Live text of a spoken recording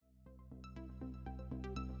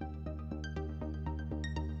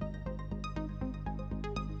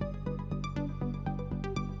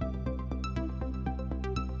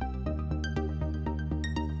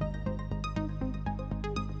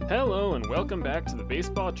Hello and welcome back to the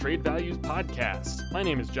Baseball Trade Values Podcast. My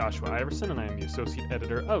name is Joshua Iverson and I am the Associate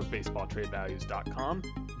Editor of BaseballTradeValues.com,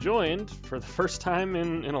 joined for the first time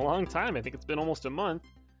in a long time, I think it's been almost a month,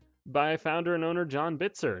 by founder and owner John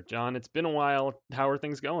Bitzer. John, it's been a while. How are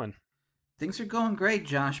things going? Things are going great,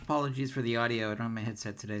 Josh. Apologies for the audio. I don't have my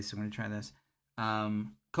headset today, so I'm going to try this.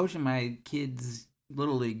 Coaching my kids'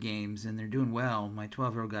 Little League games, and they're doing well. My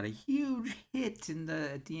 12-year-old got a huge hit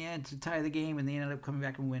at the end to tie the game, and they ended up coming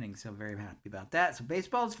back and winning, so I'm very happy about that. So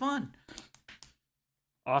baseball is fun.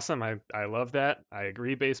 Awesome. I love that. I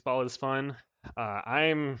agree baseball is fun.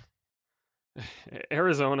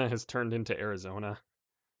 Arizona has turned into Arizona.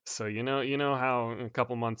 So you know how a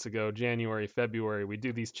couple months ago, January, February, we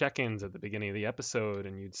do these check-ins at the beginning of the episode,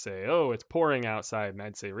 and you'd say, "Oh, it's pouring outside," and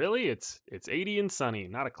I'd say, "Really? It's 80 and sunny,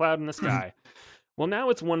 not a cloud in the sky." Well, now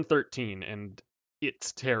it's 113, and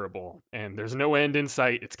it's terrible, and there's no end in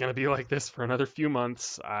sight. It's gonna be like this for another few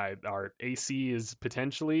months. Our AC is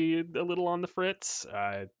potentially a little on the fritz.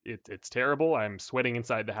 It's terrible. I'm sweating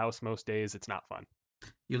inside the house most days. It's not fun.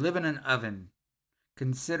 You live in an oven.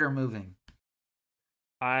 Consider moving.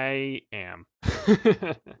 I am.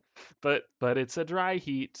 But it's a dry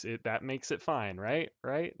heat. That makes it fine, right?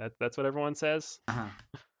 Right? That's what everyone says. Uh-huh.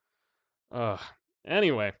 Ugh.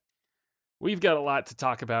 Anyway, we've got a lot to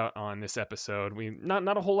talk about on this episode. We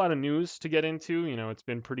not a whole lot of news to get into. It's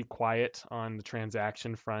been pretty quiet on the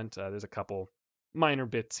transaction front. There's a couple minor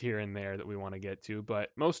bits here and there that we want to get to, but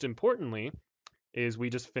most importantly is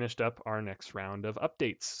we just finished up our next round of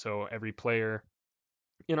updates. So every player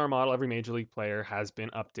in our model, every major league player has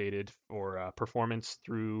been updated for performance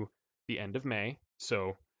through the end of May.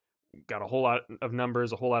 So, got a whole lot of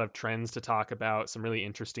numbers, a whole lot of trends to talk about, some really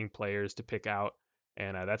interesting players to pick out,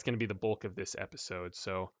 and that's going to be the bulk of this episode.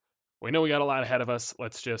 So, we know we got a lot ahead of us.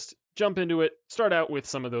 Let's just jump into it. Start out with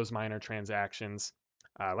some of those minor transactions.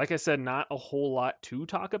 Like I said, not a whole lot to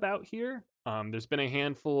talk about here. There's been a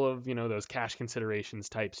handful of, those cash considerations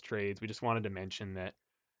types trades. We just wanted to mention that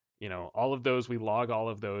all of those, we log all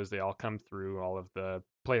of those. They all come through. All of the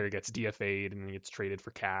player gets DFA'd and gets traded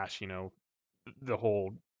for cash. The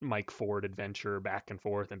whole Mike Ford adventure back and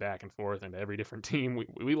forth and back and forth and every different team.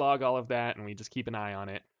 We log all of that and we just keep an eye on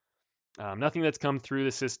it. Nothing that's come through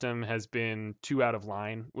the system has been too out of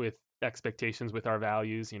line with expectations with our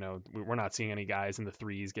values. We're not seeing any guys in the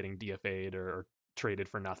threes getting DFA'd or traded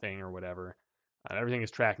for nothing or whatever. Everything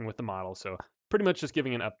is tracking with the model. So pretty much just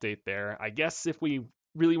giving an update there. I guess if we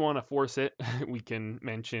really want to force it, we can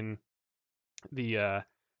mention the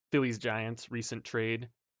Phillies Giants recent trade.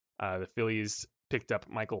 The Phillies picked up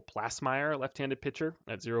Michael Plasmeyer, left-handed pitcher,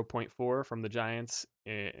 at 0.4 from the Giants,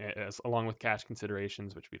 along with cash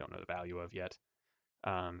considerations, which we don't know the value of yet.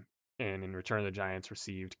 And in return, the Giants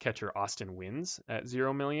received catcher Austin Wynns at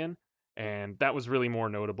 0 million, and that was really more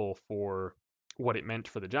notable for what it meant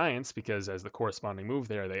for the Giants because as the corresponding move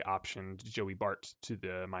there, they optioned Joey Bart to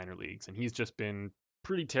the minor leagues, and he's just been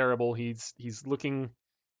pretty terrible. He's looking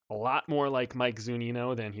a lot more like Mike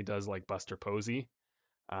Zunino than he does like Buster Posey,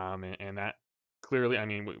 and that clearly, I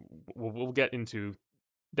mean, we'll get into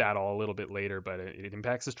that all a little bit later, but it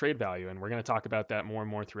impacts his trade value, and we're going to talk about that more and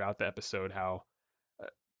more throughout the episode. How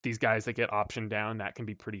these guys that get optioned down, that can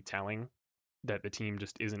be pretty telling that the team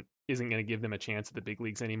just isn't going to give them a chance at the big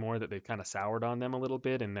leagues anymore, that they've kind of soured on them a little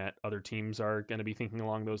bit, and that other teams are going to be thinking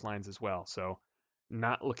along those lines as well. So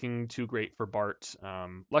not looking too great for Bart.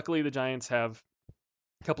 Luckily, the Giants have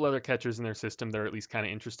a couple other catchers in their system that are at least kind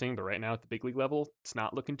of interesting, but right now at the big league level, it's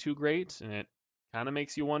not looking too great, and it kind of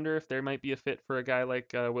makes you wonder if there might be a fit for a guy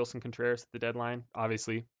like Wilson Contreras at the deadline.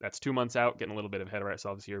 Obviously, that's 2 months out, getting a little bit ahead of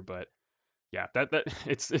ourselves here, but yeah, that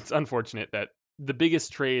it's unfortunate that the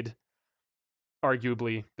biggest trade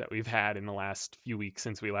arguably that we've had in the last few weeks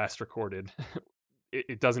since we last recorded,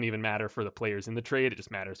 it doesn't even matter for the players in the trade. It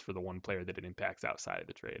just matters for the one player that it impacts outside of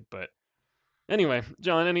the trade. But anyway,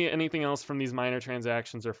 John, anything else from these minor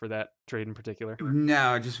transactions or for that trade in particular?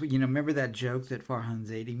 No, just remember that joke that Farhan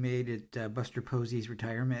Zaidi made at Buster Posey's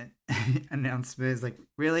retirement announcement? Is like,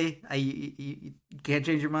 really? You can't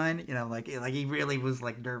change your mind? Like he really was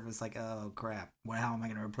like nervous, like, oh crap, well, how am I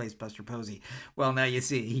going to replace Buster Posey? Well, now you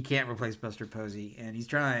see, he can't replace Buster Posey, and he's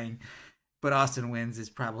trying. But Austin Wynns is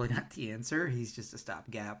probably not the answer. He's just a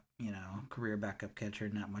stopgap, career backup catcher.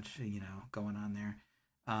 Not much, going on there.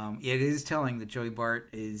 It is telling that Joey Bart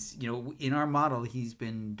is, in our model, he's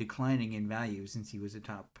been declining in value since he was a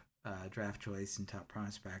top draft choice and top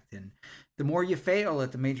prospect. And the more you fail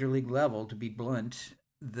at the major league level, to be blunt,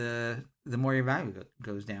 the more your value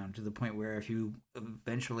goes down to the point where if you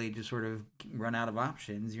eventually just sort of run out of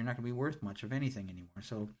options, you're not going to be worth much of anything anymore.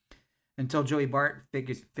 So until Joey Bart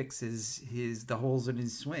fixes the holes in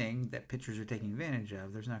his swing that pitchers are taking advantage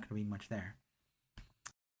of, there's not going to be much there.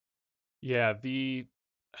 Yeah,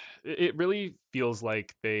 it really feels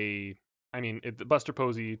like the Buster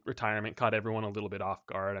Posey retirement caught everyone a little bit off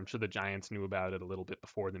guard. I'm sure the Giants knew about it a little bit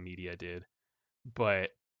before the media did,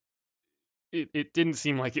 but it didn't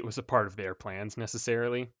seem like it was a part of their plans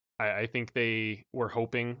necessarily. I think they were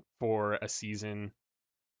hoping for a season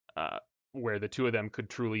uh, where the two of them could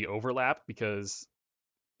truly overlap because,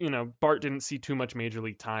 Bart didn't see too much major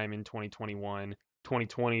league time in 2021.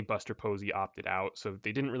 2020, Buster Posey opted out, so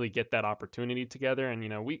they didn't really get that opportunity together. And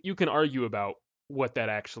you can argue about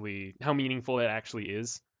how meaningful that actually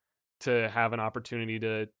is to have an opportunity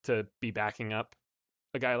to be backing up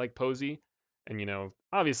a guy like Posey. And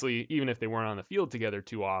obviously, even if they weren't on the field together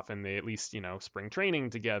too often, they at least spring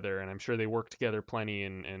training together, and I'm sure they work together plenty,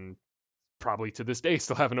 and probably to this day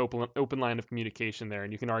still have an open line of communication there.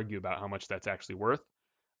 And you can argue about how much that's actually worth.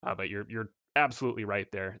 But you're absolutely right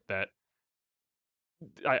there that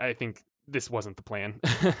I think this wasn't the plan.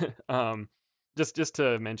 um, just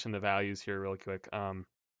to mention the values here real quick.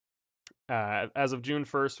 As of June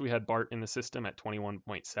 1st, we had Bart in the system at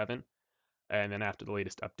 21.7, and then after the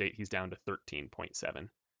latest update, he's down to 13.7.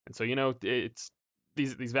 And so it's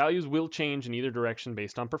these values will change in either direction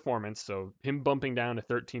based on performance. So him bumping down to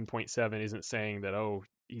 13.7 isn't saying that, oh,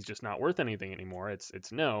 he's just not worth anything anymore.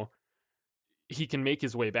 It's no, he can make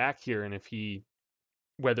his way back here, and if he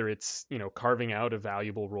whether it's carving out a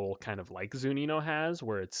valuable role kind of like Zunino has,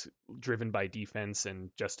 where it's driven by defense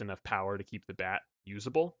and just enough power to keep the bat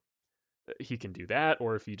usable, he can do that.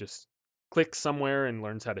 Or if he just clicks somewhere and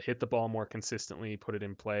learns how to hit the ball more consistently, put it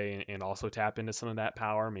in play, and also tap into some of that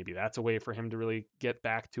power, maybe that's a way for him to really get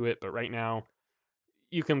back to it. But right now,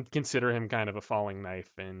 you can consider him kind of a falling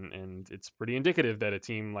knife, and it's pretty indicative that a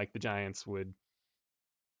team like the Giants would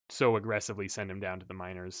so aggressively send him down to the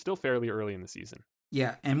minors still fairly early in the season.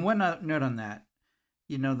 Yeah, and one note on that,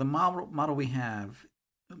 the model we have,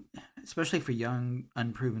 especially for young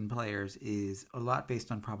unproven players, is a lot based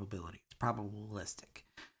on probability. It's probabilistic.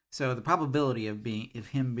 So the probability of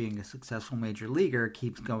him being a successful major leaguer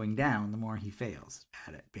keeps going down the more he fails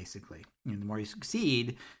at it. Basically, the more you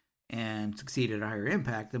succeed and succeed at a higher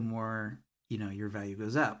impact, the more your value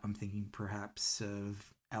goes up. I'm thinking perhaps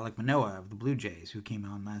of Alek Manoah of the Blue Jays, who came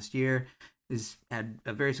on last year, has had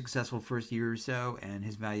a very successful first year or so, and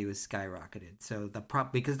his value has skyrocketed. So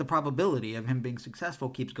because the probability of him being successful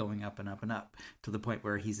keeps going up and up and up to the point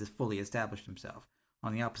where he's fully established himself.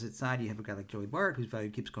 On the opposite side, you have a guy like Joey Bart, whose value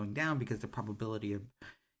keeps going down because the probability of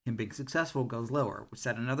him being successful goes lower.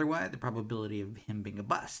 Said another way, the probability of him being a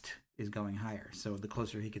bust is going higher. So the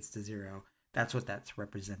closer he gets to zero, that's what that's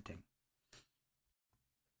representing.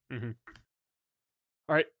 Mm-hmm.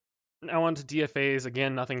 All right, now on to DFAs.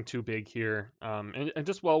 Again, nothing too big here. And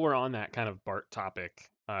just while we're on that kind of Bart topic,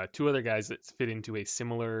 two other guys that fit into a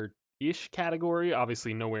similar-ish category.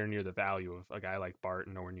 Obviously, nowhere near the value of a guy like Bart,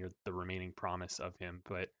 and nowhere near the remaining promise of him.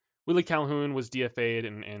 But Willie Calhoun was DFA'd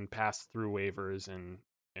and passed through waivers, and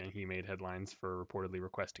he made headlines for reportedly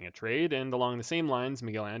requesting a trade. And along the same lines,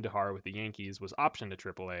 Miguel Andujar with the Yankees was optioned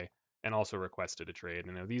to AAA and also requested a trade.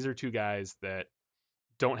 And these are two guys that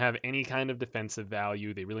don't have any kind of defensive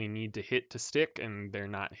value. They really need to hit to stick, and they're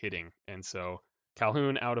not hitting. And so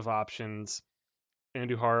Calhoun out of options.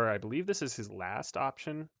 Andujar, I believe this is his last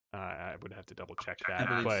option. I would have to double check I that,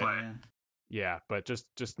 believe but so. Yeah. yeah, but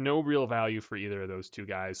just no real value for either of those two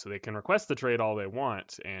guys. So they can request the trade all they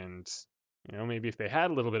want, and maybe if they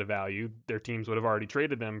had a little bit of value, their teams would have already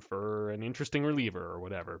traded them for an interesting reliever or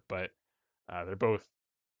whatever. But they're both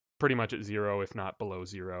pretty much at zero, if not below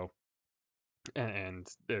zero, and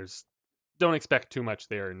there's don't expect too much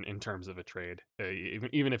there in terms of a trade,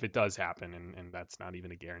 even if it does happen, and that's not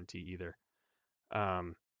even a guarantee either.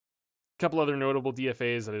 Couple other notable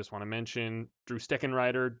DFAs that I just want to mention. Drew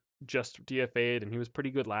Steckenrider just DFA'd, and he was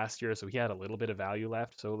pretty good last year, so he had a little bit of value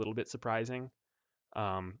left, so a little bit surprising.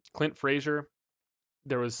 Clint Frazier,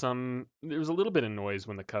 there was a little bit of noise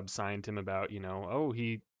when the Cubs signed him about, oh,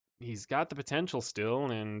 he's got the potential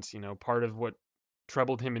still, and part of what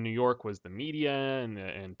troubled him in New York was the media,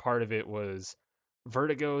 and part of it was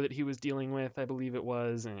vertigo that he was dealing with, I believe it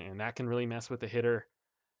was, and that can really mess with a hitter.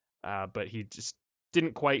 But he just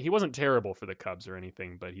didn't quite. He wasn't terrible for the Cubs or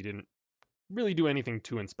anything, but he didn't really do anything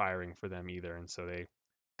too inspiring for them either, and so they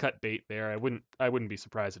cut bait there. I wouldn't be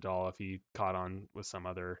surprised at all if he caught on with some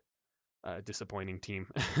other disappointing team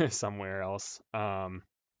somewhere else.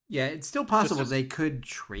 Yeah, it's still Just possible they could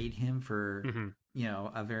trade him for, mhm.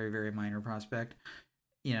 a very, very minor prospect.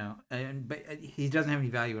 But he doesn't have any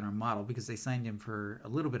value in our model because they signed him for a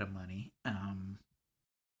little bit of money.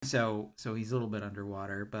 So he's a little bit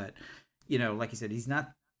underwater, but like you said,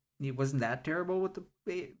 he wasn't that terrible with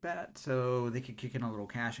the bat, so they could kick in a little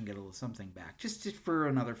cash and get a little something back, just for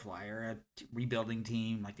another flyer. A rebuilding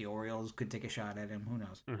team like the Orioles could take a shot at him. Who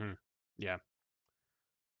knows? Hmm. Yeah.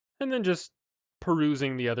 And then just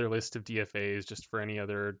perusing the other list of DFAs just for any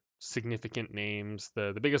other significant names.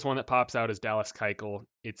 The biggest one that pops out is Dallas Keuchel.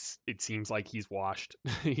 It seems like he's washed.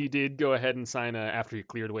 He did go ahead and sign after he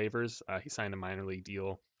cleared waivers. He signed a minor league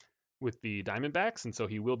deal with the Diamondbacks, and so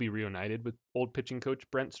he will be reunited with old pitching coach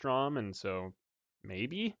Brent Strom, and so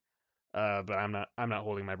maybe. But I'm not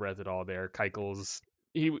holding my breath at all there. Keuchel's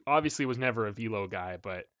he obviously was never a velo guy,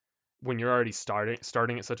 but when you're already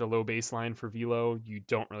starting at such a low baseline for velo, you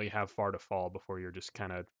don't really have far to fall before you're just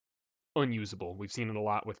kind of unusable. We've seen it a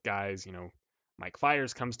lot with guys, Mike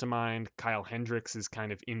Fiers comes to mind. Kyle Hendricks is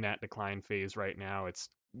kind of in that decline phase right now.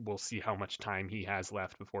 We'll see how much time he has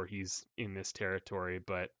left before he's in this territory,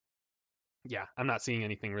 but yeah, I'm not seeing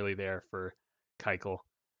anything really there for Keuchel.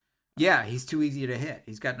 Yeah, he's too easy to hit.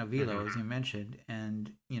 He's got no Hmm. velo, as you mentioned,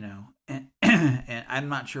 and and I'm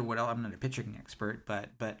not sure what else. I'm not a pitching expert, but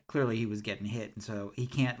clearly he was getting hit, and so he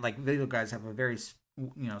can't. Like velo guys have a very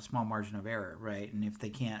small margin of error, right? And if they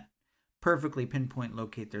can't perfectly pinpoint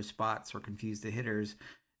locate their spots or confuse the hitters,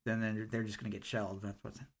 then they're just going to get shelled. That's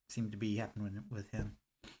what seemed to be happening with him.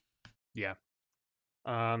 Yeah.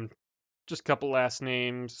 Um, just a couple last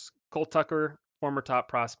names. Cole Tucker, former top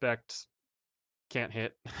prospect, can't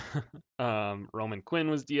hit. Roman Quinn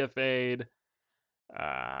was DFA'd.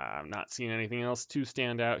 I'm not seeing anything else to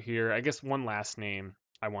stand out here. I guess one last name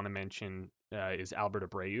I want to mention is Albert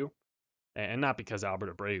Abreu. And not because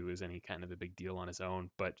Albert Abreu is any kind of a big deal on his own,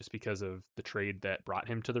 but just because of the trade that brought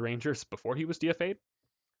him to the Rangers before he was DFA'd.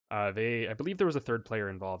 I believe there was a third player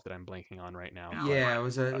involved that I'm blanking on right now, but Yeah, it uh,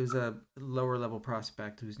 was a lower level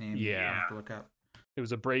prospect whose name I yeah, have to look up. it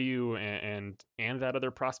was Abreu and that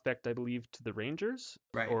other prospect, I believe, to the Rangers,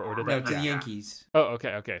 Right. or did No, that? to the Yeah. Yankees. Oh,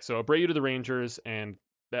 okay. So Abreu to the Rangers and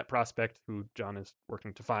that prospect who John is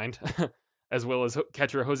working to find, as well as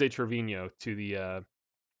catcher Jose Trevino to the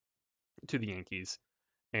Yankees.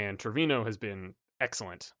 And Trevino has been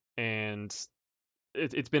excellent, and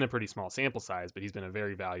it's been a pretty small sample size, but he's been a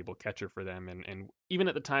very valuable catcher for them. And even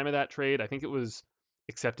at the time of that trade, I think it was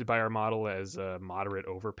accepted by our model as a moderate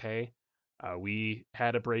overpay. We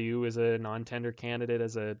had Abreu as a non-tender candidate,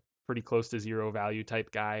 as a pretty close to zero value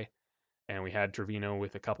type guy, and we had Trevino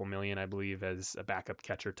with a couple million, I believe, as a backup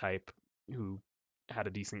catcher type who had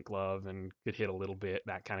a decent glove and could hit a little bit,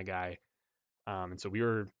 that kind of guy. And so we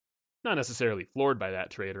were not necessarily floored by that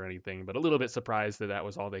trade or anything, but a little bit surprised that that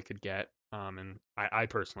was all they could get. And I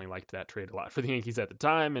personally liked that trade a lot for the Yankees at the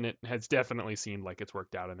time, and it has definitely seemed like it's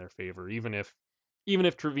worked out in their favor. Even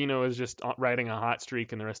if Trevino is just riding a hot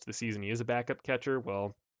streak and the rest of the season he is a backup catcher,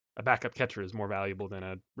 well, a backup catcher is more valuable than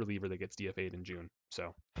a reliever that gets DFA'd in June.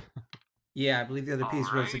 So, Yeah, I believe the other piece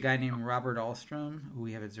was a guy named Robert Alstrom, who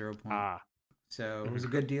we have at 0 point. ah, So it was mhm,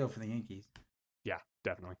 a good deal for the Yankees. yeah,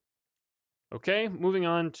 definitely. Okay, moving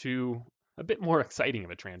on to a bit more exciting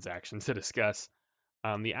of a transaction to discuss.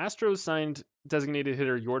 The Astros signed designated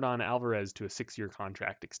hitter Yordan Alvarez to a 6-year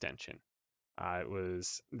contract extension. It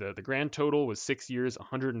was the grand total was 6 years,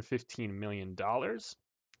 $115 million.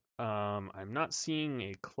 I'm not seeing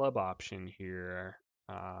a club option here.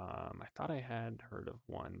 I thought I had heard of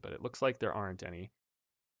one, but it looks like there aren't any.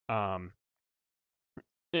 Um,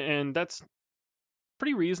 and that's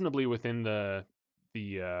pretty reasonably within the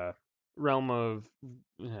realm of.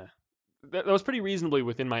 Uh, that was pretty reasonably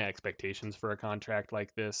within my expectations for a contract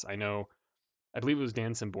like this. I believe it was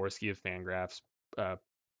Dan Szymborski of Fangraphs uh,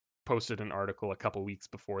 posted an article a couple weeks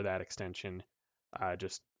before that extension,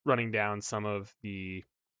 just running down some of the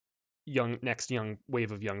next young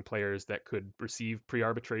wave of young players that could receive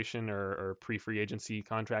pre-arbitration or pre-free agency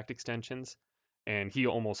contract extensions, and he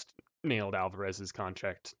almost nailed Alvarez's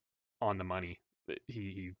contract on the money.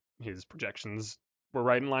 His projections were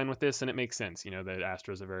right in line with this, and it makes sense. The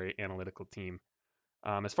Astros are a very analytical team.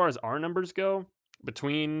 As far as our numbers go,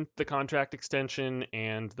 between the contract extension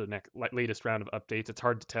and the latest round of updates, it's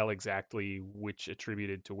hard to tell exactly which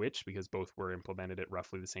attributed to which because both were implemented at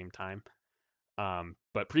roughly the same time.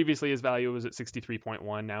 But previously his value was at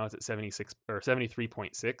 63.1, now it's at 76 or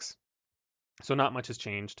 73.6. So not much has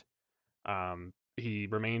changed. He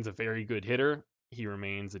remains a very good hitter. He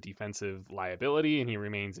remains a defensive liability, and he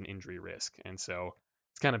remains an injury risk. And so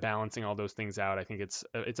it's kind of balancing all those things out. I think it's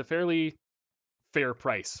a fairly fair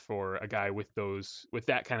price for a guy with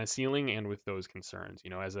that kind of ceiling and with those concerns.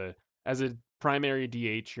 As a primary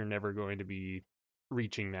DH, you're never going to be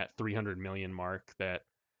reaching that 300 million mark that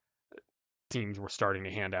teams were starting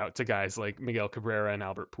to hand out to guys like Miguel Cabrera and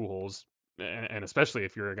Albert Pujols. And especially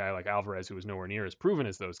if you're a guy like Alvarez, who is nowhere near as proven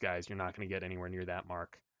as those guys, you're not going to get anywhere near that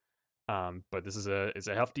mark. But this is a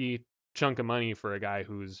hefty chunk of money for a guy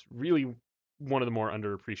who's really one of the more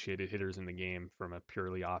underappreciated hitters in the game from a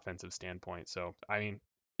purely offensive standpoint. So, I mean,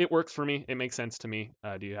 it works for me. It makes sense to me.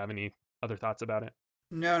 Do you have any other thoughts about it?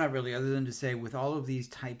 No, not really. Other than to say, with all of these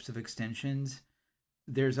types of extensions,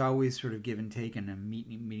 there's always sort of give and take and a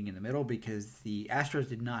meeting in the middle because the Astros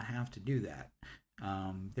did not have to do that.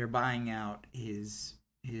 They're buying out his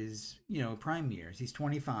prime years. He's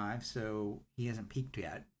 25, so he hasn't peaked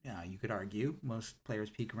yet. You could argue most players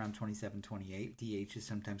peak around 27, 28. DHs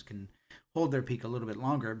sometimes can hold their peak a little bit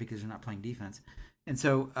longer because they're not playing defense. And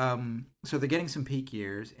so they're getting some peak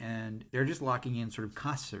years, and they're just locking in sort of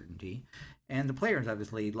cost certainty, and the players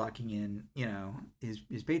obviously locking in,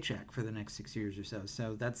 his paycheck for the next 6 years or so.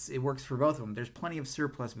 So it works for both of them. There's plenty of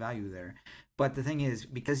surplus value there, but the thing is,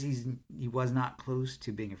 because he was not close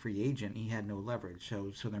to being a free agent, he had no leverage.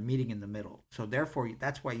 So they're meeting in the middle. So therefore,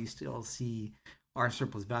 that's why you still see our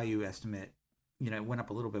surplus value estimate, it went up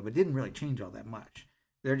a little bit, but didn't really change all that much.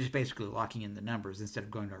 They're just basically locking in the numbers instead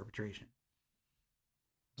of going to arbitration.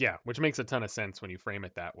 Yeah, which makes a ton of sense when you frame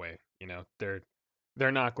it that way.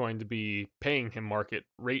 They're not going to be paying him market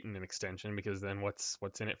rate in an extension because then what's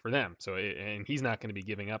in it for them? And he's not going to be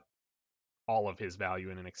giving up all of his value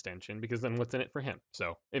in an extension because then what's in it for him?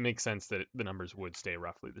 So it makes sense that the numbers would stay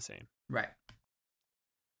roughly the same. Right.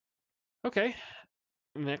 Okay,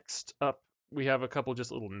 next up we have a couple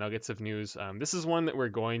just little nuggets of news. This is one that we're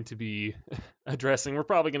going to be addressing. We're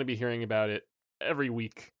probably going to be hearing about it every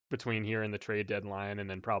week between here and the trade deadline, and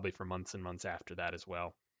then probably for months and months after that as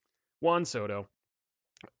well. Juan Soto.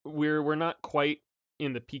 We're not quite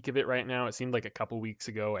in the peak of it right now. It seemed like a couple weeks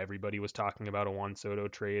ago everybody was talking about a Juan Soto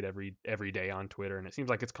trade every day on Twitter, and it seems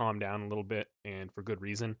like it's calmed down a little bit, and for good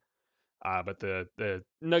reason. But the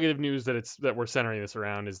negative news that we're centering this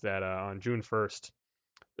around is that on June 1st,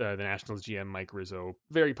 the Nationals GM Mike Rizzo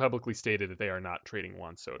very publicly stated that they are not trading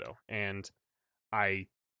Juan Soto, and I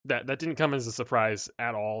that didn't come as a surprise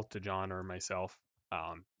at all to John or myself.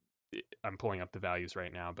 Um, I'm pulling up the values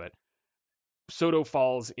right now, but Soto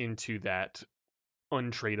falls into that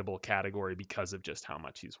untradeable category because of just how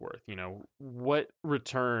much he's worth. What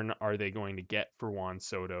return are they going to get for Juan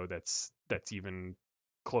Soto that's even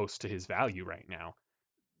close to his value right now?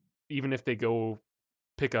 Even if they go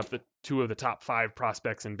pick up the two of the top 5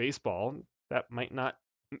 prospects in baseball, that might not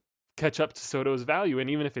catch up to Soto's value. And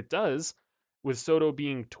even if it does, with Soto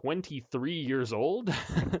being 23 years old,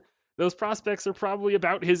 those prospects are probably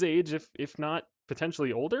about his age, if not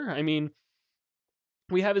potentially older. I mean,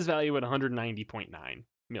 we have his value at 190.9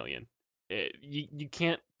 million. You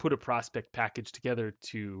can't put a prospect package together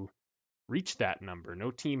to reach that number.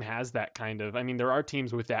 No team has that kind of. I mean, there are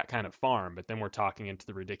teams with that kind of farm, but then we're talking into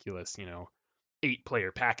the ridiculous,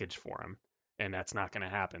 8-player package for him, and that's not going to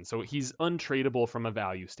happen. So he's untradeable from a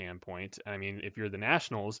value standpoint. I mean, if you're the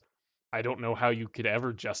Nationals, I don't know how you could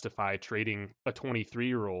ever justify trading a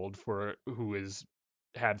 23-year-old for who has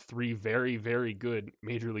had 3 very, very good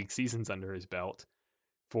major league seasons under his belt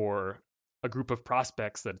for a group of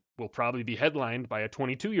prospects that will probably be headlined by a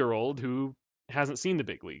 22-year-old who hasn't seen the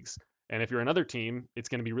big leagues. And if you're another team, it's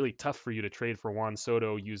going to be really tough for you to trade for Juan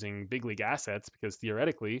Soto using big league assets because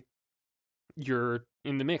theoretically you're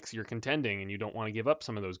in the mix, you're contending, and you don't want to give up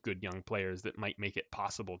some of those good young players that might make it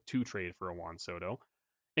possible to trade for a Juan Soto.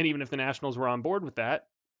 And even if the Nationals were on board with that,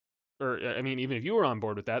 or I mean, even if you were on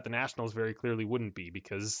board with that, the Nationals very clearly wouldn't be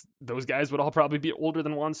because those guys would all probably be older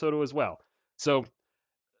than Juan Soto as well. So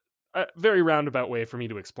a very roundabout way for me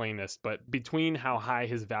to explain this, but between how high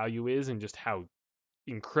his value is and just how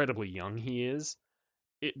incredibly young he is,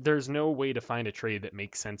 there's no way to find a trade that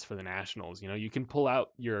makes sense for the Nationals. You can pull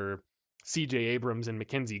out your CJ Abrams and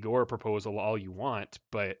Mackenzie Gore proposal all you want,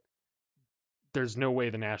 but there's no way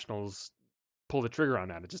the Nationals pull the trigger on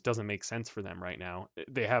that. It just doesn't make sense for them right now.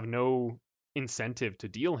 They have no incentive to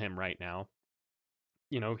deal him right now.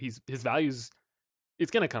 His values,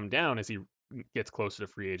 it's going to come down as he gets closer to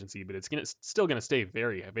free agency, but it's still going to stay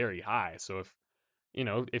very, very high. So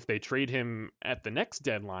if they trade him at the next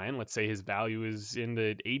deadline, let's say his value is in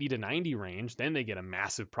the 80 to 90 range, then they get a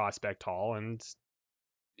massive prospect haul, and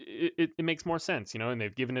it makes more sense, and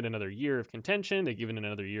they've given it another year of contention, they've given it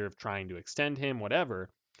another year of trying to extend him, whatever.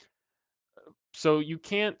 So you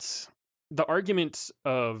can't, the argument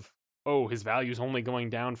of, oh, his value's only going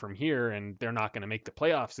down from here and they're not going to make the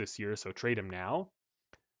playoffs this year, so trade him now.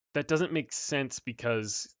 That doesn't make sense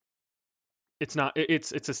because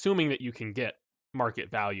it's assuming that you can get market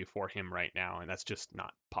value for him right now, and that's just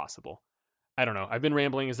not possible. I don't know. I've been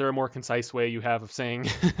rambling. Is there a more concise way you have of saying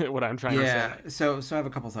what I'm trying to say? Yeah. So I have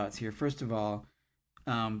a couple thoughts here. First of all,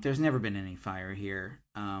 there's never been any fire here.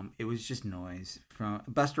 It was just noise. From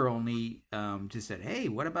Buster Olney just said, "Hey,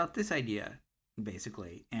 what about this idea?"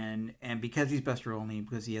 Basically, and because he's Buster Olney,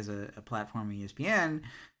 because he has a platform on ESPN,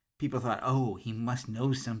 people thought, "Oh, he must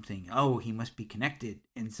know something. Oh, he must be connected."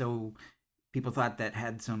 And so people thought that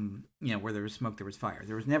had some, where there was smoke, there was fire.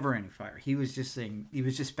 There was never any fire. He was just saying, he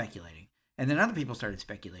was just speculating. And then other people started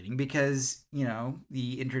speculating because,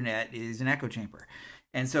 the internet is an echo chamber.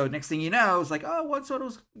 And so next thing you know, it's like, oh, Juan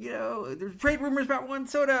Soto's, there's trade rumors about Juan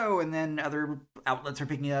Soto. And then other outlets are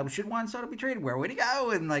picking up, should Juan Soto be traded? Where would he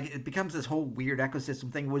go? And like, it becomes this whole weird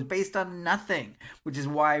ecosystem thing. It was based on nothing, which is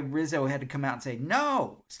why Rizzo had to come out and say,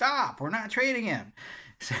 no, stop, we're not trading him.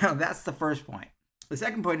 So that's the first point. The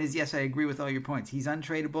second point is, yes, I agree with all your points. He's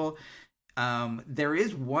untradeable. There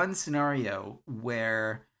is one scenario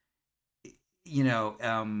where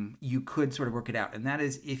you could sort of work it out, and that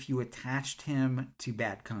is if you attached him to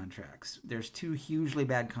bad contracts. There's two hugely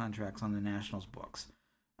bad contracts on the Nationals books.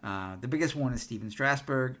 The biggest one is Steven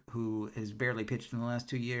Strasburg, who has barely pitched in the last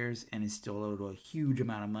 2 years and is still owed a huge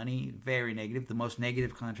amount of money. Very negative. The most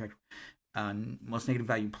negative contract, most negative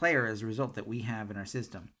value player as a result that we have in our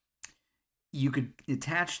system. You could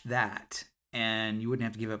attach that, and you wouldn't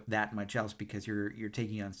have to give up that much else because you're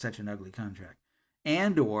taking on such an ugly contract,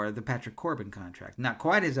 and or the Patrick Corbin contract, not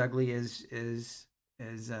quite as ugly as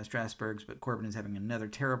Strasburg's, but Corbin is having another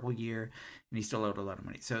terrible year, and he still owed a lot of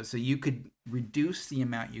money. So you could reduce the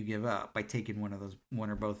amount you give up by taking one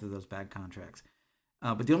or both of those bad contracts.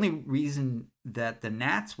 But the only reason that the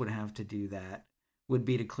Nats would have to do that would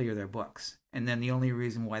be to clear their books. And then the only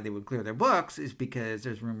reason why they would clear their books is because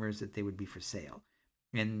there's rumors that they would be for sale.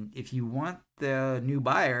 And if you want the new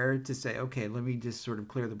buyer to say, okay, let me just sort of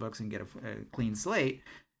clear the books and get a clean slate,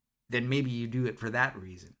 then maybe you do it for that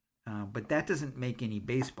reason. But that doesn't make any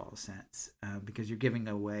baseball sense because you're giving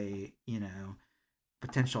away,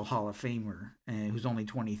 potential Hall of Famer who's only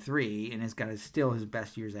 23 and has got still his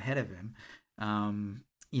best years ahead of him. And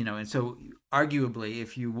so arguably,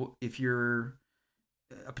 if you're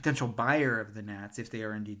a potential buyer of the Nats, if they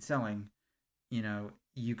are indeed selling,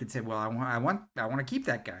 you could say, well, I want to keep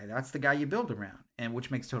that guy. That's the guy you build around, and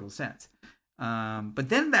which makes total sense. But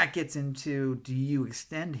then that gets into, do you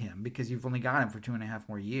extend him because you've only got him for 2.5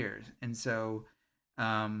 more years? And so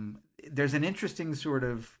there's an interesting sort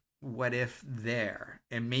of what if there,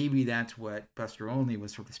 and maybe that's what Buster Olney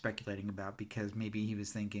was sort of speculating about, because maybe he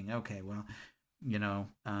was thinking, okay, well,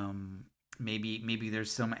 maybe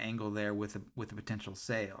there's some angle there with a potential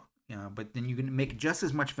sale. But then you can make just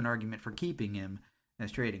as much of an argument for keeping him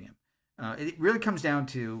as trading him. It really comes down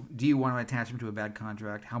to, do you want to attach him to a bad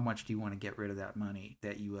contract? How much do you want to get rid of that money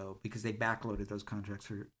that you owe? Because they backloaded those contracts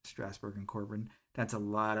for Strasburg and Corbin. That's a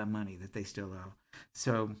lot of money that they still owe.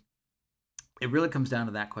 So it really comes down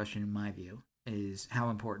to that question, in my view, is how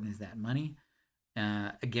important is that money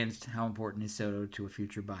against how important is Soto to a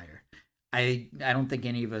future buyer? I don't think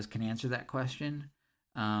any of us can answer that question,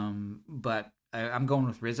 but I'm going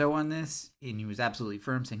with Rizzo on this, and he was absolutely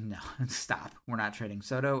firm, saying, no, stop. We're not trading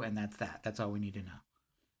Soto, and that's that. That's all we need to know.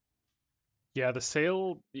 Yeah, the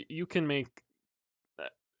sale, you can make. uh,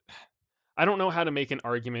 I don't know how to make an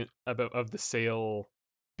argument of the sale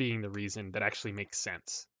being the reason that actually makes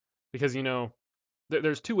sense, because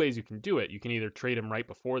there's two ways you can do it. You can either trade him right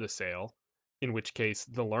before the sale, in which case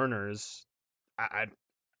the Lerners, I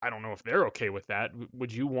I don't know if they're okay with that.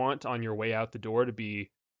 Would you want on your way out the door to be,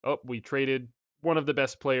 oh, we traded one of the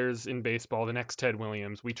best players in baseball, the next Ted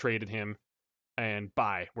Williams, we traded him, and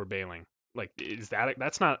bye, we're bailing. Like,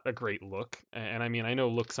 that's not a great look. And I mean, I know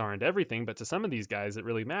looks aren't everything, but to some of these guys, it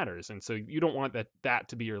really matters. And so you don't want that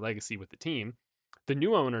to be your legacy with the team. The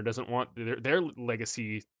new owner doesn't want their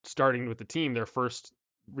legacy starting with the team, their first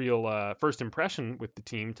impression with the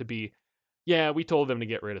team to be, yeah, we told them to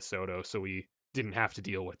get rid of Soto, so we didn't have to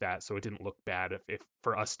deal with that, so it didn't look bad if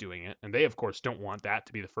for us doing it. And they, of course, don't want that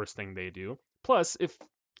to be the first thing they do. Plus, if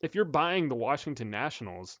you're buying the Washington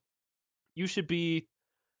Nationals, you should be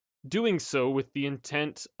doing so with the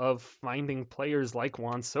intent of finding players like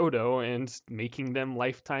Juan Soto and making them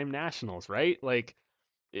lifetime Nationals, right? Like,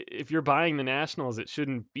 if you're buying the Nationals, it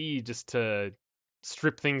shouldn't be just to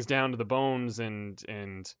strip things down to the bones and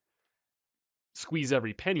squeeze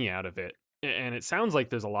every penny out of it. And it sounds like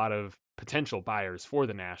there's a lot of potential buyers for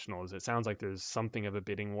the Nationals. It sounds like there's something of a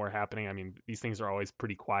bidding war happening. I mean, these things are always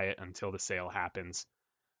pretty quiet until the sale happens.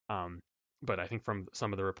 Um, but I think from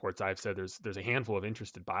some of the reports I've said, there's a handful of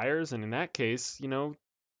interested buyers, and in that case,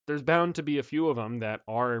 there's bound to be a few of them that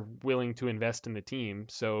are willing to invest in the team.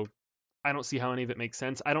 So I don't see how any of it makes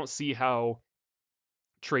sense. I don't see how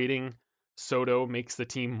trading Soto makes the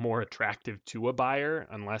team more attractive to a buyer,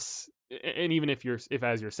 unless, and even if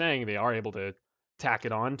as you're saying they are able to tack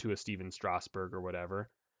it on to a Steven Strasburg or whatever,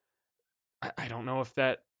 I don't know if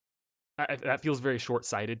that feels very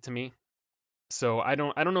short-sighted to me. So I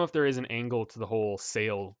don't know if there is an angle to the whole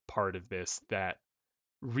sale part of this that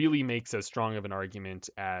really makes as strong of an argument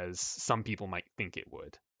as some people might think it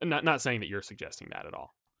would. And not saying that you're suggesting that at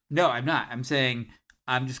all. No, I'm not. I'm saying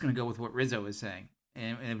I'm just going to go with what Rizzo was saying.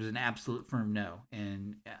 And it was an absolute firm no.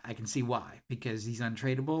 And I can see why, because he's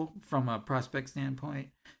untradeable from a prospect standpoint.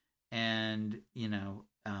 And,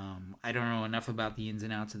 I don't know enough about the ins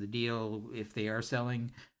and outs of the deal if they are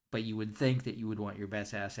selling, but you would think that you would want your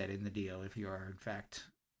best asset in the deal if you are, in fact,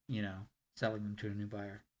 you know, selling them to a new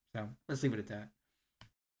buyer. So let's leave it at that.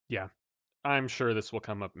 Yeah, I'm sure this will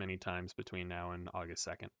come up many times between now and August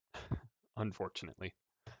 2nd, unfortunately.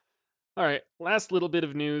 All right, last little bit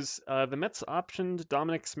of news. The Mets optioned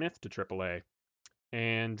Dominic Smith to AAA.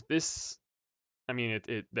 And this, I mean,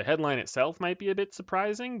 the headline itself might be a bit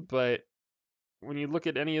surprising, but when you look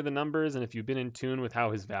at any of the numbers and if you've been in tune with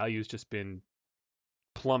how his value's just been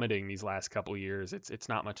plummeting these last couple of years, it's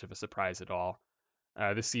not much of a surprise at all.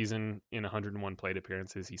 This season, in 101 plate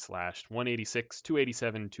appearances, he slashed 186,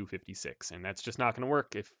 287, 256, and that's just not going to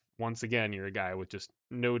work if once again you're a guy with just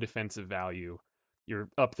no defensive value. You're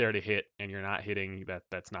up there to hit, and you're not hitting.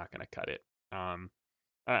 That's not going to cut it.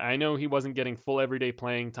 I know he wasn't getting full everyday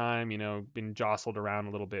playing time. Been jostled around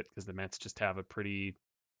a little bit because the Mets just have a pretty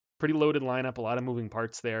loaded lineup, a lot of moving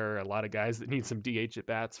parts there, a lot of guys that need some DH at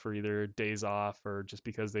bats for either days off or just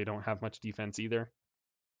because they don't have much defense either.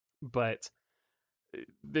 But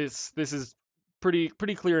this is pretty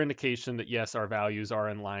clear indication that yes, our values are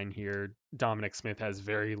in line here. Dominic Smith has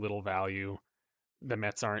very little value. The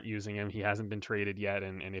Mets aren't using him. He hasn't been traded yet,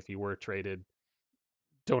 and if he were traded,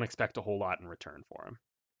 don't expect a whole lot in return for him.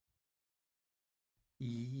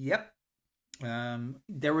 Yep.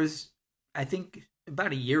 There was, I think,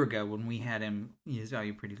 about a year ago when we had him, his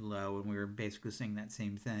value pretty low, and we were basically saying that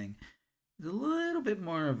same thing. There's a little bit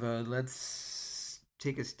more of a let's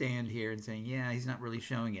take a stand here and saying, yeah, he's not really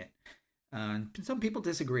showing it. Some people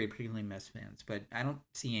disagree, particularly Mets fans, but I don't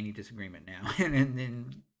see any disagreement now.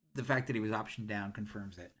 and the fact that he was optioned down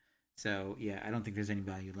confirms it. So, yeah, I don't think there's any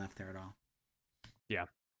value left there at all. Yeah.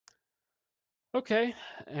 Okay,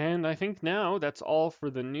 and I think now that's all for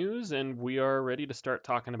the news, and we are ready to start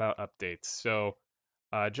talking about updates. So,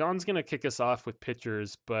 John's going to kick us off with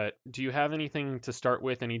pitchers, but do you have anything to start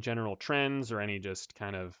with? Any general trends or any just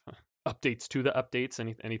kind of updates to the updates?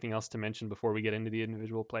 Anything else to mention before we get into the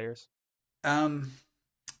individual players? Um,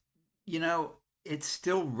 you know, it's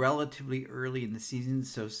still relatively early in the season,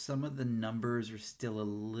 so some of the numbers are still a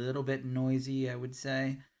little bit noisy, I would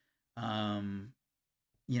say. Um,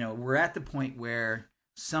 we're at the point where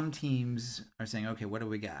some teams are saying, okay, what do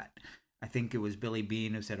we got? I think it was Billy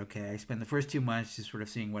Bean who said, okay, I spent the first 2 months just sort of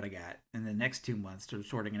seeing what I got, and the next 2 months sort of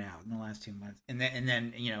sorting it out in the last 2 months, and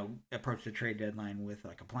then approach the trade deadline with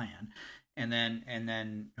like a plan, and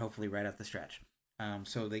then hopefully right at the stretch.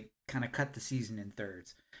 So they kind of cut the season in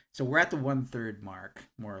thirds. So we're at the 1/3 mark,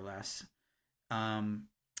 more or less. Um,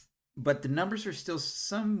 but the numbers are still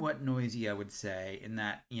somewhat noisy, I would say, in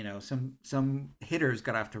that some hitters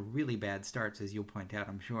got off to really bad starts, as you'll point out,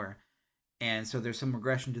 I'm sure, and so there's some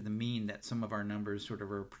regression to the mean that some of our numbers sort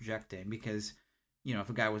of are projecting because if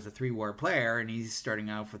a guy was a 3 WAR player and he's starting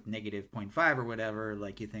off with negative zero point 0.5 or whatever,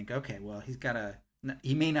 like you think, okay, well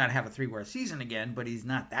he may not have a 3 WAR season again, but he's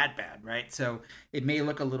not that bad, right? So it may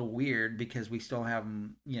look a little weird because we still have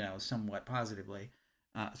him, somewhat positively.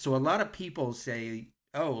 So a lot of people say,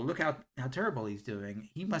 "Oh, look how terrible he's doing.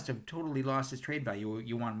 He must have totally lost his trade value."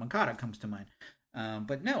 Yoan Moncada comes to mind,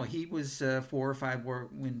 but no, he was a 4 or 5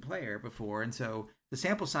 win player before, and so the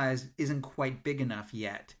sample size isn't quite big enough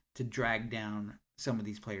yet to drag down some of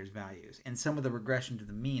these players' values, and some of the regression to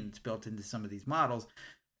the mean that's built into some of these models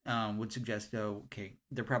would suggest, oh, okay,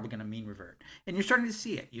 they're probably going to mean revert. And you're starting to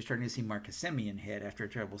see it. You're starting to see Marcus Semien hit after a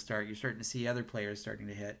terrible start. You're starting to see other players starting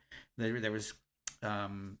to hit. There was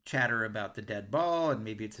chatter about the dead ball, and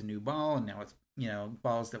maybe it's a new ball, and now it's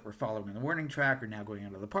balls that were following the warning track are now going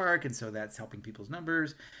out of the park, and so that's helping people's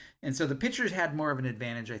numbers. And so the pitchers had more of an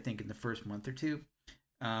advantage, I think, in the first month or two.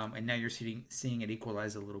 And now you're seeing it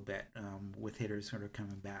equalize a little bit with hitters sort of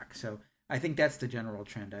coming back. So I think that's the general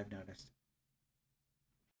trend I've noticed.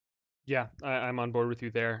 Yeah, I'm on board with you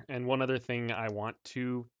there. And one other thing I want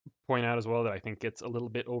to point out as well that I think gets a little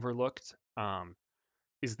bit overlooked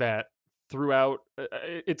is that throughout,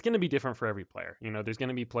 it's going to be different for every player. There's going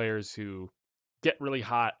to be players who get really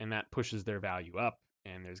hot and that pushes their value up.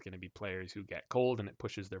 and there's going to be players who get cold and it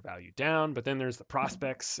pushes their value down. But then there's the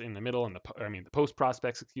prospects in the middle, and the post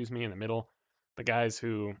prospects, excuse me, in the middle, the guys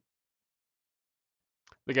who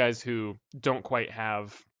don't quite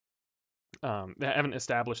have they haven't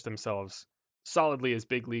established themselves solidly as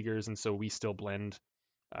big leaguers, and so we still blend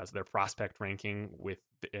their prospect ranking with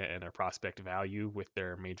and their prospect value with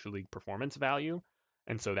their major league performance value.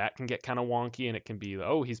 And so that can get kind of wonky, and it can be,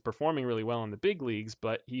 oh, he's performing really well in the big leagues,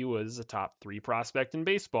 but he was a top 3 prospect in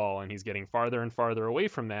baseball, and he's getting farther and farther away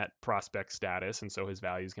from that prospect status, and so his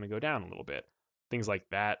value is going to go down a little bit. Things like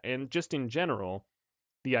that. And just in general,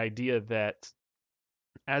 the idea that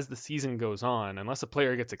as the season goes on, unless a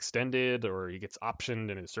player gets extended or he gets optioned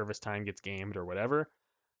and his service time gets gamed or whatever,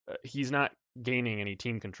 he's not gaining any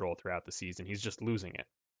team control throughout the season. He's just losing it.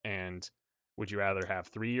 And would you rather have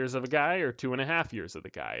 3 years of a guy or 2.5 years of the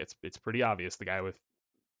guy? It's pretty obvious. The guy with,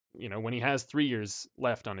 when he has 3 years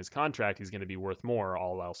left on his contract, he's going to be worth more,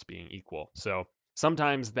 all else being equal. So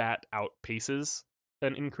sometimes that outpaces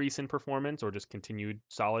an increase in performance or just continued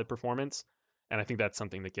solid performance. And I think that's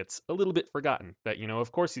something that gets a little bit forgotten. That,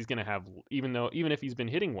 of course he's going to have, even if he's been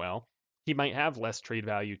hitting well, he might have less trade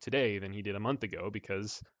value today than he did a month ago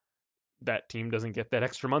because that team doesn't get that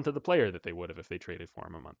extra month of the player that they would have if they traded for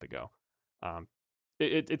him a month ago. Um,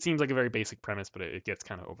 it seems like a very basic premise, but it gets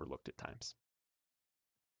kind of overlooked at times.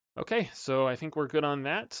 Okay, so I think we're good on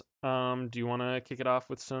that. Do you want to kick it off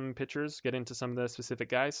with some pitchers, get into some of the specific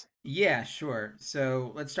guys? Yeah, sure.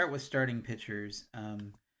 So let's start with starting pitchers.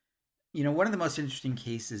 One of the most interesting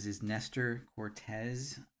cases is Nestor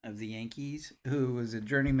Cortez of the Yankees, who was a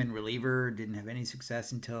journeyman reliever, didn't have any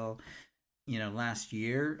success until last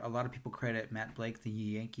year. A lot of people credit Matt Blake, the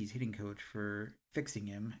Yankees hitting coach, for fixing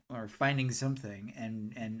him or finding something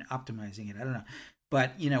and optimizing it. I don't know.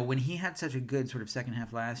 But, when he had such a good sort of second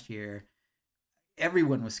half last year,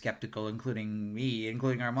 everyone was skeptical, including me,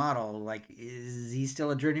 including our model. Like, is he still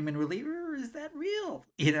a journeyman reliever? Or is that real?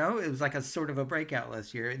 It was like a sort of a breakout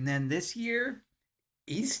last year. And then this year,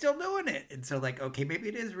 he's still doing it. And so, like, okay, maybe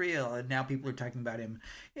it is real. And now people are talking about him.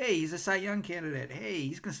 Hey, he's a Cy Young candidate. Hey,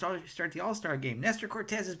 he's going to start the All Star game. Nestor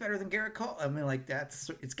Cortez is better than Garrett Cole. I mean, like,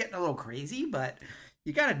 it's getting a little crazy, but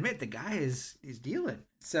you got to admit the guy is dealing.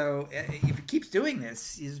 So if he keeps doing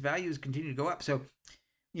this, his values continue to go up. So,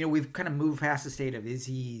 we've kind of moved past the state of, is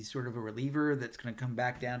he sort of a reliever that's going to come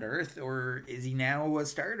back down to earth, or is he now a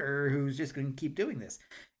starter who's just going to keep doing this?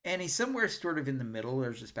 And he's somewhere sort of in the middle.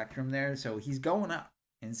 There's a spectrum there. So he's going up.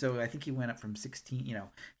 And so I think he went up from 16.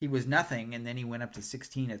 He was nothing, and then he went up to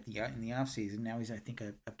 16 in the off season. Now he's, I think,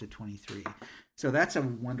 up to 23. So that's a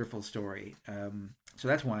wonderful story. So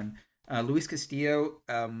that's one. Luis Castillo,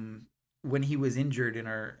 when he was injured in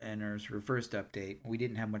our sort of first update, we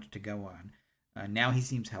didn't have much to go on. Now he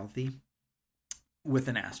seems healthy, with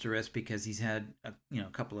an asterisk because he's had a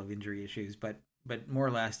couple of injury issues, but more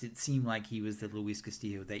or less it seemed like he was the Luis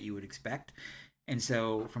Castillo that you would expect. And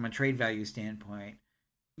so from a trade value standpoint,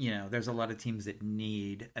 there's a lot of teams that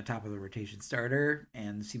need a top of the rotation starter,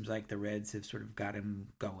 and it seems like the Reds have sort of got him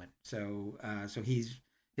going. So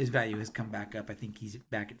his value has come back up. I think he's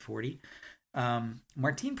back at 40.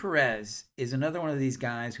 Martin Perez is another one of these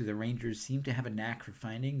guys who the Rangers seem to have a knack for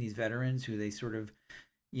finding, these veterans who they sort of,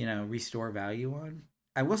 restore value on.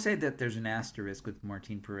 I will say that there's an asterisk with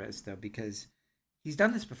Martin Perez, though, because he's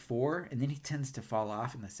done this before, and then he tends to fall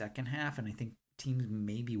off in the second half, and I think teams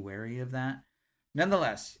may be wary of that.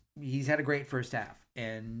 Nonetheless, he's had a great first half,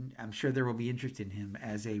 and I'm sure there will be interest in him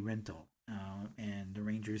as a rental. And the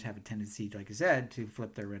Rangers have a tendency, like I said, to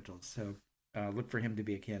flip their rentals. So look for him to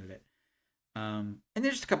be a candidate. And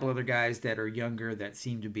there's just a couple other guys that are younger that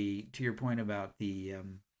seem to be, to your point about the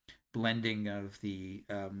blending of the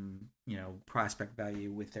prospect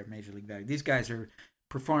value with their major league value. These guys are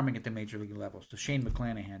performing at the major league level. So Shane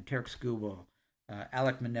McClanahan, Tarek Skubal,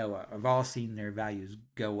 Alek Manoah have all seen their values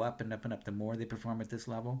go up and up and up. The more they perform at this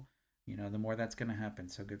level, the more that's going to happen.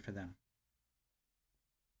 So good for them.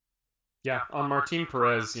 Yeah, on Martin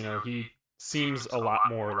Perez, he seems a lot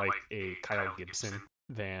more like a Kyle Gibson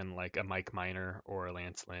than like a Mike Minor or a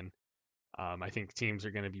Lance Lynn. I think teams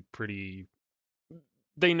are going to be pretty.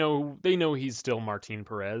 They know he's still Martin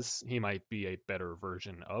Perez. He might be a better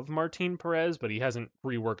version of Martin Perez, but he hasn't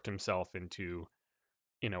reworked himself into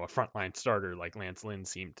a frontline starter like Lance Lynn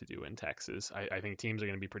seemed to do in Texas. I think teams are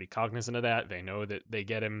going to be pretty cognizant of that. They know that they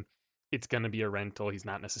get him. It's going to be a rental. He's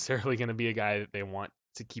not necessarily going to be a guy that they want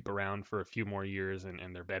to keep around for a few more years,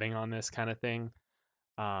 and they're betting on this kind of thing.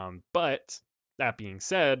 But that being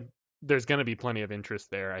said, there's going to be plenty of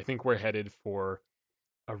interest there. I think we're headed for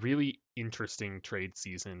a really interesting trade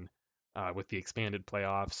season with the expanded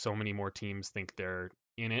playoffs. So many more teams think they're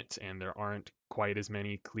in it, and there aren't quite as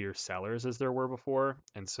many clear sellers as there were before.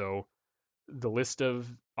 And so the list of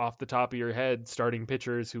off the top of your head starting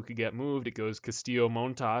pitchers who could get moved, it goes Castillo,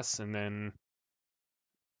 Montas, and then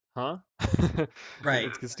huh? Right.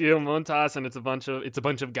 It's Castillo, Montas, and it's a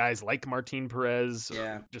bunch of guys like Martin Perez,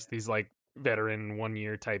 Yeah. just these like veteran 1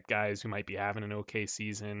 year type guys who might be having an okay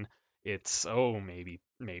season. It's maybe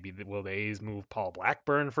will the A's move Paul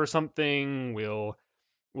Blackburn for something? Will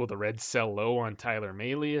the Reds sell low on Tyler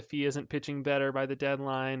Mahle if he isn't pitching better by the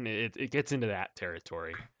deadline? It gets into that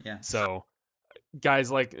territory. Yeah. So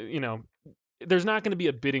guys like there's not going to be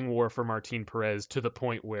a bidding war for Martin Perez to the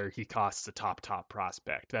point where he costs a top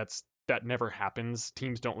prospect. That never happens.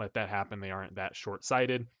 Teams don't let that happen. They aren't that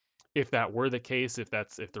short-sighted. If that were the case, if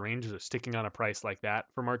the Rangers are sticking on a price like that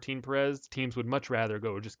for Martin Perez, teams would much rather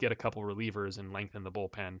go just get a couple relievers and lengthen the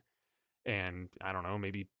bullpen. And I don't know,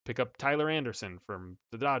 maybe pick up Tyler Anderson from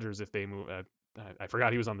the Dodgers if they move. I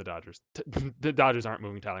forgot he was on the Dodgers. The Dodgers aren't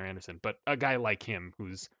moving Tyler Anderson, but a guy like him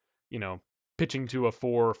who's you know pitching to a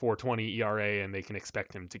 4.20 ERA, and they can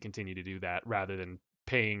expect him to continue to do that rather than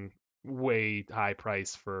paying way high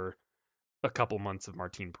price for a couple months of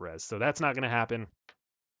Martin Perez. So that's not going to happen.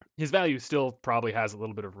 His value still probably has a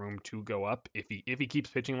little bit of room to go up if he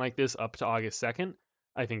keeps pitching like this up to August 2nd.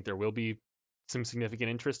 I think there will be some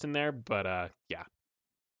significant interest in there, but yeah,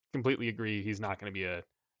 completely agree. He's not going to be a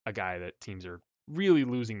guy that teams are really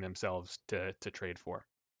losing themselves to trade for.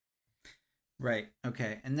 Right.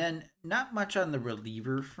 Okay. And then not much on the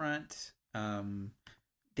reliever front.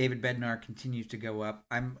 David Bednar continues to go up.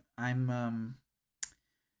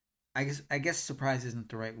 I guess surprise isn't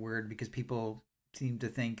the right word because people seem to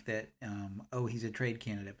think that oh, he's a trade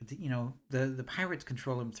candidate, but the Pirates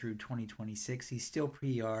control him through 2026. He's still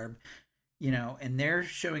pre-arb, and they're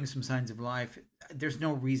showing some signs of life. There's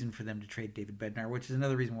no reason for them to trade David Bednar, which is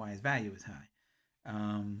another reason why his value is high.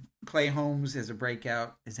 Clay Holmes has had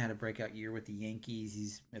a breakout year with the Yankees.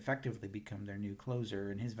 He's effectively become their new closer,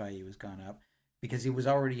 and his value has gone up because he was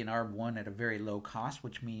already an ARB1 at a very low cost,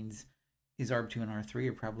 which means his ARB2 and R3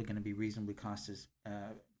 are probably going to be reasonably cost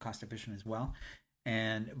efficient as well.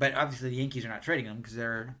 But obviously the Yankees are not trading him because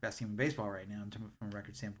they're best team in baseball right now from a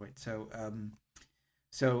record standpoint. So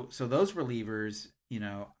those relievers,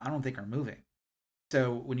 I don't think are moving.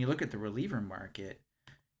 So when you look at the reliever market,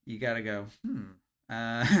 you got to go,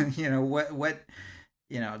 what,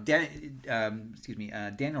 Daniel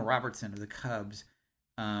Robertson of the Cubs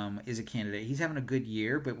is a candidate. He's having a good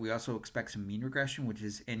year, but we also expect some mean regression,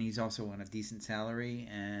 and he's also on a decent salary,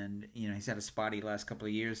 and he's had a spotty last couple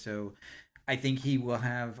of years, so I think he will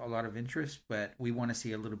have a lot of interest, but we want to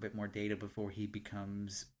see a little bit more data before he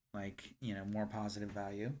becomes like more positive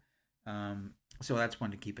value. So that's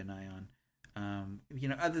one to keep an eye on.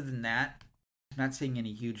 Other than that, not seeing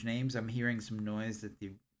any huge names. I'm hearing some noise that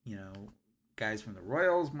the guys from the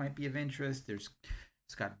Royals might be of interest. There's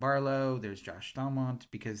Scott Barlow. There's Josh Stalmont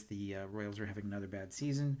because the Royals are having another bad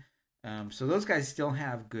season. So those guys still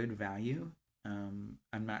have good value.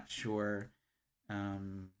 I'm not sure.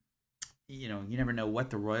 You never know what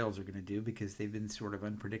the Royals are going to do because they've been sort of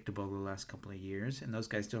unpredictable the last couple of years, and those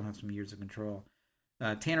guys still have some years of control.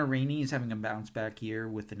 Tanner Rainey is having a bounce back year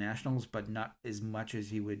with the Nationals, but not as much as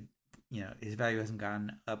he would. His value hasn't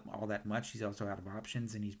gone up all that much. He's also out of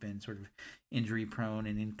options, and he's been sort of injury prone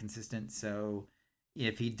and inconsistent. So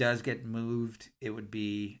if he does get moved, it would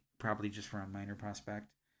be probably just for a minor prospect.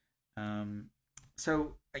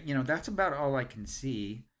 So that's about all I can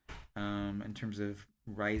see in terms of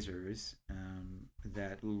risers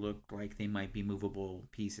that look like they might be movable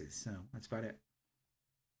pieces. So that's about it.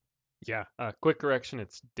 Yeah, quick correction.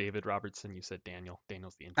 It's David Robertson. You said Daniel.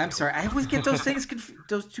 Daniel's the I'm infielder. sorry. I always get those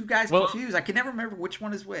two guys Well, confused. I can never remember which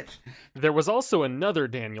one is which. there was also another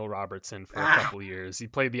Daniel Robertson for a Ah. couple years. He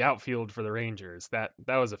played the outfield for the Rangers. That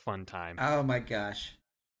was a fun time. Oh my gosh.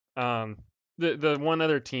 Um, the one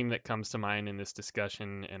other team that comes to mind in this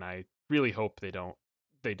discussion, and I really hope they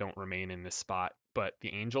don't remain in this spot, but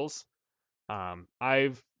the Angels.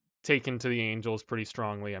 I've taken to the Angels pretty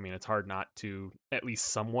strongly. I mean, it's hard not to at least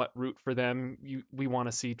somewhat root for them. We want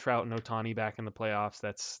to see Trout and Otani back in the playoffs.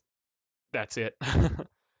 That's it.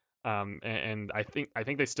 And I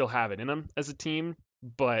think they still have it in them as a team,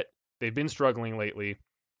 but they've been struggling lately.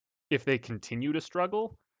 If they continue to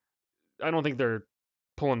struggle, I don't think they're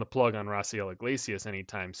pulling the plug on Raciel Iglesias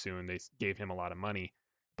anytime soon. They gave him a lot of money,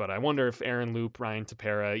 but I wonder if Aaron Loop, Ryan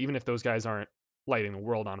Tepera, even if those guys aren't lighting the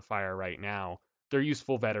world on fire right now, they're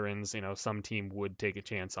useful veterans. Some team would take a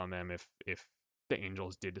chance on them if the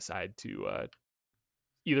Angels did decide to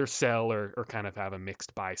either sell or kind of have a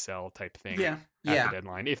mixed buy sell type thing Yeah. at the Yeah.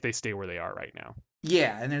 deadline if they stay where they are right now.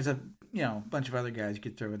 Yeah, and there's a bunch of other guys you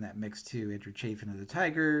could throw in that mix too. Andrew Chafin of the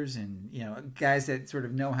Tigers, and guys that sort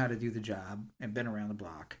of know how to do the job and been around the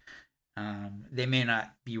block. They may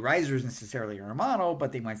not be risers necessarily or a model,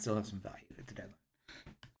 but they might still have some value at the deadline.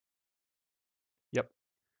 Yep.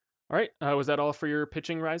 All right. Was that all for your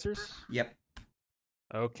pitching risers? Yep.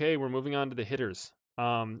 Okay, we're moving on to the hitters.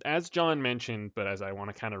 As John mentioned, but as I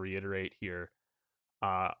want to kind of reiterate here,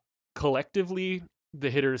 uh, collectively the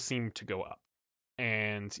hitters seem to go up,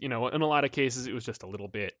 and in a lot of cases it was just a little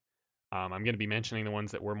bit. I'm going to be mentioning the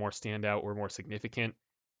ones that were more standout, were more significant,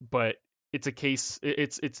 but it's a case.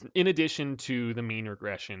 It's in addition to the mean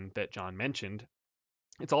regression that John mentioned.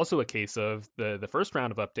 It's also a case of the first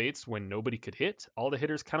round of updates when nobody could hit, all the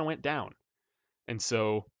hitters kind of went down, and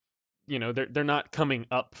so they're not coming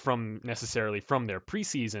up from necessarily from their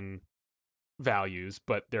preseason values,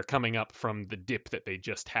 but they're coming up from the dip that they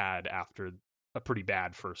just had after a pretty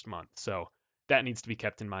bad first month. So that needs to be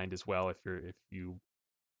kept in mind as well if you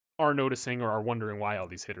are noticing or are wondering why all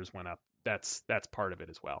these hitters went up. That's part of it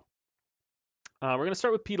as well. We're going to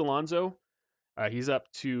start with Pete Alonso. He's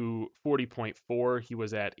up to 40.4. He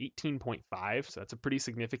was at 18.5, so that's a pretty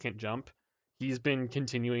significant jump. He's been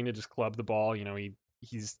continuing to just club the ball.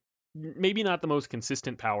 He's maybe not the most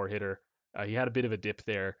consistent power hitter. He had a bit of a dip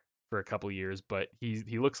there for a couple years, but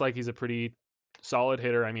he looks like he's a pretty solid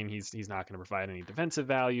hitter. I mean, he's not going to provide any defensive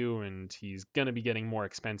value, and he's going to be getting more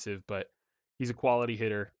expensive, but he's a quality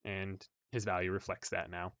hitter, and his value reflects that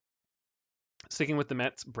now. Sticking with the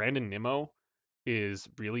Mets, Brandon Nimmo is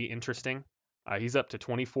really interesting. He's up to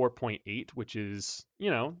 24.8, which is,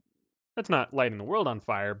 that's not lighting the world on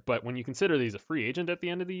fire, but when you consider that he's a free agent at the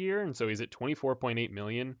end of the year, and so he's at 24.8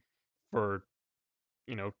 million for,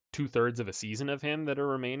 two-thirds of a season of him that are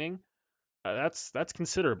remaining, that's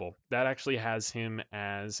considerable. That actually has him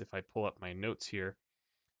as, if I pull up my notes here,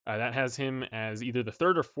 that has him as either the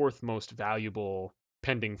third or fourth most valuable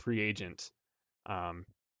pending free agent. Um,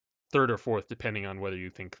 Third or fourth, depending on whether you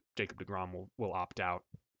think Jacob DeGrom will opt out.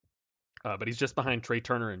 But he's just behind Trey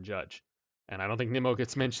Turner and Judge. And I don't think Nimmo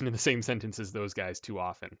gets mentioned in the same sentence as those guys too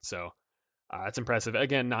often. So that's impressive.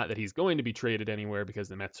 Again, not that he's going to be traded anywhere because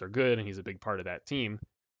the Mets are good and he's a big part of that team.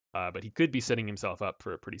 But he could be setting himself up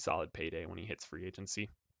for a pretty solid payday when he hits free agency.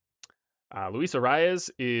 Luis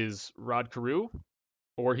Arias is Rod Carew,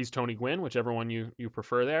 or he's Tony Gwynn, whichever one you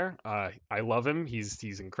prefer there. I love him.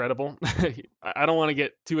 He's incredible. I don't want to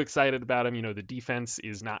get too excited about him. The defense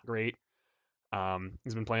is not great.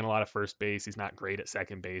 He's been playing a lot of first base. He's not great at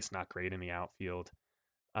second base, not great in the outfield.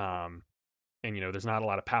 Um, and there's not a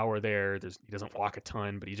lot of power there. He doesn't walk a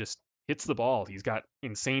ton, but he just hits the ball. He's got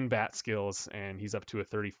insane bat skills, and he's up to a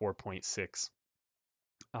 34.6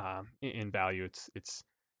 in value. It's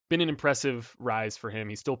been an impressive rise for him.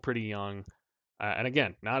 He's still pretty young, and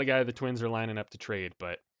again, not a guy the Twins are lining up to trade,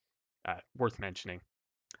 but worth mentioning.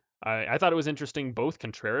 I thought it was interesting. Both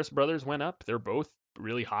Contreras brothers went up. They're both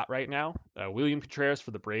really hot right now. William Contreras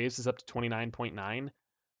for the Braves is up to 29.9.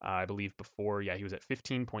 I believe before, yeah, he was at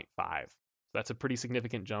 15.5. So that's a pretty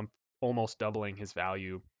significant jump, almost doubling his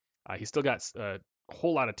value. He's still got a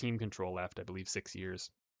whole lot of team control left, I believe 6 years.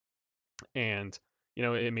 And,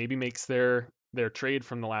 it maybe makes their trade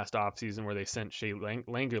from the last offseason where they sent Shea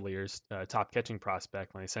Langeliers, top catching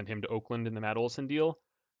prospect, when they sent him to Oakland in the Matt Olson deal.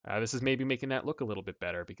 This is maybe making that look a little bit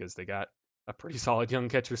better because they got a pretty solid young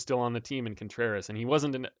catcher still on the team in Contreras, and he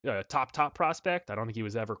wasn't a top prospect. I don't think he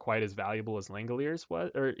was ever quite as valuable as Langeliers was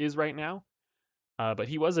or is right now, but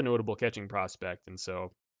he was a notable catching prospect, and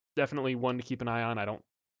so definitely one to keep an eye on. I don't.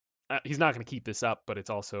 He's not going to keep this up, but it's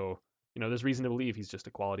also there's reason to believe he's just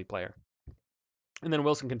a quality player. And then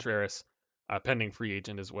Wilson Contreras, pending free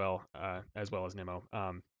agent as well as Nimmo.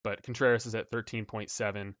 But Contreras is at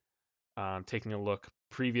 13.7. Taking a look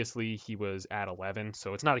previously, he was at 11,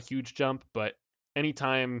 so it's not a huge jump, but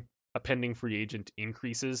anytime a pending free agent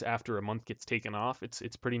increases after a month gets taken off,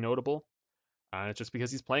 it's pretty notable. It's just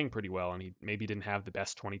because he's playing pretty well, and he maybe didn't have the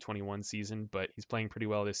best 2021 season, but he's playing pretty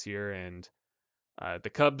well this year. And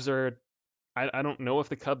the Cubs are. I don't know if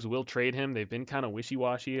the Cubs will trade him. They've been kind of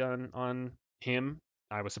wishy-washy on him.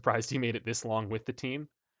 I was surprised he made it this long with the team.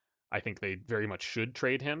 I think they very much should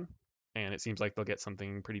trade him, and it seems like they'll get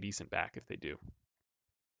something pretty decent back if they do.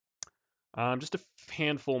 Just a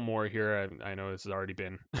handful more here. I know this has already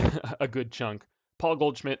been a good chunk. Paul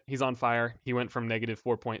Goldschmidt, he's on fire. He went from negative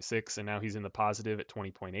 4.6 and now he's in the positive at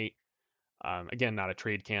 20.8. Again, not a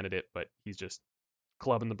trade candidate, but he's just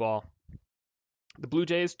clubbing the ball. The Blue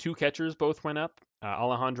Jays, two catchers both went up.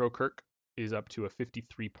 Alejandro Kirk is up to a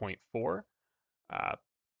 53.4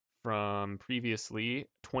 from previously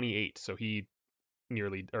 28. So he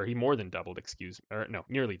he more than doubled, excuse, or no,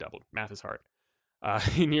 nearly doubled. Math is hard.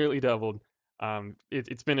 He nearly doubled.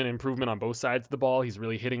 It's been an improvement on both sides of the ball. He's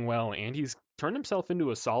really hitting well, and he's turned himself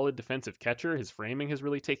into a solid defensive catcher. His framing has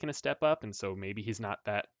really taken a step up, and so maybe he's not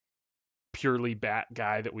that purely bat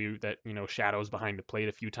guy that shadows behind the plate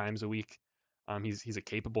a few times a week. He's a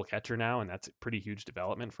capable catcher now, and that's a pretty huge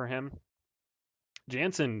development for him.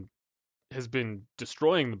 Jansen has been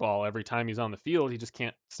destroying the ball every time he's on the field. He just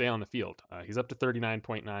can't stay on the field. He's up to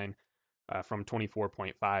 39.9 from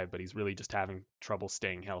 24.5, but he's really just having trouble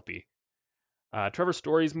staying healthy. Trevor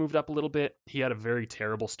Story's moved up a little bit. He had a very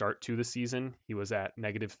terrible start to the season. He was at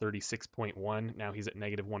negative 36.1. Now he's at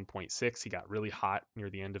negative 1.6. He got really hot near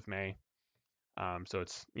the end of May. So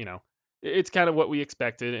it's kind of what we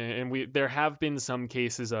expected, and we there have been some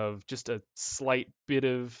cases of just a slight bit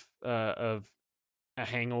of a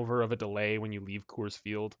hangover of a delay when you leave Coors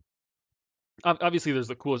Field. Obviously, there's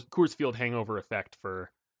the Coors Field hangover effect for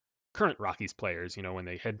current Rockies players. When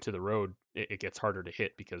they head to the road, it gets harder to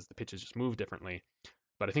hit because the pitches just move differently.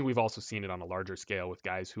 But I think we've also seen it on a larger scale with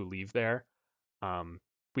guys who leave there. Um,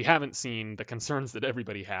 we haven't seen the concerns that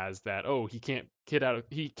everybody has that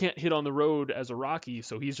he can't hit on the road as a Rocky,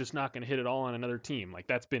 so he's just not going to hit it all on another team. Like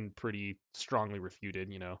that's been pretty strongly refuted.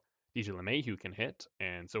 DJ LeMahieu can hit,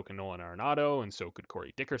 and so can Nolan Arenado, and so could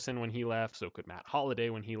Corey Dickerson when he left, so could Matt Holliday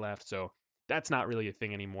when he left. So that's not really a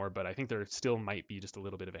thing anymore. But I think there still might be just a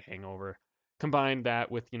little bit of a hangover. Combine that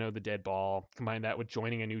with the dead ball, combine that with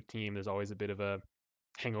joining a new team. There's always a bit of a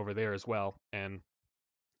hangover there as well, and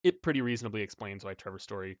it pretty reasonably explains why Trevor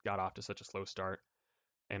Story got off to such a slow start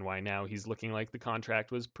and why now he's looking like the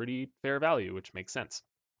contract was pretty fair value, which makes sense.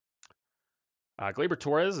 Gleyber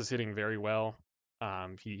Torres is hitting very well.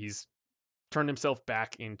 He's turned himself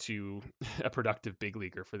back into a productive big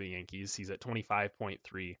leaguer for the Yankees. He's at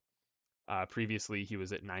 25.3. Previously, he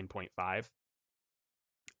was at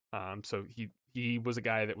 9.5. So he was a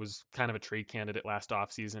guy that was kind of a trade candidate last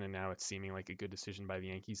offseason, and now it's seeming like a good decision by the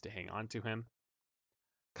Yankees to hang on to him.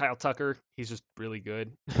 Kyle Tucker, he's just really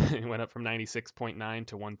good. He went up from 96.9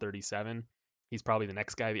 to 137. He's probably the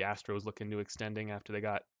next guy the Astros look into extending after they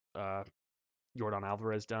got uh, Yordan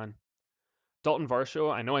Alvarez done. Dalton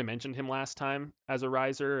Varsho, I know I mentioned him last time as a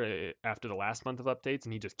riser after the last month of updates,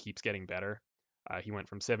 and he just keeps getting better. He went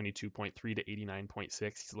from 72.3 to 89.6.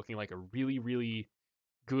 He's looking like a really, really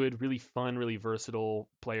good, really fun, really versatile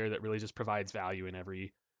player that really just provides value in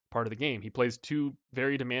every part of the game. He plays two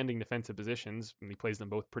very demanding defensive positions, and he plays them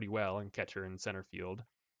both pretty well in catcher and center field.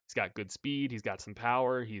 He's got good speed, he's got some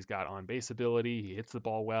power, he's got on base ability, he hits the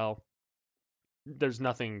ball well. There's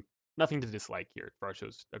nothing to dislike here.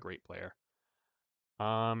 Varsho's a great player.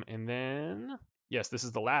 And then yes, this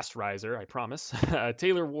is the last riser, I promise.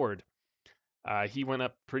 Taylor Ward. He went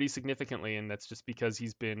up pretty significantly, and that's just because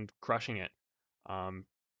he's been crushing it. Um,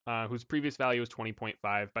 whose previous value was 20.5.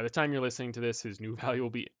 By the time you're listening to this, his new value will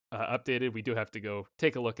be updated. We do have to go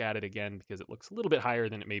take a look at it again because it looks a little bit higher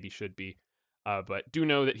than it maybe should be. But do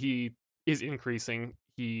know that he is increasing.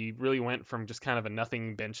 He really went from just kind of a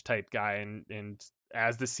nothing bench type guy, and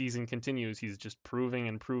as the season continues, he's just proving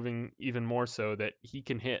and proving even more so that he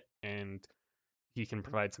can hit and he can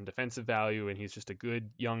provide some defensive value, and he's just a good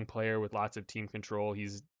young player with lots of team control.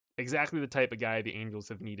 He's exactly the type of guy the Angels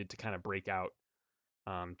have needed to kind of break out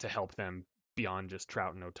to help them beyond just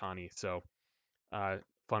Trout and Ohtani. So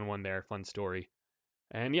fun one there, fun story.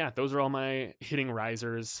 And yeah, those are all my hitting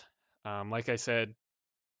risers. Like I said,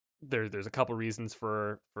 there's a couple reasons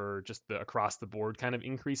for just the across the board kind of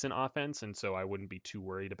increase in offense, and so I wouldn't be too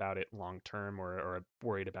worried about it long term or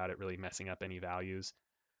worried about it really messing up any values.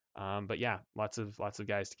 But yeah, lots of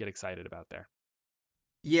guys to get excited about there.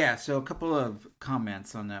 Yeah, so a couple of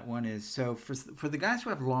comments on that. One is so for the guys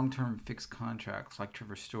who have long term fixed contracts like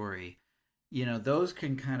Trevor Story, those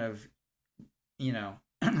can kind of you know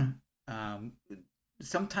um,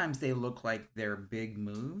 sometimes they look like they're big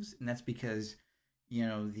moves, and that's because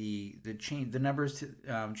the numbers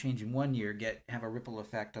change in one year get have a ripple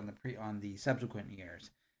effect on the subsequent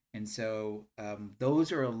years, and so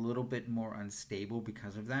those are a little bit more unstable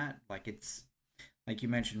because of that. Like you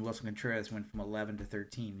mentioned, Wilson Contreras went from 11 to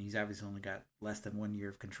 13. He's obviously only got less than 1 year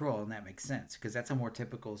of control, and that makes sense because that's a more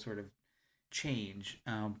typical sort of change.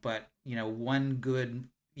 But one good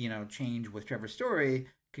change with Trevor Story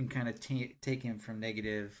can kind of take him from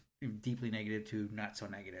negative, deeply negative, to not so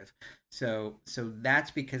negative. So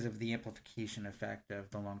that's because of the amplification effect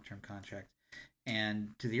of the long term contract.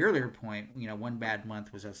 And to the earlier point, one bad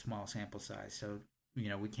month was a small sample size, so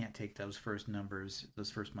we can't take those first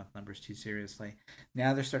month numbers too seriously.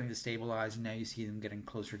 Now they're starting to stabilize, and now you see them getting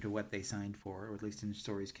closer to what they signed for, or at least in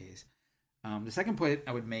Story's case. The second point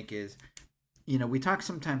I would make is we talk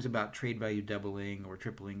sometimes about trade value doubling or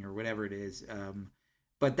tripling or whatever it is,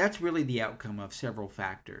 but that's really the outcome of several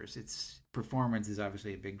factors. It's performance is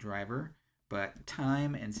obviously a big driver, but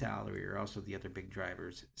time and salary are also the other big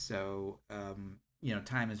drivers. So,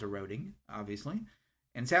 time is eroding, obviously,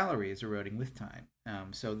 and salary is eroding with time.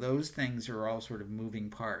 So those things are all sort of moving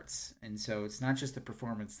parts, and so it's not just the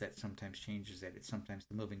performance that sometimes changes it; it's sometimes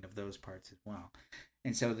the moving of those parts as well.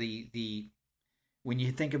 And so the when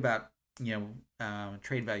you think about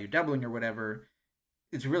trade value doubling or whatever,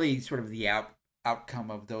 it's really sort of the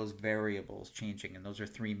outcome of those variables changing, and those are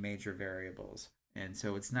three major variables. And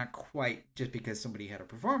so it's not quite just because somebody had a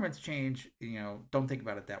performance change. Don't think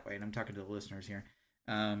about it that way. And I'm talking to the listeners here.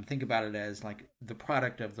 Think about it as like the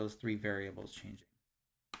product of those three variables changing.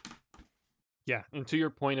 Yeah, and to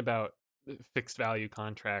your point about fixed value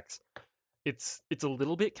contracts, it's a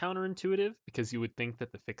little bit counterintuitive because you would think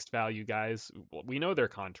that the fixed value guys, well, we know their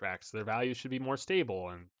contracts, their values should be more stable,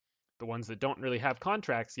 and the ones that don't really have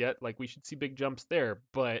contracts yet, like we should see big jumps there.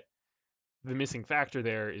 But the missing factor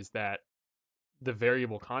there is that the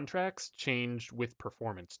variable contracts change with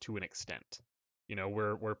performance to an extent.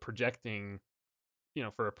 We're projecting,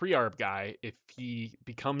 for a pre-arb guy, if he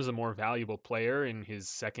becomes a more valuable player in his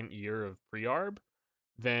second year of pre-arb,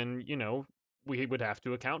 then, we would have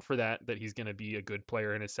to account for that he's going to be a good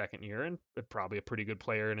player in his second year and probably a pretty good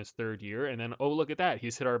player in his third year. And then, oh, look at that.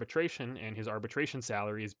 He's hit arbitration, and his arbitration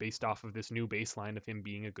salary is based off of this new baseline of him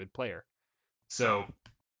being a good player. So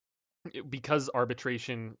because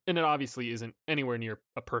arbitration, and it obviously isn't anywhere near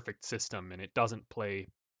a perfect system, and it doesn't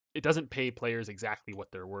pay players exactly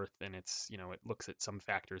what they're worth, and it looks at some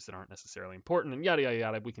factors that aren't necessarily important, and yada yada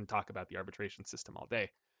yada. We can talk about the arbitration system all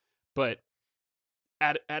day, but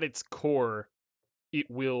at its core, it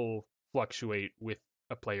will fluctuate with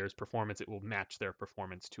a player's performance. It will match their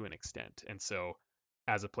performance to an extent. And so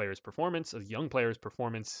as a young player's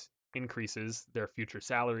performance increases, their future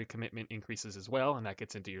salary commitment increases as well. And that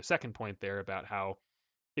gets into your second point there about how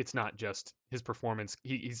it's not just his performance.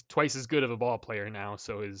 He's twice as good of a ball player now,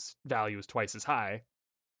 so his value is twice as high.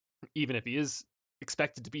 Even if he is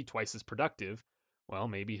expected to be twice as productive, well,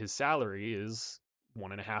 maybe his salary is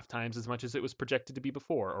 1.5 times as much as it was projected to be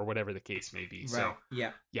before, or whatever the case may be. Right. So,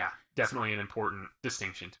 Yeah. yeah, definitely an important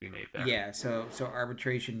distinction to be made there. Yeah. So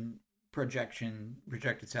arbitration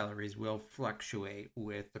projected salaries will fluctuate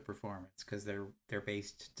with the performance because they're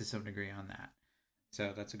based to some degree on that.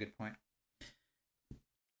 So that's a good point.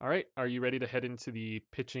 All right, are you ready to head into the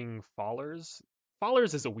pitching fallers?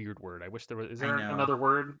 Fallers is a weird word. I wish there was. Is there another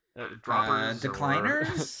word? Droppers,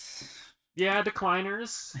 decliners. Yeah,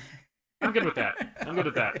 decliners. I'm good with that.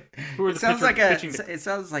 Who are it sounds like pitching? It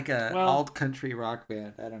sounds like a alt country rock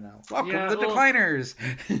band. I don't know. Welcome yeah, to the Decliners.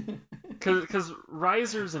 Because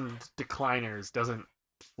risers and decliners doesn't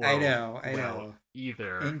flow. I know.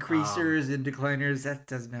 Either increasers and decliners, that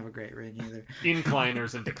doesn't have a great ring either.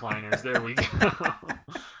 Incliners and decliners. There we go.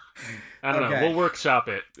 I don't know. We'll workshop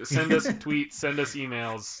it. Send us tweets. Send us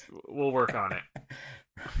emails. We'll work on it.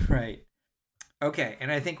 Right. Okay,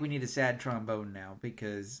 and I think we need a sad trombone now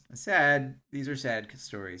because these are sad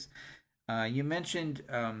stories. You mentioned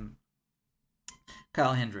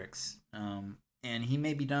Kyle Hendricks, and he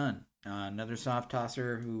may be done. Another soft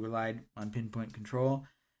tosser who relied on pinpoint control,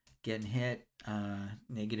 getting hit,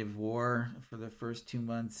 negative WAR for the first 2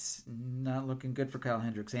 months. Not looking good for Kyle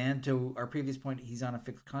Hendricks. And to our previous point, he's on a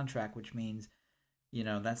fixed contract, which means,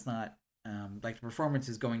 that's not like the performance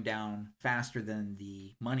is going down faster than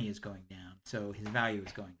the money is going down, so his value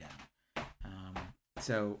is going down.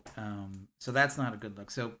 So that's not a good look.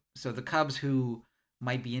 So the Cubs, who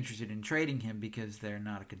might be interested in trading him because they're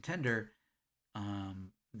not a contender,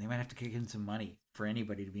 they might have to kick in some money for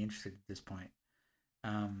anybody to be interested at this point.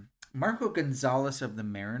 Marco Gonzalez of the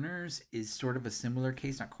Mariners is sort of a similar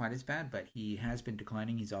case, not quite as bad, but he has been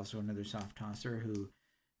declining. He's also another soft tosser who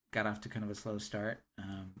got off to kind of a slow start.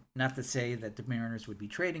 Not to say that the Mariners would be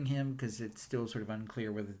trading him because it's still sort of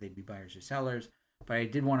unclear whether they'd be buyers or sellers. But I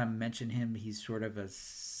did want to mention him. He's sort of a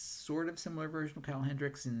similar version of Kyle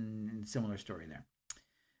Hendricks and similar story there.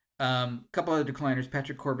 Couple other decliners.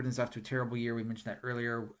 Patrick Corbin is off to a terrible year. We mentioned that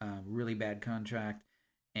earlier. Really bad contract.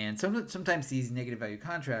 And sometimes these negative value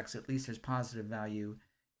contracts, at least there's positive value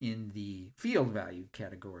in the field value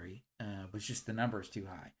category, but just the number is too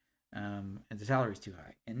high. And the salary is too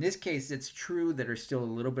high. In this case, it's true that there's still a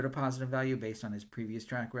little bit of positive value based on his previous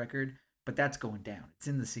track record, but that's going down. It's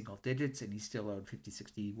in the single digits, and he's still owed 50,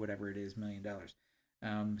 60, whatever it is, $1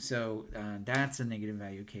 million. So that's a negative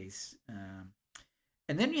value case.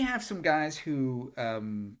 And then you have some guys who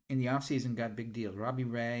in the offseason got big deals. Robbie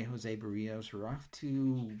Ray, Jose Barrios are off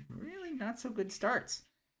to really not so good starts.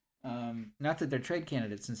 Not that they're trade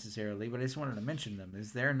candidates necessarily, but I just wanted to mention them,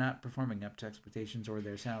 is they're not performing up to expectations or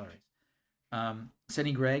their salaries.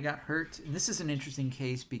 Sonny Gray got hurt, and this is an interesting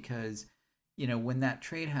case because, when that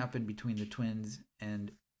trade happened between the Twins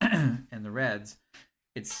and and the Reds,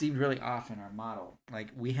 it seemed really off in our model. Like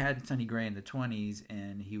we had Sonny Gray in the 20s,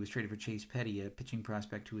 and he was traded for Chase Petty, a pitching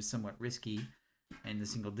prospect who was somewhat risky in the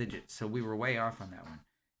single digits. So we were way off on that one.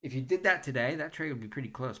 If you did that today, that trade would be pretty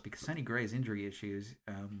close because Sonny Gray's injury issues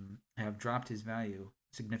have dropped his value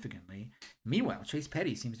significantly. Meanwhile, Chase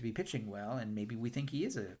Petty seems to be pitching well, and maybe we think he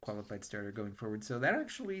is a qualified starter going forward. So that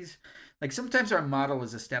actually is like sometimes our model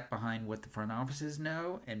is a step behind what the front offices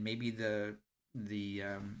know, and maybe the the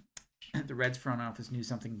Reds front office knew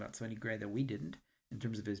something about Sonny Gray that we didn't in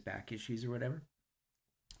terms of his back issues or whatever.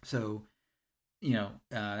 So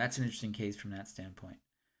that's an interesting case from that standpoint.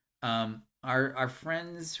 Our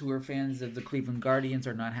friends who are fans of the Cleveland Guardians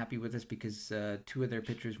are not happy with us because two of their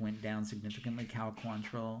pitchers went down significantly, Cal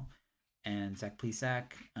Quantrill and Zach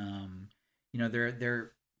Plesac.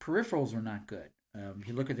 Their peripherals are not good. If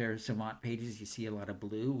you look at their Savant pages, you see a lot of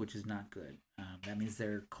blue, which is not good. That means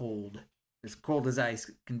they're as cold as ice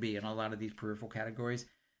can be in a lot of these peripheral categories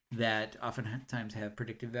that oftentimes have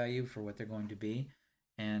predictive value for what they're going to be.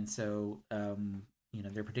 And so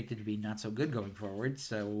they're predicted to be not so good going forward.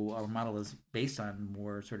 So our model is based on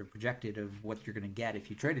more sort of projected of what you're going to get if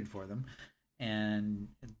you traded for them. And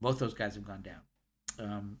both those guys have gone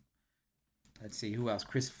down. Let's see, who else?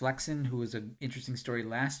 Chris Flexen, who was an interesting story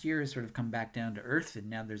last year, has sort of come back down to earth. And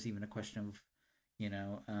now there's even a question of,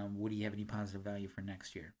 would he have any positive value for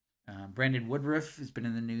next year? Brandon Woodruff has been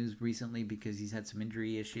in the news recently because he's had some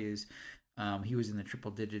injury issues. He was in the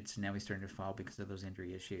triple digits, and now he's starting to fall because of those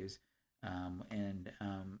injury issues. And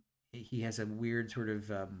he has a weird sort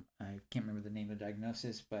of I can't remember the name of the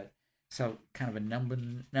diagnosis, but so kind of a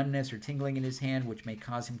numbness or tingling in his hand, which may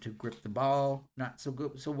cause him to grip the ball not so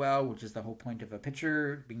well, which is the whole point of a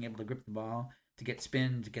pitcher, being able to grip the ball to get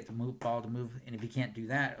spin, to get the ball to move. And if he can't do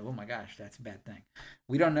that, oh my gosh, that's a bad thing.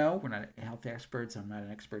 We don't know. We're not health experts. I'm not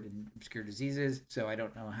an expert in obscure diseases, so I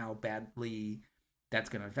don't know how badly that's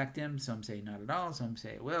going to affect him. Some say not at all. Some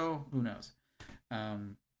say it will. Who knows?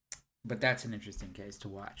 But that's an interesting case to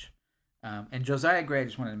watch. And Josiah Gray, I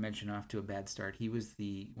just wanted to mention, off to a bad start. He was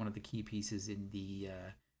one of the key pieces in the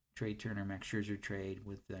Trey Turner Max Scherzer trade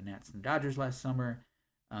with the Nats and Dodgers last summer.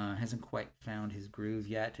 Hasn't quite found his groove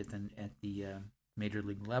yet at the major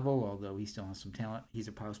league level, although he still has some talent. He's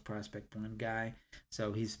a post prospect one guy,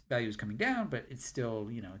 so his value is coming down, but it's still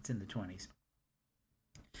it's in the 20s.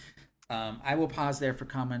 I will pause there for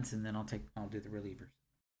comments, and then I'll do the relievers.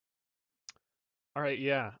 All right,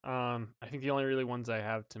 yeah. I think the only really ones I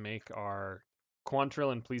have to make are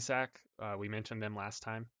Quantrill and Plesac. We mentioned them last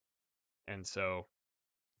time, and so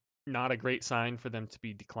not a great sign for them to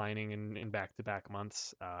be declining in back-to-back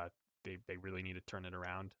months. They really need to turn it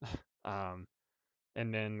around. um,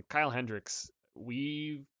 and then Kyle Hendricks,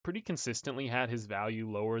 we pretty consistently had his value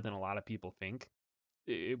lower than a lot of people think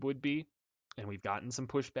it would be, and we've gotten some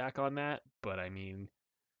pushback on that. But I mean,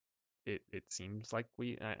 it seems like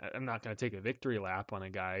I'm not going to take a victory lap on a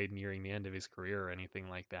guy nearing the end of his career or anything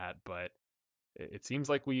like that, but it seems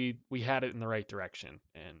like we had it in the right direction.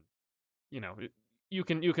 And you know it, you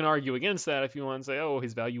can argue against that if you want to say, oh,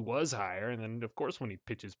 his value was higher, and then of course when he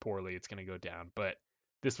pitches poorly it's going to go down. But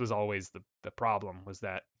this was always the problem, was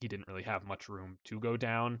that he didn't really have much room to go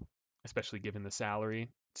down, especially given the salary.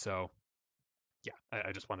 So yeah,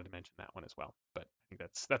 I just wanted to mention that one as well. But I think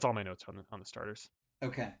that's all my notes on the starters.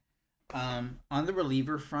 Okay. On the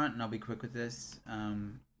reliever front, and I'll be quick with this.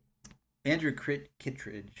 Andrew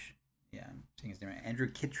Kittredge, yeah, I'm saying his name right. Andrew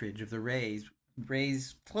Kittredge of the Rays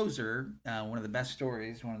closer, one of the best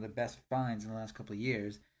stories, one of the best finds in the last couple of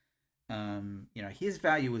years. His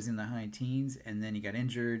value was in the high teens, and then he got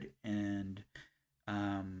injured, and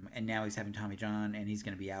now he's having Tommy John, and he's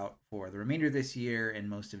going to be out for the remainder of this year and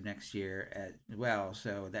most of next year as well.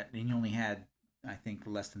 So that, and he only had, I think,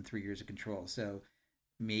 less than 3 years of control. So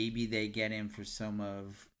maybe they get him for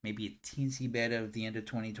maybe a teensy bit of the end of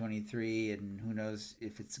 2023, and who knows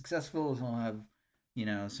if it's successful, he'll have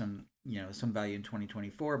some value in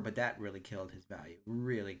 2024. But that really killed his value,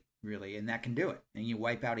 really, really, and that can do it. And you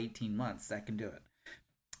wipe out 18 months, that can do it.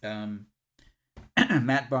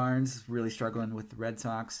 Matt Barnes really struggling with the Red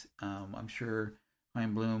Sox. I'm sure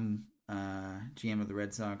Chaim Bloom, GM of the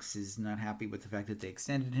Red Sox, is not happy with the fact that they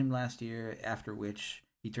extended him last year, after which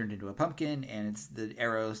he turned into a pumpkin, and it's the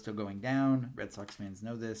arrow still going down. Red Sox fans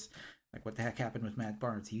know this. Like, what the heck happened with Matt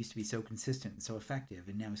Barnes? He used to be so consistent and so effective,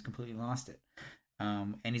 and now he's completely lost it.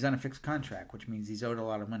 And he's on a fixed contract, which means he's owed a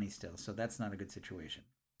lot of money still, so that's not a good situation.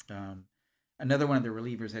 Another one of the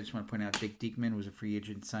relievers I just want to point out, Jake Diekman, was a free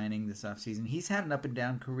agent signing this offseason. He's had an up and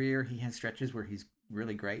down career. He has stretches where he's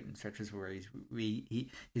really great and stretches where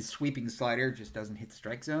his sweeping slider just doesn't hit the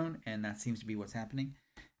strike zone, and that seems to be what's happening.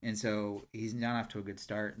 And so he's not off to a good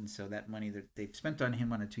start. And so that money that they've spent on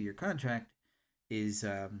him on a 2-year contract is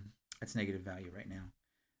that's negative value right now.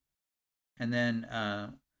 And then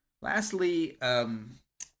lastly,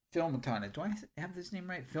 Phil Matana. Do I have this name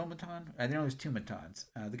right? Phil Matan? I know there's two Matans.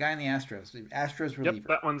 The guy in the Astros. The Astros Yep, reliever.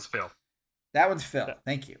 that one's Phil. That one's Phil.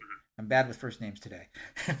 Thank you. I'm bad with first names today.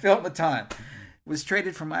 Phil Matan was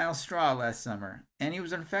traded for Miles Straw last summer, and he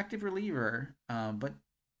was an effective reliever, but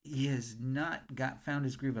he has not found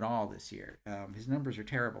his groove at all this year. His numbers are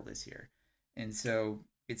terrible this year, and so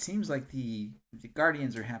it seems like the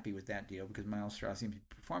Guardians are happy with that deal because Miles Straw seems to be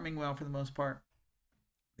performing well for the most part.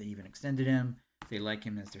 They even extended him. They like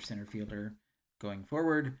him as their center fielder going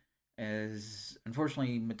forward. As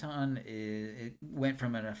unfortunately, Matan it went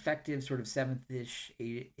from an effective sort of seventh-ish,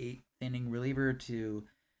 eighth inning reliever to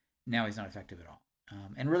now he's not effective at all.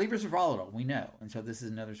 And relievers are volatile, we know. And so this is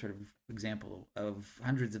another sort of example of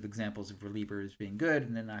hundreds of examples of relievers being good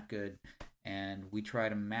and then not good. And we try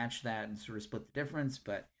to match that and sort of split the difference,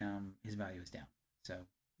 but his value is down. So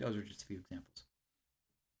those are just a few examples.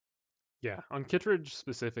 Yeah, on Kittredge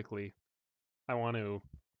specifically, I want to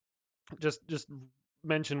just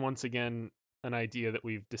mention once again an idea that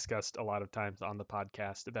we've discussed a lot of times on the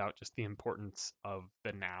podcast about just the importance of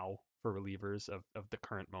the now for relievers of the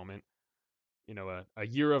current moment. You know, a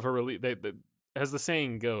year of a reliever, as the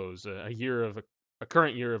saying goes, a year of a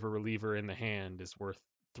current year of a reliever in the hand is worth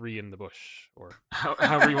three in the bush, or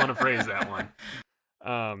however you want to phrase that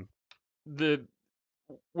one. The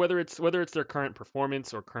whether it's their current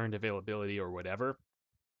performance or current availability or whatever,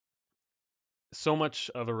 so much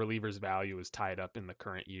of a reliever's value is tied up in the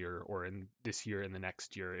current year or in this year and the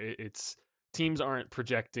next year. It's teams aren't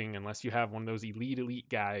projecting unless you have one of those elite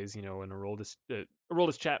guys, you know, an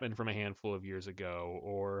Aroldis Chapman from a handful of years ago,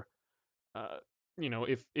 or uh, you know,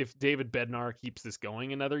 if David Bednar keeps this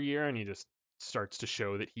going another year and he just starts to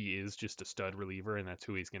show that he is just a stud reliever and that's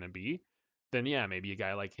who he's going to be, then yeah, maybe a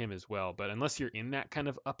guy like him as well. But unless you're in that kind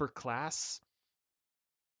of upper class,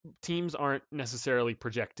 teams aren't necessarily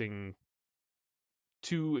projecting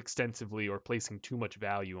too extensively or placing too much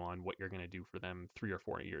value on what you're going to do for them 3 or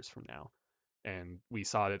 4 years from now. And we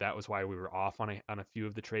saw that was why we were off on a few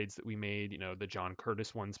of the trades that we made. You know, the John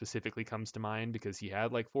Curtis one specifically comes to mind because he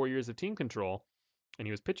had like 4 years of team control and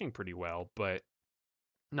he was pitching pretty well, but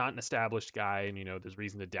not an established guy. And, you know, there's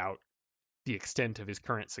reason to doubt the extent of his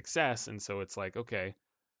current success. And so it's like, okay,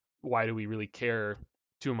 why do we really care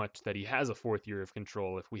too much that he has a fourth year of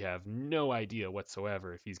control if we have no idea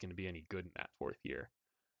whatsoever if he's going to be any good in that fourth year?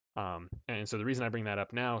 And so the reason I bring that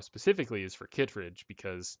up now specifically is for Kittredge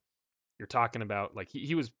because you're talking about like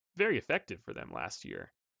he was very effective for them last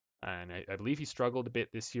year. And I believe he struggled a bit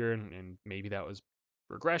this year, and maybe that was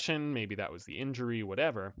regression, maybe that was the injury,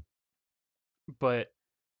 whatever. But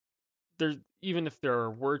there's even if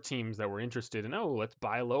there were teams that were interested in, oh, let's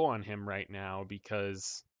buy low on him right now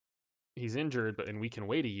because he's injured, but and we can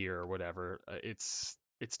wait a year or whatever. It's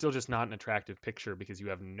still just not an attractive picture because you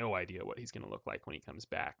have no idea what he's going to look like when he comes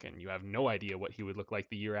back, and you have no idea what he would look like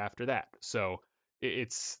the year after that. So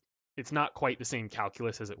it's not quite the same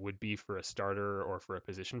calculus as it would be for a starter or for a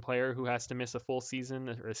position player who has to miss a full season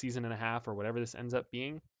or a season and a half or whatever this ends up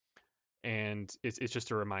being. And it's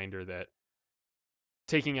just a reminder that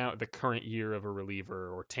taking out the current year of a reliever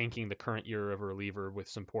or tanking the current year of a reliever with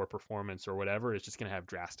some poor performance or whatever is just going to have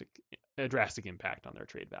a drastic impact on their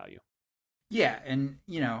trade value. Yeah, and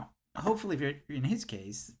hopefully, in his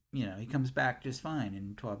case, he comes back just fine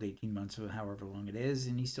in 12 to 18 months or however long it is,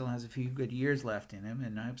 and he still has a few good years left in him,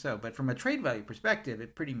 and I hope so. But from a trade value perspective,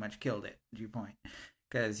 it pretty much killed it, to your point,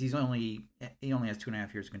 because he only has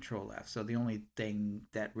 2.5 years of control left. So the only thing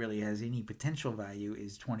that really has any potential value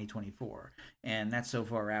is 2024, and that's so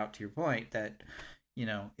far out, to your point, that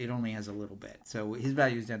it only has a little bit. So his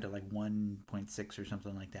value is down to like 1.6 or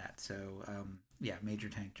something like that. So yeah, major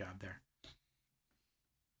tank job there.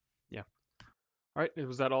 Yeah. All right.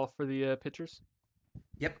 Was that all for the pitchers?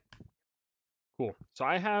 Yep. Cool. So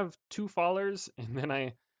I have two fallers, and then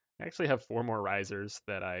I actually have four more risers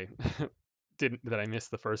that I I missed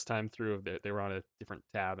the first time through. They were on a different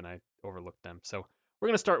tab, and I overlooked them. So we're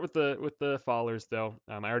gonna start with the fallers, though.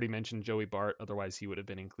 I already mentioned Joey Bart, otherwise he would have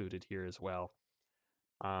been included here as well.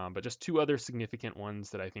 But just two other significant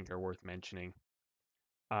ones that I think are worth mentioning.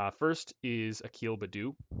 First is Akil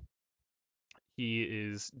Baddoo. He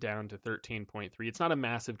is down to 13.3. It's not a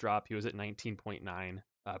massive drop. He was at 19.9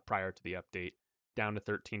 prior to the update, down to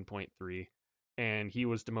 13.3. and he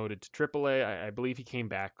was demoted to AAA. I believe he came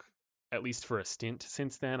back at least for a stint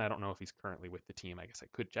since then. I don't know if he's currently with the team. I guess I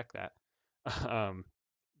could check that. Um,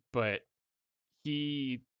 but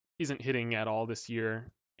he isn't hitting at all this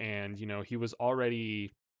year, and he was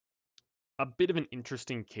already a bit of an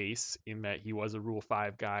interesting case in that he was a Rule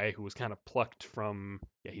 5 guy who was kind of plucked from.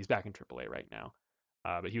 Yeah, he's back in AAA right now.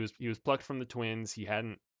 But he was plucked from the Twins. He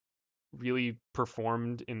hadn't really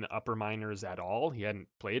performed in the upper minors at all. He hadn't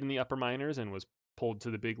played in the upper minors and was pulled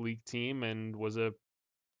to the big league team and was a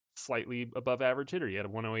slightly above average hitter. He had a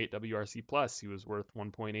 108 WRC plus. He was worth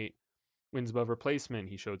 1.8 wins above replacement.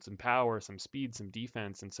 He showed some power, some speed, some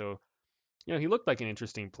defense, and so he looked like an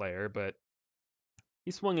interesting player, but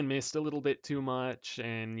he swung and missed a little bit too much,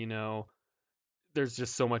 and there's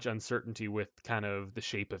just so much uncertainty with kind of the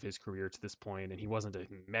shape of his career to this point, and he wasn't a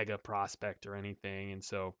mega prospect or anything, and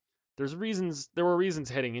so there were reasons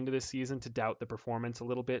heading into this season to doubt the performance a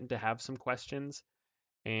little bit and to have some questions,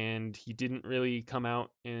 and he didn't really come out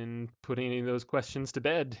and put any of those questions to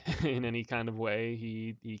bed in any kind of way.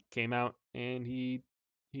 He came out and he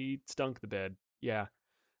stunk the bed. Yeah.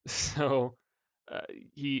 So uh,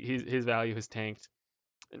 his value has tanked.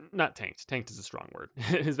 Not tanked. Tanked is a strong word.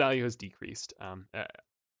 His value has decreased,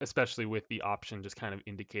 especially with the option just kind of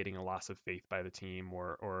indicating a loss of faith by the team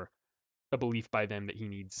or a belief by them that he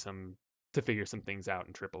needs some to figure some things out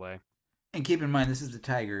in AAA. And keep in mind, this is the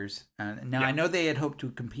Tigers. Now, I Yeah, know they had hoped to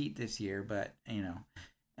compete this year, but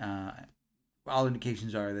uh, all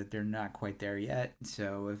indications are that they're not quite there yet.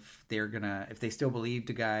 So if they still believe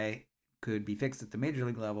the guy could be fixed at the major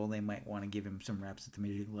league level, they might want to give him some reps at the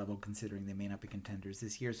major league level, considering they may not be contenders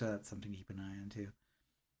this year. So that's something to keep an eye on too.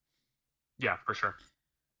 yeah, for sure.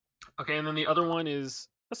 Okay, and then the other one is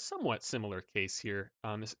a somewhat similar case here.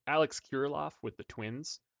 This Alex Kirilloff with the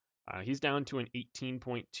Twins. He's down to an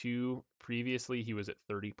 18.2. Previously, he was at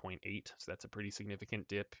 30.8, so that's a pretty significant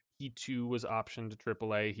dip. He too was optioned to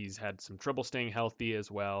AAA. He's had some trouble staying healthy as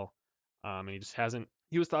well, and he just hasn't.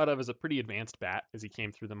 He was thought of as a pretty advanced bat as he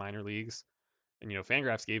came through the minor leagues, and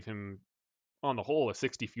Fangraphs gave him on the whole a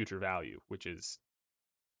 60 future value, which is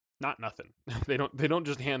not nothing. They don't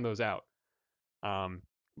just hand those out. Um,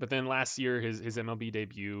 but then last year, his MLB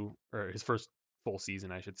debut, or his first full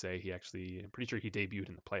season, I should say, I'm pretty sure he debuted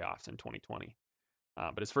in the playoffs in 2020.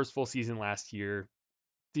 But his first full season last year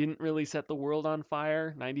didn't really set the world on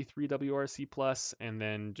fire, 93 WRC plus, and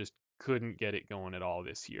then just couldn't get it going at all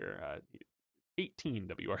this year. 18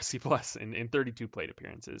 WRC plus in 32 plate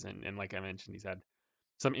appearances, and like I mentioned, he's had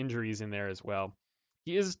some injuries in there as well.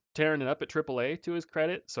 He is tearing it up at AAA to his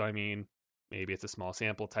credit, so I mean, maybe it's a small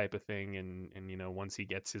sample type of thing, and once he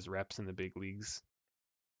gets his reps in the big leagues,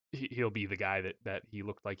 he'll be the guy that he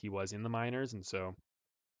looked like he was in the minors, and so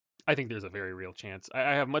I think there's a very real chance.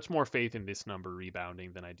 I have much more faith in this number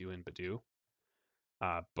rebounding than I do in Badu.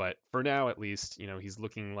 But for now, at least, he's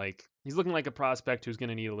looking like a prospect who's going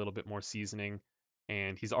to need a little bit more seasoning,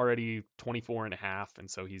 and he's already 24 and a half, and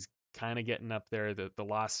so he's kind of getting up there. The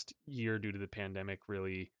last year due to the pandemic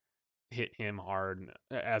really hit him hard,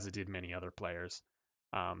 as it did many other players.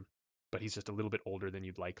 Um, but he's just a little bit older than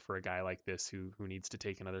you'd like for a guy like this who needs to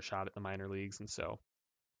take another shot at the minor leagues, and so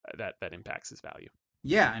that impacts his value.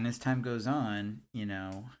 Yeah, and as time goes on,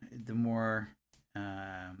 the more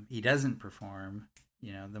he doesn't perform,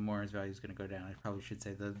 the more his value is going to go down. I probably should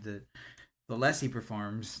say the less he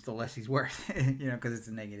performs, the less he's worth, because it's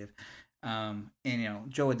a negative. And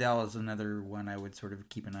Joe Adell is another one I would sort of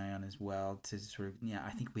keep an eye on as well. To sort of, I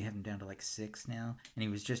think we have him down to like 6 now, and he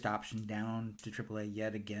was just optioned down to AAA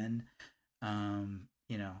yet again.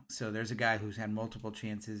 So there's a guy who's had multiple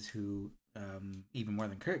chances, who even more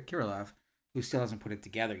than Kirilov, who still hasn't put it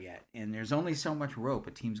together yet. And there's only so much rope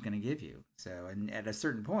a team's going to give you. So, and at a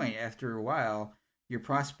certain point, after a while, your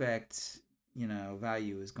prospect's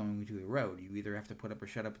value is going to erode. You either have to put up or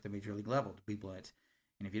shut up at the major league level, to be blunt.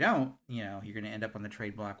 And if you don't, you're going to end up on the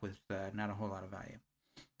trade block with not a whole lot of value.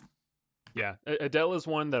 Yeah, Adele is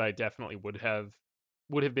one that I definitely would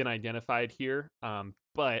have been identified here,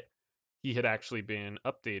 but he had actually been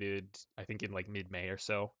updated, I think, in like mid-May or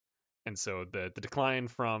so. And so the decline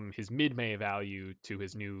from his mid-May value to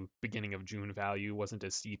his new beginning of June value wasn't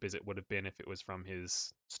as steep as it would have been if it was from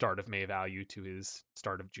his start of May value to his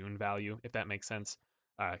start of June value, if that makes sense.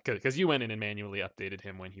 Because you went in and manually updated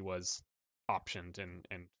him when he was optioned,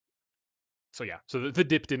 and so yeah, so the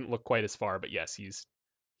dip didn't look quite as far, but yes, he's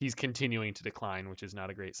continuing to decline, which is not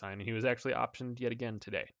a great sign. And he was actually optioned yet again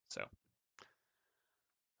today. So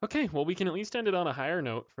okay, well, we can at least end it on a higher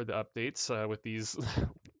note for the updates with these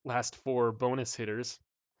last four bonus hitters.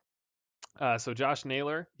 So Josh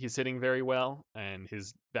Naylor, he's hitting very well, and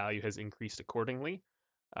his value has increased accordingly.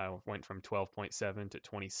 Went from 12.7 to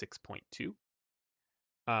 26.2.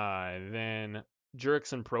 Then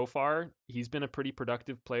Jurickson Profar, he's been a pretty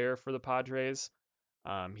productive player for the Padres.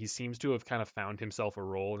 He seems to have kind of found himself a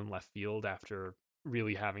role in left field after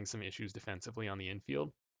really having some issues defensively on the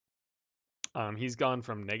infield. He's gone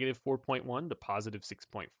from negative 4.1 to positive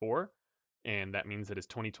 6.4, and that means that his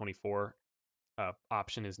 2024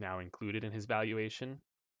 option is now included in his valuation,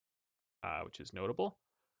 which is notable.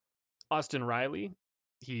 Austin Riley,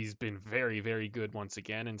 he's been very, very good once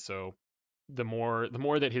again, and so the more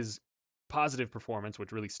that his positive performance,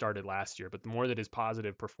 which really started last year, but the more that his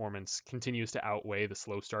positive performance continues to outweigh the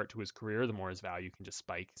slow start to his career, the more his value can just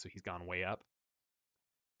spike. So he's gone way up.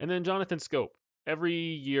 And then Jonathan Schoop. Every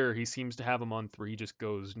year he seems to have a month where he just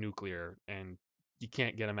goes nuclear and you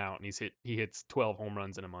can't get him out, and he hits 12 home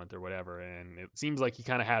runs in a month or whatever, and it seems like he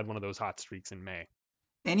kind of had one of those hot streaks in May.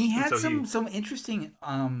 And he And had so he some interesting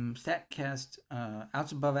Statcast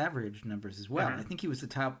outs above average numbers as well. I Mhm, think he was the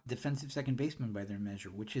top defensive second baseman by their measure,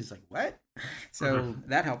 which is like what? So mhm,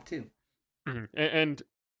 that helped too. and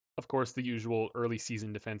of course the usual early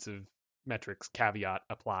season defensive metrics caveat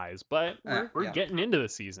applies, but we're Yeah. getting into the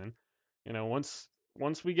season.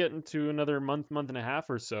 Once we get into another month and a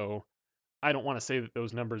half or so, I don't want to say that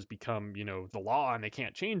those numbers become, the law and they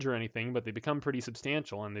can't change or anything, but they become pretty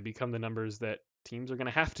substantial and they become the numbers that teams are going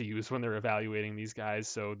to have to use when they're evaluating these guys.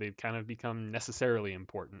 So they've kind of become necessarily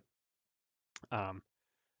important. Um,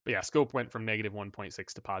 but yeah, Scope went from negative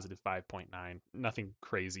 1.6 to positive 5.9. Nothing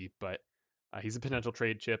crazy, but he's a potential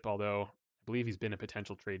trade chip, although I believe he's been a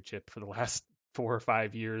potential trade chip for the last 4 or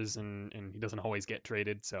 5 years, and he doesn't always get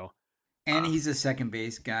traded. So, And um, he's a second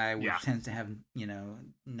base guy, yeah, which tends to have,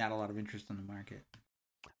 not a lot of interest on the market.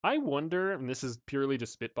 I wonder, and this is purely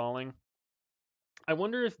just spitballing, I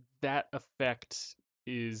wonder if that effect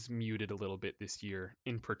is muted a little bit this year,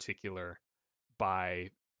 in particular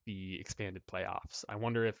by the expanded playoffs. I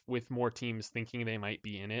wonder if with more teams thinking they might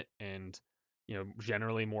be in it and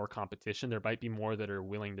generally more competition, there might be more that are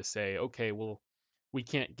willing to say, okay, well, we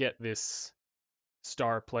can't get this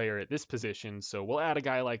star player at this position, so we'll add a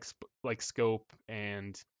guy like Scope,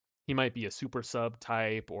 and he might be a super sub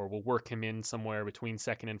type, or we'll work him in somewhere between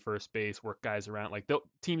second and first base, work guys around. Like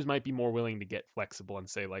teams might be more willing to get flexible and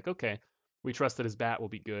say like, okay, we trust that his bat will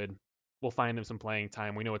be good. We'll find him some playing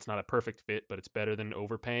time. We know it's not a perfect fit, but it's better than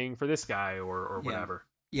overpaying for this guy or Yeah. whatever.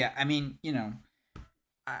 Yeah. I mean,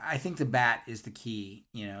 I think the bat is the key,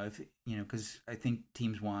 if because I think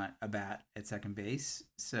teams want a bat at second base.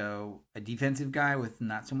 So a defensive guy with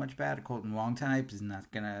not so much bat, a Colton Wong type, is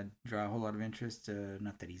not gonna draw a whole lot of interest.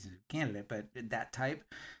 Not that he's a candidate, but that type.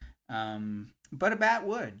 But a bat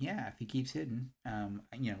would, yeah, if he keeps hitting.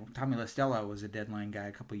 Tommy LaStella was a deadline guy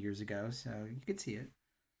a couple years ago, so you could see it.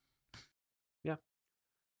 Yeah.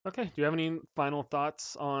 Okay. Do you have any final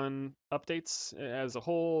thoughts on updates as a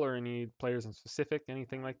whole, or any players in specific,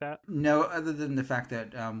 anything like that? No, other than the fact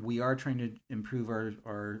that we are trying to improve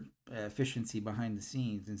our efficiency behind the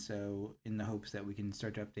scenes, and so in the hopes that we can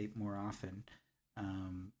start to update more often.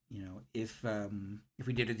 If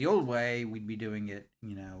we did it the old way, we'd be doing it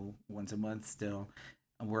once a month still.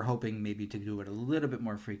 And we're hoping maybe to do it a little bit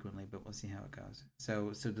more frequently, but we'll see how it goes.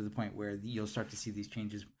 So to the point where you'll start to see these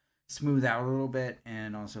changes smooth out a little bit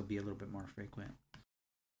and also be a little bit more frequent.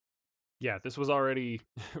 Yeah, this was already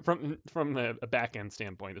from a back end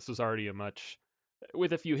standpoint. This was already a much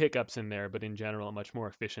with a few hiccups in there, but in general, a much more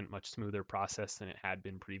efficient, much smoother process than it had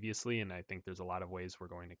been previously. And I think there's a lot of ways we're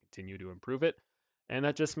going to continue to improve it. And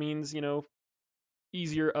that just means,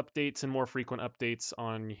 easier updates and more frequent updates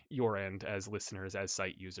on your end as listeners, as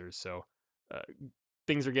site users. So uh,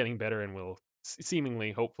 things are getting better and will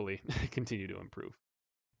seemingly, hopefully, continue to improve.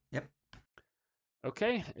 Yep.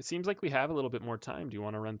 Okay, it seems like we have a little bit more time. Do you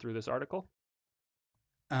want to run through this article?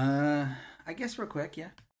 Uh, I guess real quick,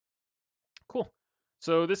 yeah. Cool.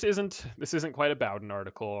 So this isn't quite a Bowden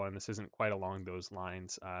article, and this isn't quite along those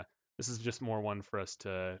lines. This is just more one for us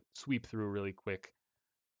to sweep through really quick,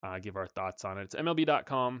 give our thoughts on it. It's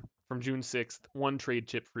MLB.com from June 6th. One trade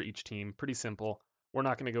chip for each team. Pretty simple. We're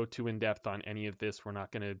not going to go too in depth on any of this. We're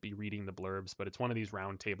not going to be reading the blurbs, but it's one of these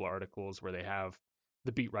roundtable articles where they have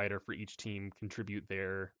the beat writer for each team contribute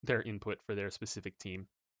their input for their specific team.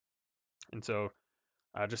 And so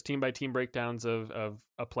just team by team breakdowns of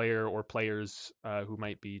a player or players who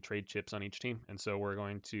might be trade chips on each team. And so we're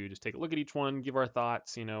going to just take a look at each one, give our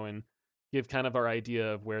thoughts, and give kind of our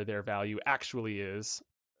idea of where their value actually is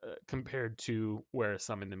compared to where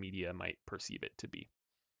some in the media might perceive it to be.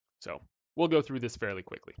 So we'll go through this fairly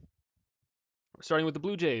quickly. We're starting with the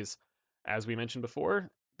Blue Jays. As we mentioned before,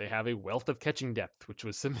 they have a wealth of catching depth, which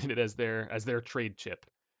was submitted as their trade chip.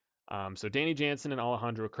 So Danny Jansen and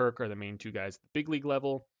Alejandro Kirk are the main two guys at the big league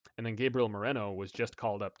level, and then Gabriel Moreno was just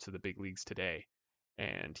called up to the big leagues today,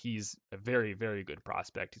 and he's a very, very good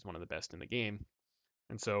prospect. He's one of the best in the game.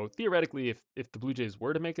 And so theoretically, if the Blue Jays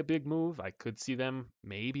were to make a big move, I could see them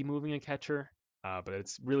maybe moving a catcher, but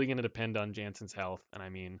it's really going to depend on Jansen's health. And I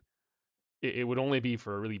mean, it would only be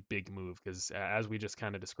for a really big move because, as we just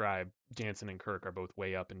kind of described, Jansen and Kirk are both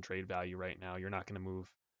way up in trade value right now. You're not going to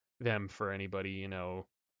move them for anybody,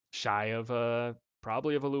 shy of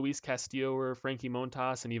probably of a Luis Castillo or Frankie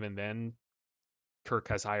Montas, and even then, Kirk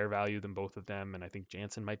has higher value than both of them, and I think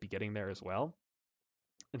Jansen might be getting there as well.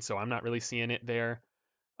 And so I'm not really seeing it there.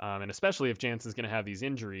 And especially if Jansen's going to have these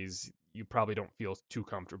injuries, you probably don't feel too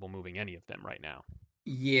comfortable moving any of them right now.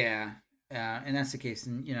 Yeah, and that's the case.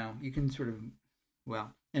 And you can sort of,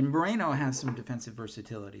 well, and Moreno has some defensive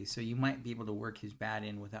versatility, so you might be able to work his bat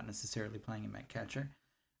in without necessarily playing him at catcher.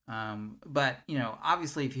 But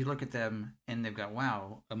obviously, if you look at them and they've got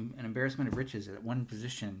an embarrassment of riches at one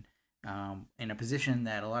position, in a position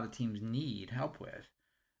that a lot of teams need help with.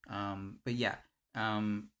 But yeah,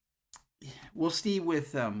 um, we'll see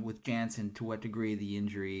with Jansen to what degree the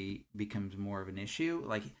injury becomes more of an issue.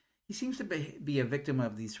 Like he seems to be a victim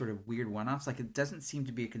of these sort of weird one-offs. Like it doesn't seem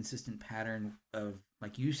to be a consistent pattern of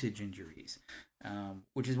like usage injuries,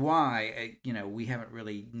 which is why we haven't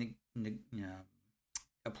really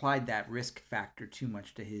applied that risk factor too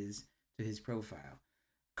much to his profile.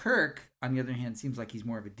 Kirk, on the other hand, seems like he's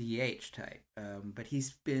more of a DH type, but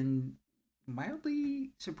he's been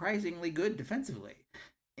mildly surprisingly good defensively.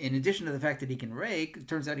 In addition to the fact that he can rake, it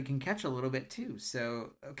turns out he can catch a little bit too.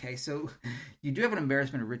 So, okay, so you do have an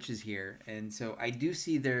embarrassment of riches here. And so I do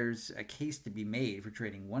see there's a case to be made for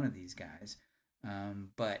trading one of these guys.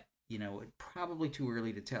 But, it's probably too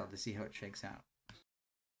early to tell to see how it shakes out.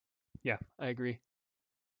 Yeah, I agree.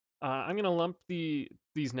 I'm going to lump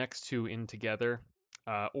these next two in together.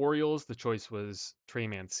 Orioles, the choice was Trey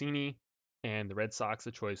Mancini, and the Red Sox,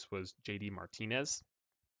 the choice was JD Martinez.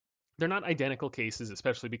 They're not identical cases,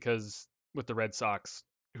 especially because with the Red Sox,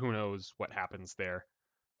 who knows what happens there.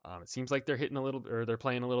 It seems like they're hitting a little, or they're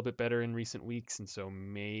playing a little bit better in recent weeks, and so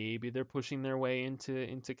maybe they're pushing their way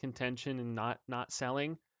into contention and not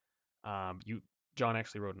selling. You John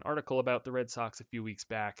actually wrote an article about the Red Sox a few weeks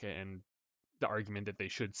back and the argument that they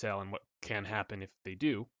should sell and what can happen if they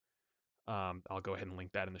do. I'll go ahead and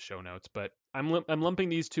link that in the show notes. But I'm lumping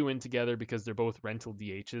these two in together because they're both rental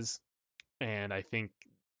DHs, and I think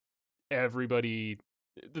everybody,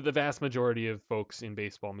 the vast majority of folks in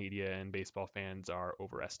baseball media and baseball fans are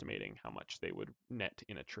overestimating how much they would net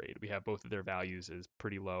in a trade. We have both of their values as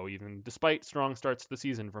pretty low, even despite strong starts to the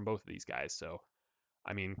season from both of these guys. So,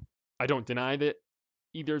 I mean, I don't deny that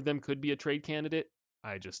either of them could be a trade candidate.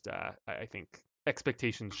 I just, I think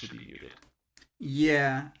expectations should be muted.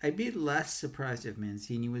 Yeah, I'd be less surprised if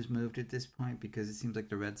Mancini was moved at this point because it seems like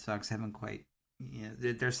the Red Sox haven't quite,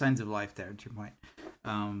 there's signs of life there, to your point.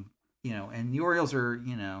 And the Orioles are,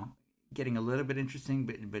 getting a little bit interesting,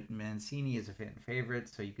 but Mancini is a fan favorite,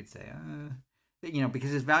 so you could say, because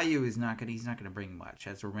his value is he's not gonna bring much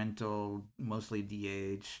as a rental, mostly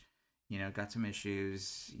DH. Got some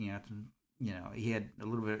issues. He had a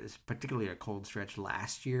little bit, particularly a cold stretch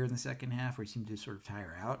last year in the second half where he seemed to sort of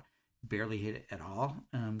tire out, barely hit it at all.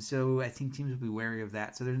 So I think teams will be wary of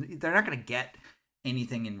that. So they're not going to get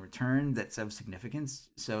anything in return that's of significance.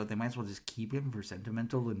 So they might as well just keep him for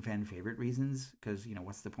sentimental and fan favorite reasons because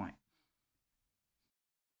what's the point?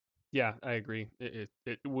 Yeah, I agree. It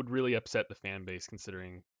would really upset the fan base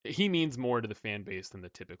considering he means more to the fan base than the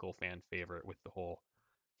typical fan favorite with the whole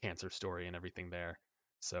cancer story and everything there.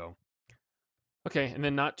 So, okay, and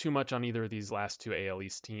then not too much on either of these last two AL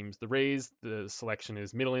East teams. The Rays, the selection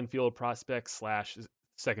is middle infield prospect slash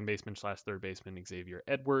second baseman slash third baseman Xavier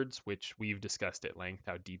Edwards, which we've discussed at length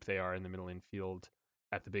how deep they are in the middle infield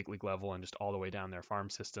at the big league level and just all the way down their farm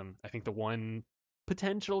system. I think the one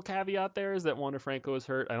potential caveat there is that Wander Franco is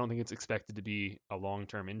hurt. I don't think it's expected to be a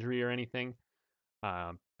long-term injury or anything,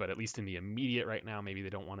 but at least in the immediate right now, maybe they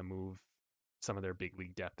don't want to move some of their big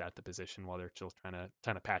league depth at the position while they're still trying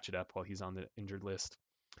to patch it up while he's on the injured list.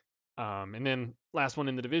 And then last one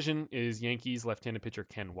in the division is Yankees left-handed pitcher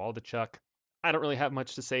Ken Waldichuk. I don't really have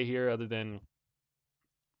much to say here other than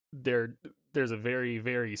there's a very,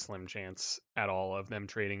 very slim chance at all of them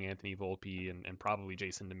trading Anthony Volpe and probably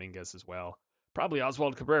Jason Dominguez as well. Probably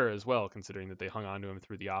Oswald Cabrera as well, considering that they hung on to him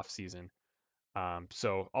through the offseason.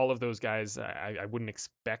 So all of those guys I wouldn't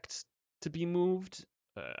expect to be moved.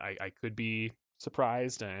 I could be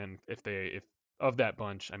surprised, and if of that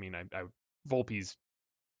bunch, I mean, Volpe's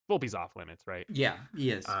Volpe's off limits, right? Yeah,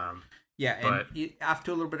 he is. Um, Yeah, and but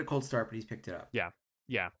after a little bit of cold start, but he's picked it up. yeah,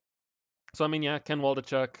 yeah. So I mean, yeah, Ken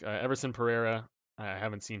Waldachuk, Everson Pereira. I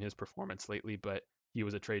haven't seen his performance lately, but he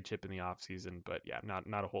was a trade chip in the offseason. But yeah,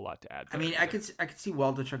 not a whole lot to add I there mean, either. I could see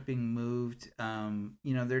Waldichuk being moved.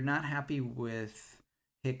 They're not happy with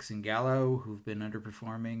Hicks and Gallo, who've been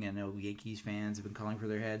underperforming. I know Yankees fans have been calling for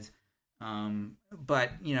their heads.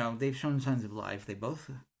 But they've shown signs of life. They both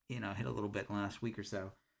hit a little bit in the last week or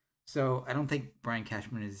so. So I don't think Brian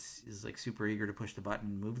Cashman is like super eager to push the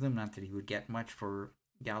button and move them. Not that he would get much for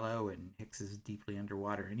Gallo, and Hicks is deeply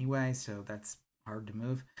underwater anyway, so that's hard to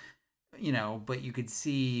move. But you could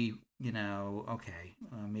see, okay,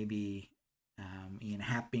 maybe Ian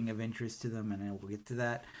Happ being of interest to them, and we'll get to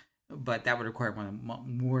that. But that would require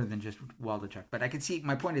more than just Waldichuk. But I could see,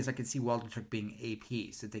 my point is, I could see Waldichuk being a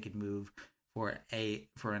piece that they could move for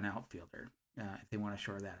an outfielder if they want to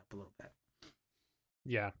shore that up a little bit.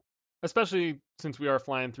 Yeah, especially since we are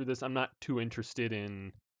flying through this, I'm not too interested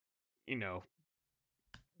in you know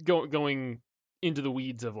going into the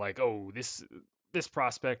weeds of like, oh, this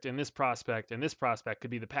prospect and this prospect and this prospect could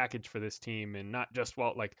be the package for this team, and not just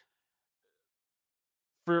well, like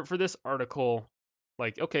for this article,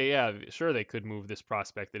 like okay, yeah, sure they could move this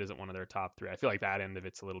prospect that isn't one of their top three. I feel like that end of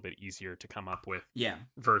it's a little bit easier to come up with Yeah,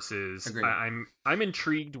 versus agreed. I'm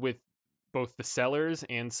intrigued with both the sellers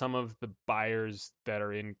and some of the buyers that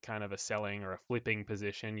are in kind of a selling or a flipping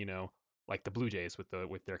position, like the Blue Jays with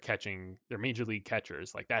their catching, their major league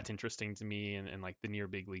catchers. Like that's interesting to me, and like the near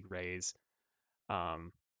big league Rays.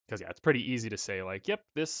 Because yeah, it's pretty easy to say like, yep,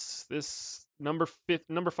 this number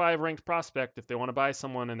five ranked prospect, if they want to buy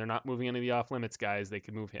someone and they're not moving any of the off limits guys, they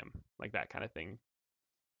could move him, like that kind of thing.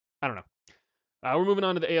 I don't know. We're moving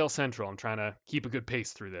on to the AL Central. I'm trying to keep a good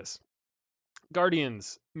pace through this.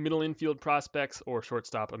 Guardians, middle infield prospects or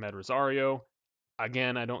shortstop Ahmed Rosario.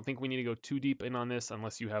 Again, I don't think we need to go too deep in on this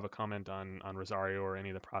unless you have a comment on Rosario or any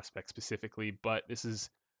of the prospects specifically. But this is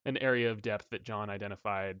an area of depth that John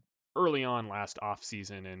identified early on last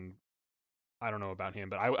offseason, and I don't know about him,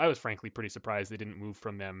 but I was frankly pretty surprised they didn't move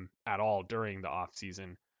from them at all during the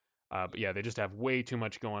offseason. But yeah, they just have way too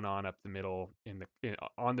much going on up the middle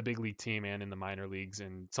on the big league team and in the minor leagues,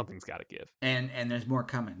 and something's got to give. And there's more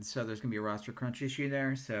coming. So there's gonna be a roster crunch issue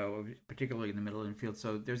there. So particularly in the middle infield.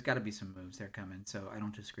 So there's got to be some moves there coming. So I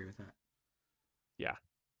don't disagree with that. Yeah,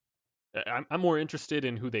 I'm more interested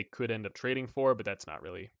in who they could end up trading for, but that's not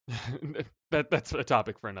really that's a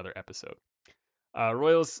topic for another episode.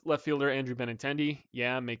 Royals left fielder Andrew Benintendi,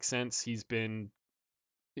 yeah, makes sense. He's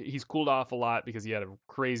cooled off a lot because he had a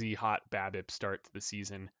crazy hot BABIP start to the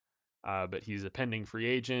season. But he's a pending free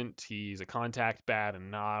agent. He's a contact bat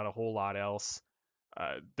and not a whole lot else.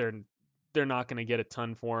 They're not going to get a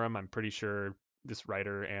ton for him. I'm pretty sure this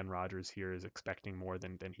writer Ann Rogers here is expecting more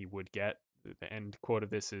than he would get. The end quote of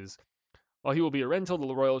this is, while he will be a rental,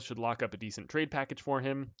 the Royals should lock up a decent trade package for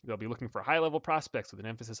him. They'll be looking for high-level prospects with an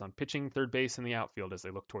emphasis on pitching, third base, and the outfield as they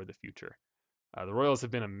look toward the future. The Royals have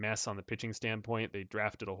been a mess on the pitching standpoint. They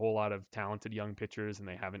drafted a whole lot of talented young pitchers, and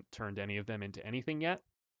they haven't turned any of them into anything yet.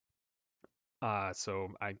 So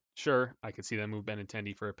I could see them move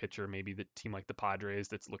Benintendi for a pitcher. Maybe the team like the Padres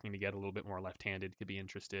that's looking to get a little bit more left-handed could be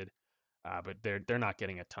interested. But they're not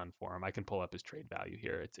getting a ton for him. I can pull up his trade value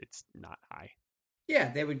here. It's not high. Yeah,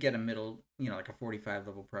 they would get a middle, like a 45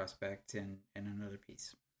 level prospect and another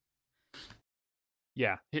piece.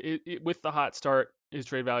 Yeah, with the hot start, his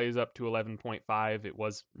trade value is up to 11.5. It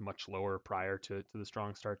was much lower prior to the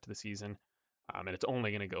strong start to the season. And it's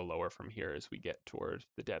only going to go lower from here as we get toward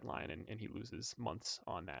the deadline and he loses months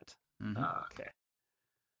on that. Mm-hmm. Okay.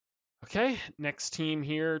 Okay, next team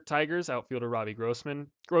here, Tigers, outfielder Robbie Grossman.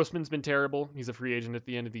 Grossman's been terrible. He's a free agent at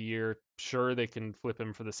the end of the year. Sure, they can flip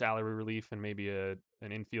him for the salary relief and maybe an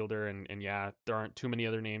infielder. And yeah, there aren't too many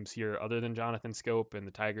other names here other than Jonathan Scope. And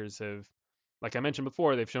the Tigers have, like I mentioned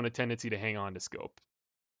before, they've shown a tendency to hang on to Scope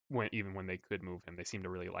even when they could move him. They seem to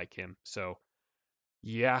really like him. So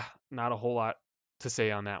yeah, not a whole lot to say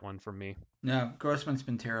on that one from me. No, Grossman's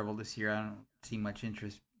been terrible this year. I don't see much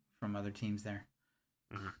interest from other teams there.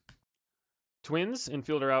 Mhm. Twins,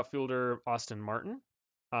 infielder, outfielder Austin Martin.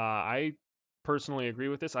 I personally agree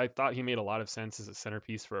with this. I thought he made a lot of sense as a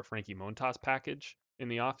centerpiece for a Frankie Montas package in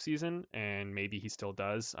the offseason, and maybe he still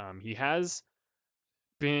does. He has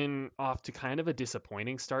been off to kind of a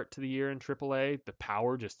disappointing start to the year in AAA. The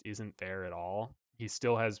power just isn't there at all. He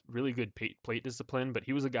still has really good plate discipline, but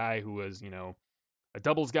he was a guy who was, a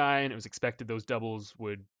doubles guy, and it was expected those doubles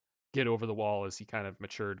would get over the wall as he kind of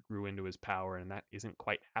matured, grew into his power, and that isn't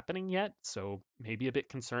quite happening yet. So maybe a bit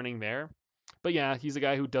concerning there. But yeah, he's a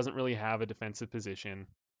guy who doesn't really have a defensive position,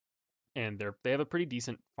 and they have a pretty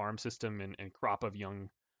decent farm system and crop of young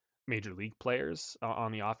major league players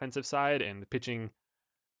on the offensive side, and the pitching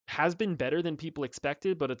has been better than people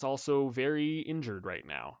expected, but it's also very injured right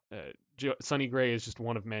now. Sonny Gray is just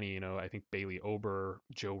one of many. I think Bailey Ober,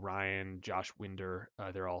 Joe Ryan, Josh Winder,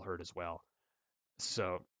 they're all hurt as well.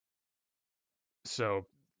 So, so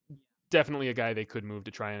definitely a guy they could move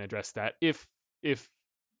to try and address that if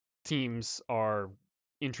teams are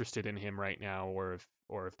interested in him right now, or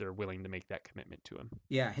if they're willing to make that commitment to him.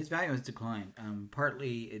 Yeah, his value has declined.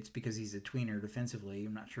 Partly it's because he's a tweener defensively.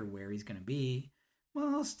 I'm not sure where he's going to be. Well,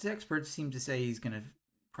 most experts seem to say he's going to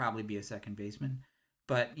probably be a second baseman.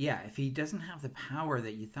 But yeah, if he doesn't have the power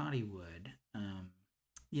that you thought he would,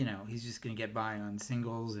 he's just going to get by on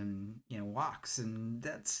singles and walks, and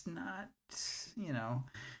that's not you know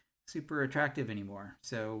super attractive anymore.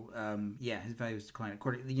 So yeah, his value has declined.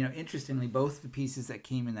 Interestingly, both the pieces that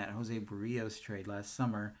came in that Jose Barrios trade last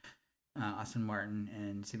summer, Austin Martin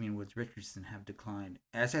and Simeon Woods Richardson, have declined,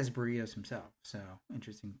 as has Barrios himself. So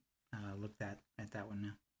interesting. Look at that one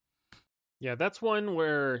now. Yeah, that's one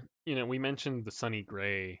where we mentioned the Sonny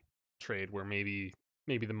Gray trade, where maybe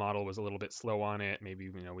the model was a little bit slow on it. Maybe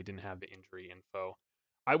we didn't have the injury info.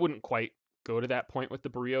 I wouldn't quite go to that point with the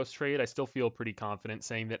Barrios trade. I still feel pretty confident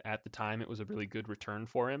saying that at the time it was a really good return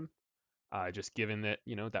for him. Just given that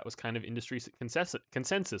that was kind of industry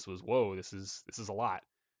consensus was, whoa, this is a lot,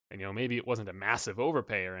 and maybe it wasn't a massive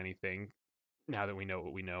overpay or anything. Now that we know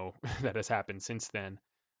what we know that has happened since then,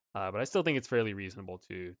 but I still think it's fairly reasonable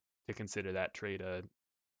to consider that trade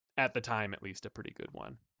at the time at least a pretty good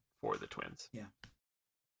one for the Twins. Yeah.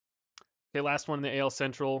 Okay, last one in the AL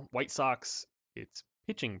Central, White Sox. Its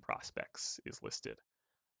pitching prospects is listed.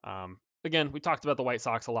 Again, we talked about the White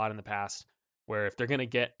Sox a lot in the past, where if they're going to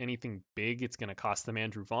get anything big, it's going to cost them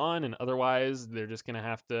Andrew Vaughn, and otherwise they're just going to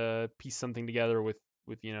have to piece something together with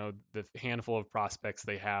the handful of prospects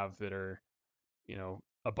they have that are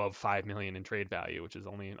above 5 million in trade value, which is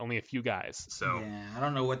only a few guys. So yeah, I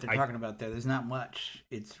don't know what they're talking about there. There's not much.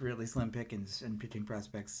 It's really slim pickings in pitching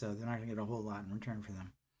prospects, so they're not going to get a whole lot in return for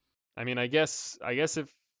them. I mean, I guess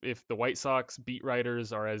if the White Sox beat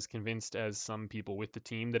writers are as convinced as some people with the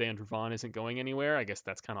team that Andrew Vaughn isn't going anywhere, I guess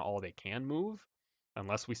that's kind of all they can move,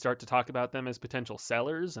 unless we start to talk about them as potential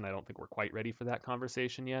sellers, and I don't think we're quite ready for that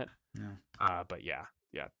conversation yet. No. But yeah,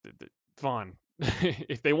 Vaughn,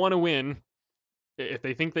 if they want to win, if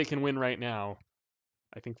they think they can win right now,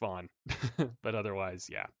 I think Vaughn. But otherwise,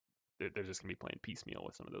 yeah, they're just gonna be playing piecemeal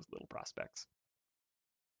with some of those little prospects.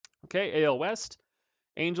 Okay, AL West.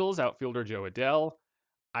 Angels outfielder Jo Adell.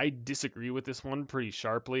 I disagree with this one pretty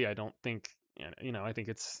sharply. I don't think, I think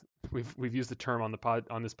it's we've used the term on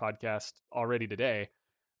this podcast already today.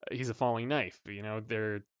 He's a falling knife. I don't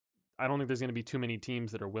think there's going to be too many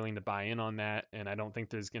teams that are willing to buy in on that, and I don't think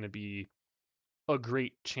there's going to be a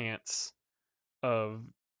great chance of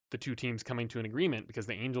the two teams coming to an agreement, because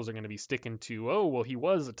the Angels are going to be sticking to, oh, well, he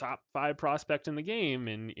was a top 5 prospect in the game,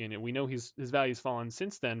 and we know his value's fallen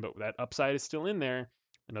since then, but that upside is still in there.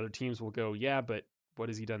 And other teams will go, yeah, but what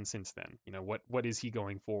has he done since then? What is he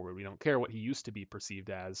going forward? We don't care what he used to be perceived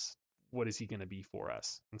as. What is he going to be for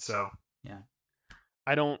us? And so, yeah,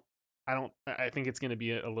 I don't, I think it's going to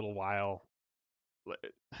be a little while. What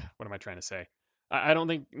am I trying to say? I don't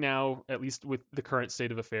think now, at least with the current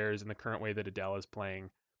state of affairs and the current way that Adele is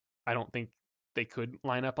playing, I don't think they could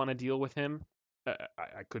line up on a deal with him.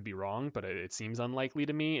 I could be wrong, but it seems unlikely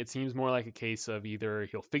to me. It seems more like a case of either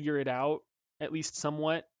he'll figure it out at least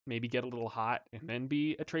somewhat, maybe get a little hot and then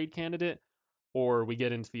be a trade candidate, or we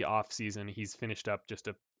get into the off season, he's finished up just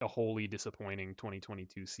a wholly disappointing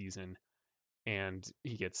 2022 season, and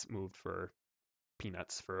he gets moved for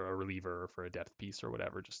peanuts, for a reliever or for a depth piece or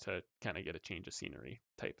whatever, just to kind of get a change of scenery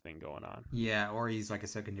type thing going on. Yeah, or he's like a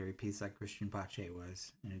secondary piece like Christian Pache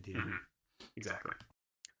was in a deal. Mm-hmm. Exactly.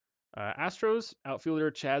 Astros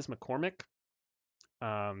outfielder Chas McCormick.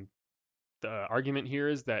 The argument here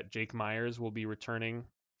is that Jake Meyers will be returning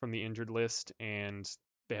from the injured list, and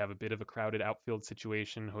they have a bit of a crowded outfield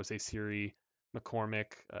situation. Jose Siri,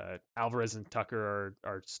 McCormick, Alvarez, and Tucker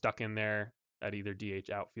are stuck in there at either DH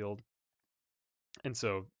outfield. And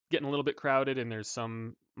so getting a little bit crowded, and there's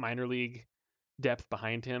some minor league depth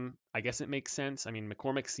behind him. I guess it makes sense. I mean,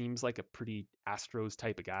 McCormick seems like a pretty Astros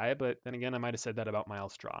type of guy, but then again, I might have said that about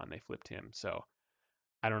Miles Straw, and they flipped him. So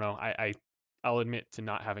I don't know. I'll admit to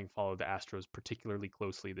not having followed the Astros particularly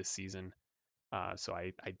closely this season, so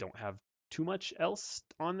I don't have too much else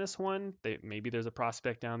on this one. Maybe there's a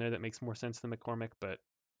prospect down there that makes more sense than McCormick, but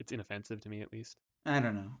it's inoffensive to me at least. I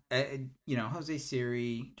don't know. Jose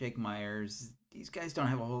Siri, Jake Meyers, these guys don't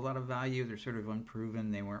have a whole lot of value. They're sort of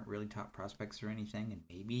unproven. They weren't really top prospects or anything. And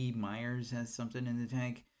maybe Meyers has something in the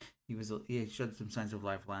tank. He showed some signs of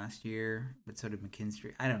life last year, but so did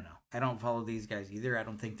McKinstry. I don't know. I don't follow these guys either. I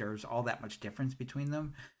don't think there's all that much difference between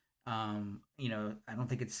them. I don't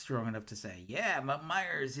think it's strong enough to say, yeah,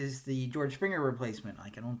 Myers is the George Springer replacement.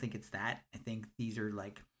 Like, I don't think it's that. I think these are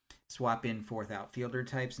like swap in fourth outfielder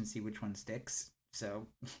types and see which one sticks. So,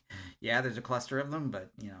 yeah, there's a cluster of them,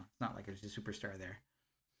 but it's not like there's a superstar there.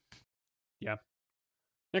 Yeah.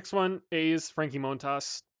 Next one, A's Frankie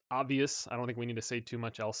Montas. Obvious. I don't think we need to say too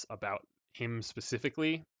much else about him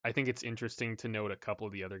specifically. I think it's interesting to note a couple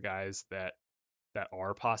of the other guys that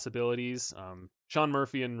are possibilities. Sean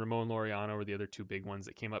Murphy and Ramon Laureano were the other two big ones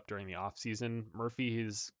that came up during the offseason. Murphy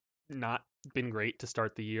has not been great to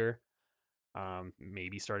start the year.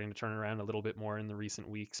 Maybe starting to turn around a little bit more in the recent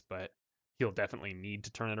weeks, but he'll definitely need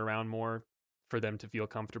to turn it around more for them to feel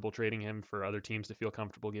comfortable trading him, for other teams to feel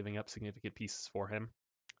comfortable giving up significant pieces for him.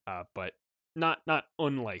 But not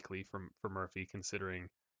unlikely for Murphy, considering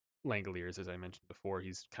Langoliers, as I mentioned before,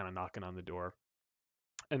 he's kind of knocking on the door.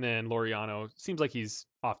 And then Laureano seems like he's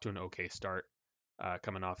off to an okay start,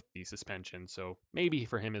 coming off the suspension, so maybe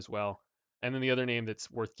for him as well. And then the other name that's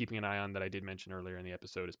worth keeping an eye on that I did mention earlier in the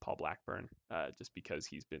episode is Paul Blackburn, just because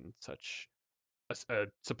he's been such a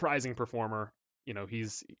surprising performer.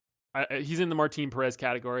 He's in the Martin Perez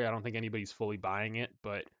category. I don't think anybody's fully buying it,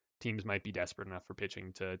 but teams might be desperate enough for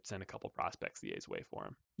pitching to send a couple prospects the A's way for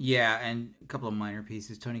him. Yeah, and a couple of minor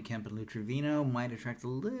pieces. Tony Kemp and Lou Trevino might attract a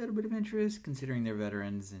little bit of interest considering they're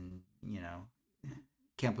veterans, and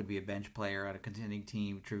Kemp would be a bench player on a contending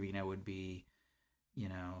team. Trevino would be,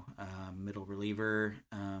 middle reliever.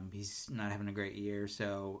 He's not having a great year,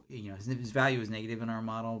 so his value is negative in our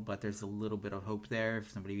model, but there's a little bit of hope there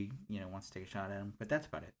if somebody wants to take a shot at him. But that's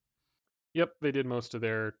about it. Yep, they did most of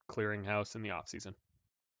their clearinghouse in the offseason.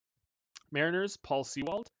 Mariners, Paul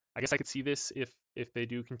Sewald. I guess I could see this if they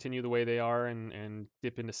do continue the way they are and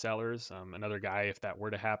dip into sellers. Another guy, if that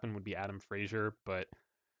were to happen, would be Adam Frazier, but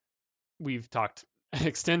we've talked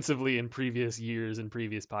extensively in previous years and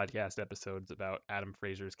previous podcast episodes about Adam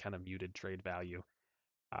Frazier's kind of muted trade value.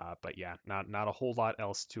 But yeah, not a whole lot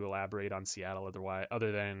else to elaborate on Seattle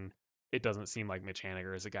other than it doesn't seem like Mitch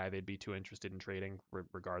Haniger is a guy they'd be too interested in trading,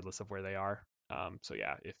 regardless of where they are. So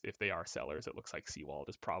yeah, if they are sellers, it looks like Sewald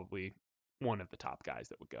is probably one of the top guys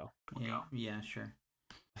that would go. Yeah, sure.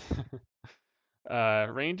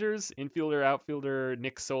 Rangers infielder outfielder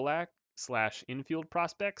Nick Solak / infield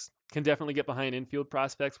prospects can definitely get behind infield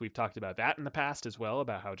prospects. We've talked about that in the past as well,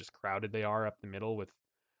 about how just crowded they are up the middle with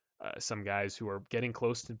some guys who are getting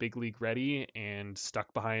close to big league ready and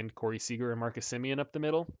stuck behind Corey Seager and Marcus Semien up the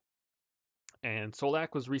middle. And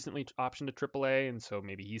Solak was recently optioned to AAA, and so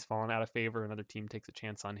maybe he's fallen out of favor. Another team takes a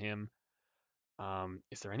chance on him.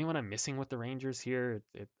 Is there anyone I'm missing with the Rangers here?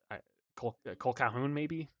 Cole Calhoun,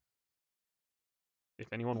 maybe?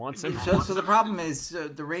 If anyone wants him. So the problem is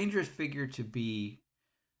the Rangers figure to be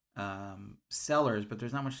sellers, but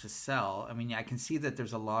there's not much to sell. I mean, I can see that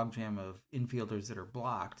there's a logjam of infielders that are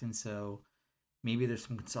blocked, and so maybe there's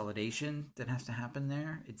some consolidation that has to happen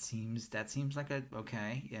there. Seems like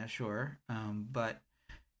okay, yeah, sure. But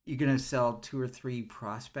you're gonna sell 2 or 3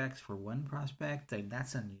 prospects for one prospect. Like,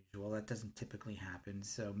 that's unusual. That doesn't typically happen.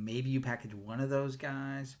 So maybe you package one of those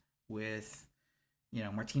guys with,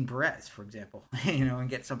 Martin Perez, for example, and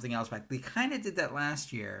get something else back. They kind of did that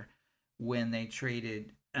last year when they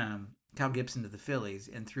traded Cal Gibson to the Phillies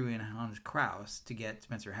and threw in Hans Kraus to get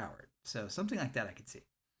Spencer Howard. So something like that I could see.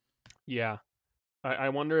 Yeah. I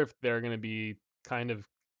wonder if they're going to be kind of,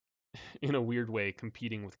 in a weird way,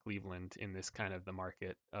 competing with Cleveland in this kind of the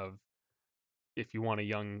market of, if you want a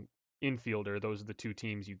young infielder, those are the two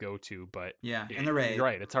teams you go to. But yeah, and the Rays. You're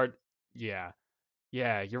right. It's hard. Yeah.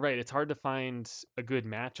 Yeah, you're right. It's hard to find a good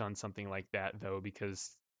match on something like that, though,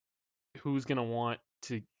 because who's going to want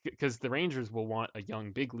to, because the Rangers will want a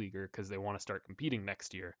young big leaguer because they want to start competing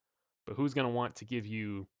next year. But who's going to want to give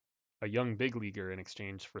you a young big leaguer in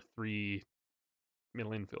exchange for 3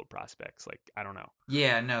 middle infield prospects? Like, I don't know.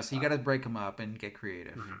 Yeah, no. So you got to break them up and get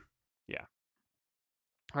creative. Mm-hmm. Yeah.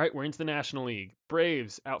 All right, we're into the National League.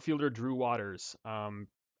 Braves outfielder Drew Waters.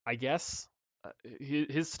 I guess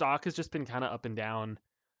his stock has just been kind of up and down,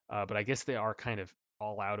 but I guess they are kind of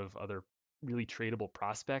all out of other really tradable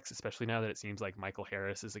prospects, especially now that it seems like Michael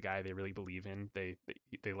Harris is a guy they really believe in. They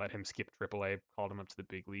let him skip AAA, called him up to the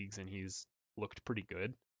big leagues, and he's looked pretty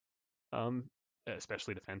good,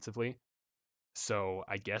 especially defensively. So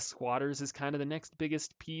I guess Squatters is kind of the next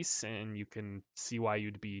biggest piece, and you can see why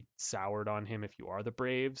you'd be soured on him if you are the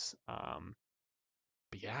Braves.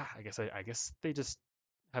 But yeah, I guess they just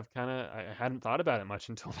have kind of, I hadn't thought about it much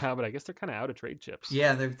until now, but I guess they're kind of out of trade chips.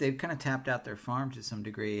 Yeah, they've kind of tapped out their farm to some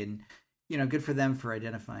degree, and good for them for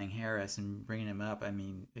identifying Harris and bringing him up. I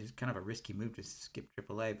mean, it's kind of a risky move to skip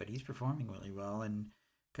AAA, but he's performing really well and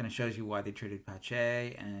kind of shows you why they traded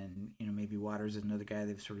Pache. And maybe Waters is another guy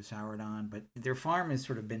they've sort of soured on, but their farm has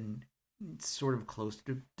sort of been sort of close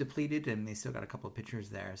to depleted, and they still got a couple of pitchers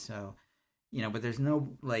there. So but there's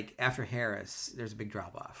no like after Harris, there's a big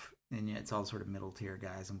drop off, and it's all sort of middle tier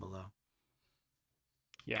guys and below.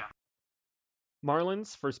 Yeah.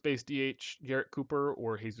 Marlins, first base DH, Garrett Cooper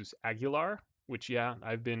or Jesus Aguilar, which, yeah,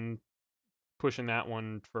 I've been pushing that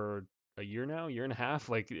one for a year now, year and a half.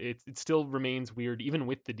 Like, it still remains weird. Even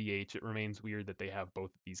with the DH, it remains weird that they have both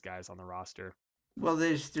of these guys on the roster. Well,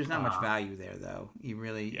 there's not much value there though. You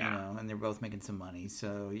really Yeah. and they're both making some money,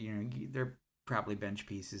 so they're probably bench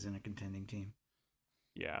pieces in a contending team.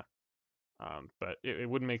 Yeah. But it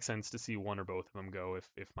wouldn't make sense to see one or both of them go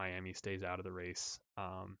if Miami stays out of the race.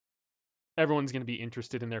 Everyone's going to be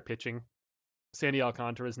interested in their pitching. Sandy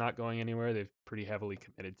Alcantara is not going anywhere. They've pretty heavily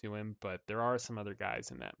committed to him, but there are some other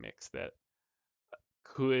guys in that mix that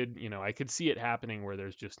could, I could see it happening where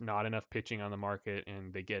there's just not enough pitching on the market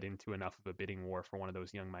and they get into enough of a bidding war for one of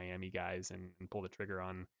those young Miami guys and pull the trigger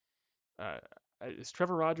on. Uh, is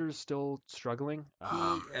Trevor Rogers still struggling?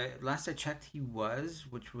 He last I checked, he was,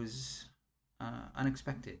 which was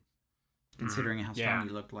unexpected considering how strong Yeah, he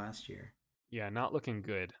looked last year. yeah, not looking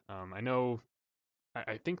good. I know.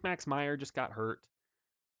 I think Max Meyer just got hurt,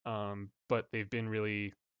 but they've been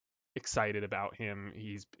really excited about him.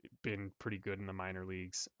 He's been pretty good in the minor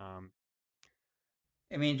leagues.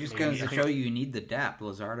 I mean, it just goes Maybe I to show think, you need the depth.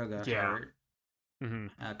 Lazardo got yeah. hurt. Hmm.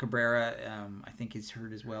 Cabrera, I think he's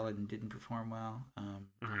hurt as well and didn't perform well. Hmm.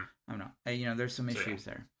 I don't know. There's some So yeah, issues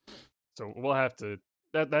there. so we'll have to.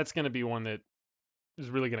 That's going to be one that is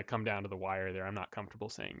really going to come down to the wire there. I'm not comfortable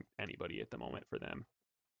saying anybody at the moment for them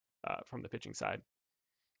from the pitching side,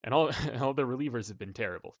 and all all the relievers have been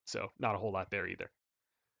terrible, so not a whole lot there either.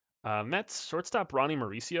 Mets shortstop Ronnie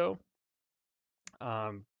Mauricio,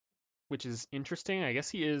 um, which is interesting. I guess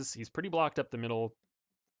he's pretty blocked up the middle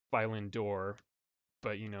by Lindor,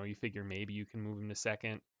 but you figure maybe you can move him to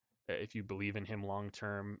second if you believe in him long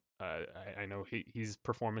term. I know his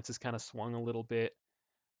performance has kind of swung a little bit,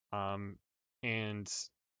 um, and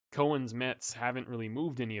Cohen's Mets haven't really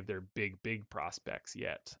moved any of their big prospects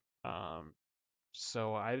yet. Um,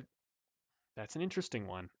 so that's an interesting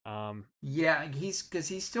one. Yeah, he's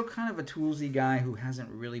still kind of a toolsy guy who hasn't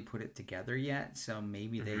really put it together yet. So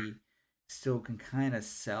maybe Mhm. they still can kind of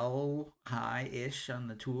sell high ish on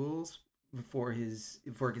the tools before it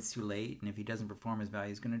gets too late. And if he doesn't perform, his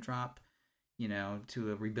value is going to drop.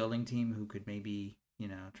 To a rebuilding team who could maybe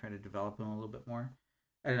try to develop him a little bit more.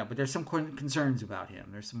 I don't know, but there's some concerns about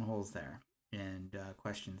him. There's some holes there and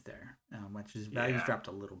questions there, which his value's Yeah, dropped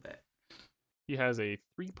a little bit. he has a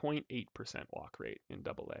 3.8% walk rate in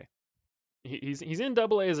Double A. He's in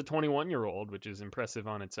Double A as a 21-year-old, which is impressive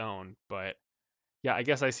on its own. But yeah, I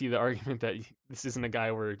guess I see the argument that this isn't a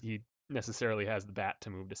guy where he necessarily has the bat to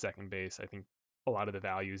move to second base. I think a lot of the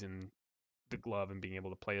values in the glove and being able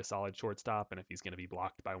to play a solid shortstop, and if he's going to be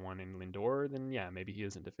blocked by one in Lindor, then yeah, maybe he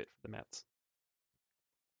isn't a fit for the Mets.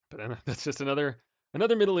 But then that's just another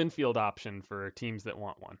middle infield option for teams that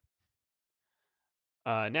want one.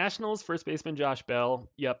 Nationals first baseman Josh Bell.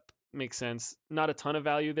 Yep, makes sense. Not a ton of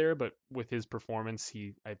value there, but with his performance,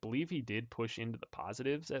 I believe he did push into the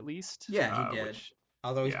positives at least. Yeah, he did. Which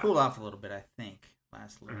Although he's yeah. cooled off a little bit, I think,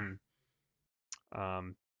 lastly. Hmm.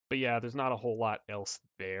 But yeah, there's not a whole lot else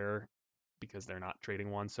there because they're not trading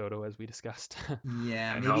Juan Soto as we discussed,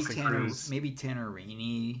 Yeah, and Nelson Cruz. maybe Tanner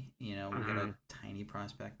Rainey. We'll get a Hmm. tiny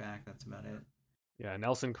prospect back. That's about it. Yeah,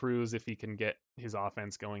 Nelson Cruz if he can get his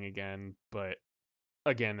offense going again, but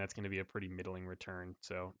again, that's going to be a pretty middling return.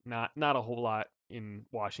 So not a whole lot in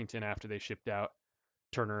Washington after they shipped out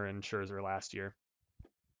Turner and Scherzer last year.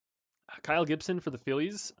 Kyle Gibson for the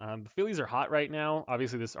Phillies. The Phillies are hot right now.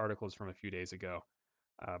 Obviously, this article is from a few days ago,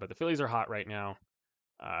 but the Phillies are hot right now.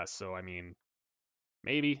 So I mean,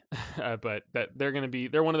 maybe, but that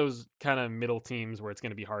they're one of those kind of middle teams where it's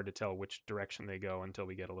going to be hard to tell which direction they go until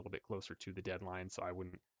we get a little bit closer to the deadline. So I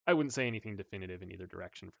wouldn't say anything definitive in either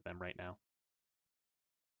direction for them right now.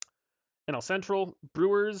 NL Central,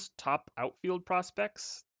 Brewers top outfield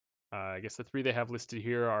prospects. I guess the three they have listed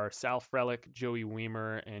here are Sal Frelick, Joey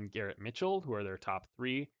Weimer, and Garrett Mitchell, who are their top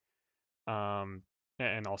three. Um,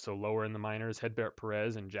 and also lower in the minors, Hedbert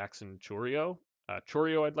Perez and Jackson Chourio.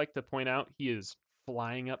 Chourio, I'd like to point out, he is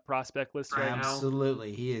flying up prospect lists right now.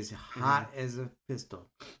 Absolutely, he is Hmm. hot as a pistol.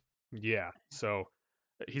 Yeah, so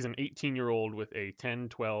he's an 18-year-old with a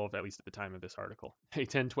 10-12, at least at the time of this article, a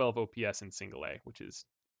 10-12 OPS in single A, which is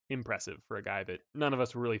impressive for a guy that none of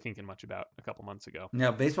us were really thinking much about a couple months ago.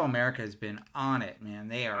 No, Baseball America has been on it, man.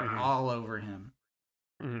 They are Hmm. all over him.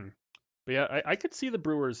 Hmm. But yeah, I could see the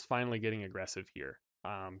Brewers finally getting aggressive here.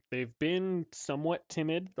 They've been somewhat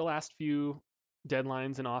timid the last few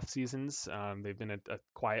deadlines and off seasons. They've been a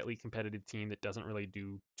quietly competitive team that doesn't really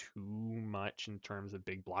do too much in terms of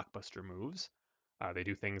big blockbuster moves. They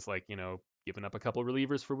do things like, giving up a couple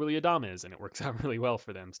relievers for Willy Adames, and it works out really well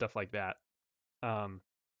for them, stuff like that. Um,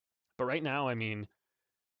 but right now, I mean,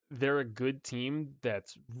 they're a good team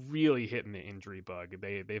that's really hitting the injury bug.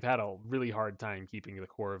 They've had a really hard time keeping the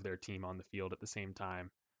core of their team on the field at the same time.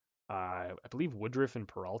 I believe Woodruff and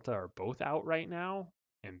Peralta are both out right now,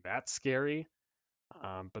 and that's scary.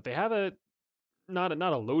 But they have a not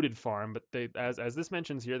a loaded farm, but they as this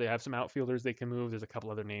mentions here, they have some outfielders they can move. There's a couple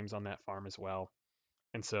other names on that farm as well,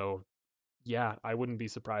 and so yeah, I wouldn't be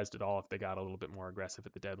surprised at all if they got a little bit more aggressive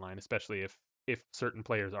at the deadline, especially if certain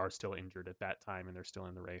players are still injured at that time and they're still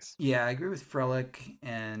in the race. Yeah, I agree with Frelick,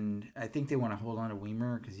 and I think they want to hold on to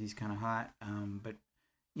Weimer because he's kind of hot. But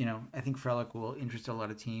I think Frelick will interest a lot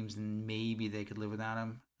of teams, and maybe they could live without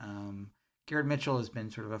him. Garrett Mitchell has been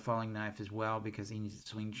sort of a falling knife as well because he needs a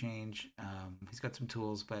swing change. He's got some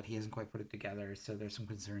tools, but he hasn't quite put it together, so there's some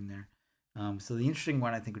concern there. So the interesting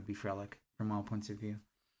one I think would be Frelick from all points of view.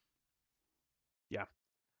 Yeah.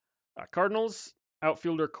 Cardinals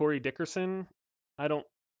outfielder Corey Dickerson. I don't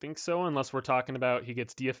think so, unless we're talking about he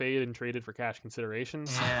gets DFA'd and traded for cash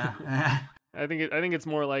considerations. Yeah. I think it's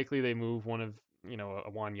more likely they move one of a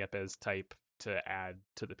Juan Yepes type to add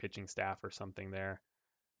to the pitching staff or something there.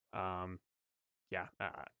 Um, yeah,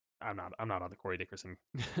 I'm not on the Corey Dickerson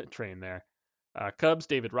train there. Cubs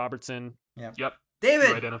David Robertson. Yep. Yep, you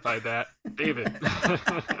David. identified that, David.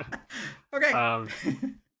 Okay. um,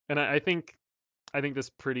 and I think this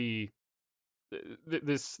pretty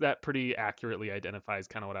this that pretty accurately identifies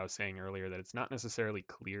kind of what I was saying earlier, that it's not necessarily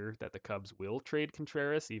clear that the Cubs will trade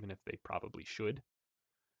Contreras, even if they probably should.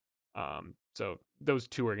 So those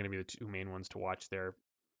two are going to be the two main ones to watch there.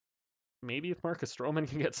 Maybe if Marcus Stroman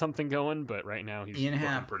can get something going, but right now he's Ian looking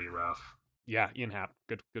Happ. pretty rough. Yeah, Ian Happ,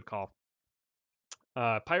 good call.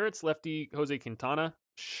 Pirates lefty Jose Quintana,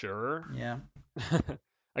 sure. Yeah.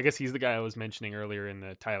 I guess he's the guy I was mentioning earlier in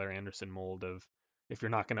the Tyler Anderson mold of, if you're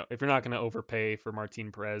not gonna overpay for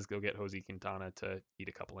Martin Perez, go get Jose Quintana to eat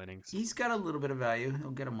a couple innings. He's got a little bit of value.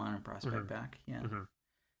 He'll get a minor prospect Hmm. back. Yeah. Hmm.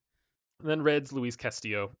 And then Reds Luis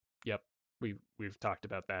Castillo. Yep, we've talked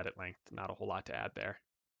about that at length. Not a whole lot to add there.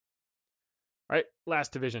 All right,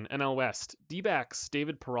 last division, NL West. D-backs,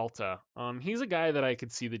 David Peralta. He's a guy that I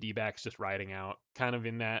could see the D-backs just riding out, kind of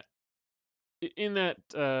in that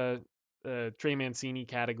Trey Mancini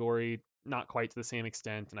category. Not quite to the same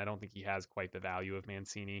extent, and I don't think he has quite the value of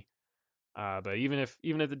Mancini. But even if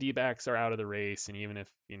the D-backs are out of the race, and even if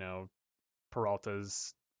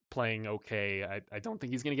Peralta's playing okay, I don't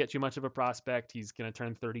think he's going to get too much of a prospect. He's going to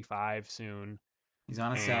turn 35 soon, He's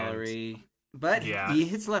on a and salary, but yeah. he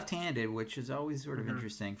hits left-handed, which is always sort of Hmm.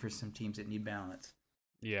 interesting for some teams that need balance.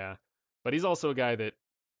 Yeah, but he's also a guy that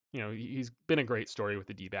he's been a great story with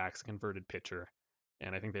the D-backs, a converted pitcher,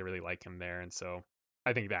 and I think they really like him there. And so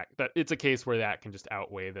I think that it's a case where that can just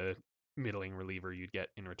outweigh the middling reliever you'd get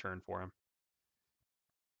in return for him.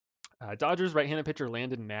 Dodgers right-handed pitcher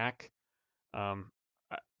Landon Knack. Um,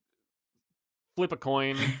 Flip a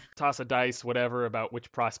coin, toss a dice, whatever, about which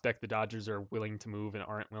prospect the Dodgers are willing to move and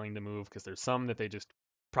aren't willing to move, because there's some that they just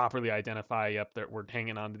properly identify. Yep, that we're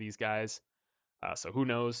hanging on to these guys. So who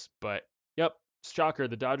knows? But yep, shocker.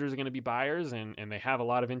 The Dodgers are going to be buyers, and they have a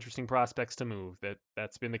lot of interesting prospects to move.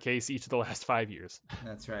 That's been the case each of the last 5 years.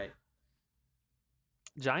 That's right.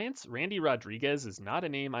 Giants, Randy Rodriguez is not a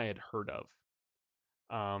name I had heard of.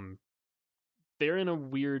 Um, they're in a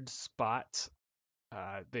weird spot.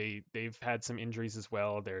 They've had some injuries as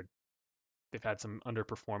well. They've had some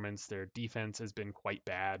underperformance. Their defense has been quite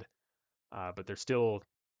bad, but they're still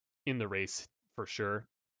in the race for sure.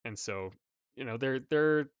 And so,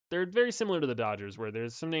 they're very similar to the Dodgers, where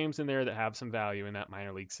there's some names in there that have some value in that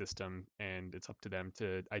minor league system, and it's up to them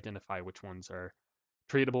to identify which ones are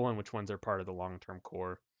tradable and which ones are part of the long-term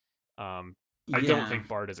core. Um, I don't Yeah. think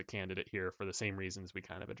Bart is a candidate here for the same reasons we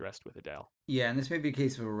kind of addressed with Adele. Yeah, and this may be a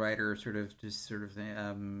case of a writer okay,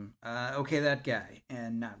 that guy,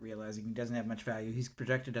 and not realizing he doesn't have much value. He's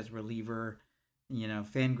projected as a reliever.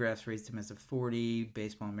 Fangraphs raised him as a 40,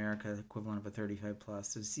 Baseball America equivalent of a 35 plus.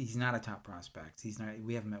 So he's not a top prospect. He's not.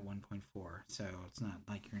 We have him at 1.4, so it's not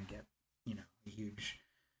like you're gonna get a huge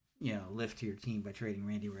lift to your team by trading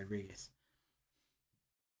Randy Rodriguez.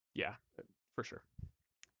 Yeah, for sure.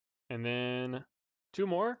 And then two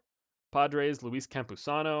more. Padres, Luis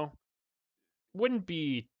Campusano. Wouldn't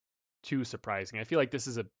be too surprising. I feel like this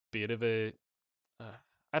is a bit of a, uh,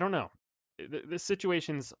 I don't know. This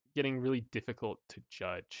situation's getting really difficult to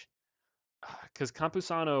judge because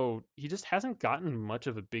Campusano, he just hasn't gotten much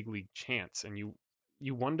of a big league chance, and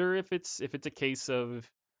you wonder if it's a case of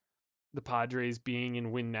the Padres being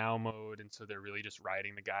in win now mode, and so they're really just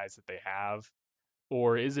riding the guys that they have,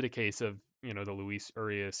 or is it a case of the Luis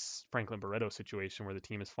Urias Franklin Barreto situation where the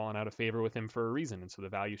team has fallen out of favor with him for a reason, and so the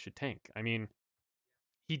value should tank? I mean,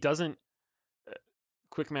 he doesn't.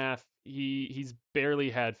 Quick math, he's barely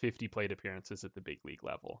had 50 plate appearances at the big league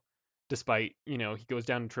level. Despite, he goes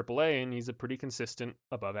down to AAA and he's a pretty consistent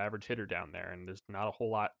above average hitter down there, and there's not a whole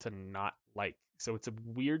lot to not like. So it's a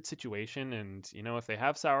weird situation, and if they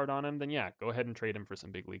have soured on him, then yeah, go ahead and trade him for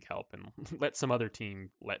some big league help and let some other team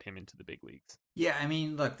let him into the big leagues. Yeah, I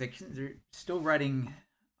mean, look, they're still writing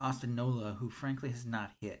Austin Nola, who frankly has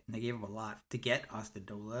not hit, and they gave him a lot to get Austin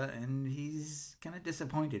Nola, and he's kind of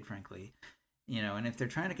disappointed, frankly. And if they're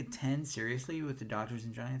trying to contend seriously with the Dodgers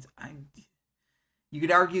and Giants, you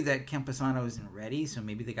could argue that Campusano isn't ready, so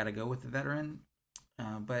maybe they got to go with the veteran.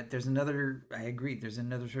 But there's another. I agree. There's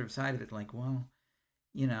another sort of side of it. Like, well,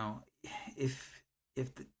 if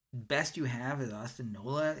the best you have is Austin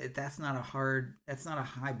Nola, that's not a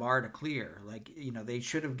high bar to clear. Like, they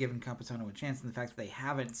should have given Campusano a chance, and the fact that they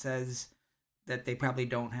haven't says that they probably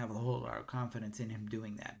don't have a whole lot of confidence in him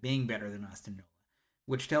doing that, being better than Austin Nola,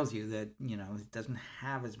 which tells you that it doesn't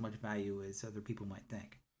have as much value as other people might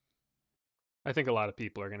think. I think a lot of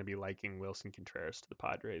people are going to be liking Wilson Contreras to the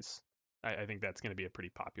Padres. I think that's going to be a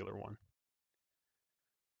pretty popular one.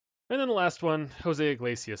 And then the last one, Jose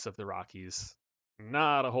Iglesias of the Rockies.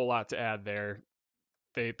 Not a whole lot to add there.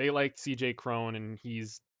 They like CJ Cron, and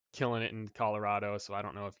he's killing it in Colorado, so I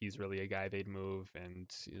don't know if he's really a guy they'd move. And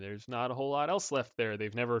there's not a whole lot else left there.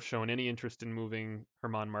 They've never shown any interest in moving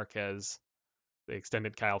German Marquez. They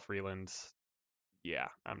extended Kyle Freeland. Yeah,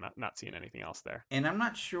 I'm not seeing anything else there. And I'm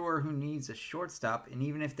not sure who needs a shortstop, and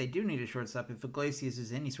even if they do need a shortstop, if Iglesias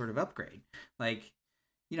is any sort of upgrade. Like,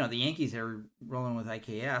 the Yankees are rolling with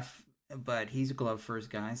IKF, but he's a glove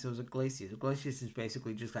first guy, so is Iglesias. Iglesias is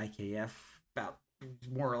basically just IKF, about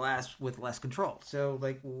more or less with less control. So,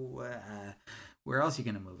 like, where else are you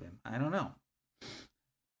going to move him? I don't know.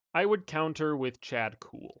 I would counter with Chad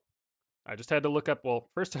Kuhl. I just had to look up,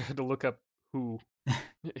 first I had to look up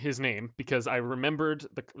his name, because I remembered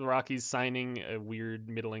the Rockies signing a weird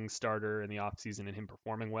middling starter in the offseason and him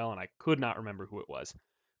performing well, and I could not remember who it was.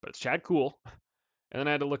 But it's Chad Kuhl. And then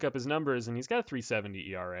I had to look up his numbers, and he's got a 3.70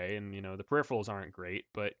 ERA, and the peripherals aren't great,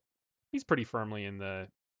 but he's pretty firmly in the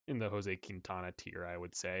Jose Quintana tier, I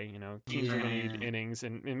would say. Teams are going to need innings,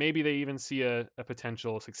 and maybe they even see a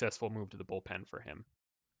potential successful move to the bullpen for him.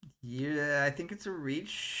 Yeah, I think it's a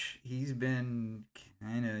reach. He's been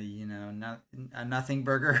kind of, not a nothing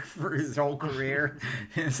burger for his whole career.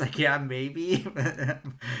 It's like, yeah, maybe.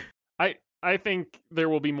 I think there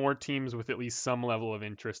will be more teams with at least some level of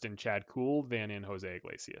interest in Chad Kuhl than in Jose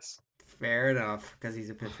Iglesias. Fair enough, because he's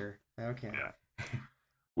a pitcher. Okay. Yeah.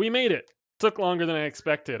 We made it. Took longer than I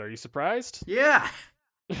expected. Are you surprised? Yeah.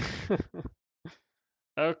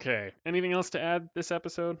 Okay. Anything else to add this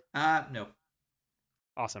episode? No.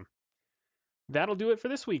 Awesome. That'll do it for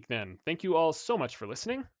this week then. Thank you all so much for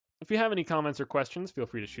listening. If you have any comments or questions, feel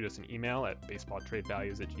free to shoot us an email at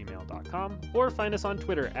baseballtradevalues@gmail.com or find us on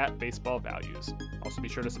Twitter at baseballvalues. Also be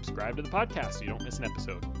sure to subscribe to the podcast so you don't miss an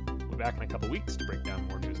episode. We'll be back in a couple weeks to break down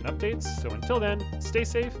more news and updates. So until then, stay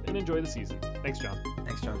safe and enjoy the season. Thanks, John.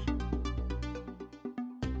 Thanks, Josh.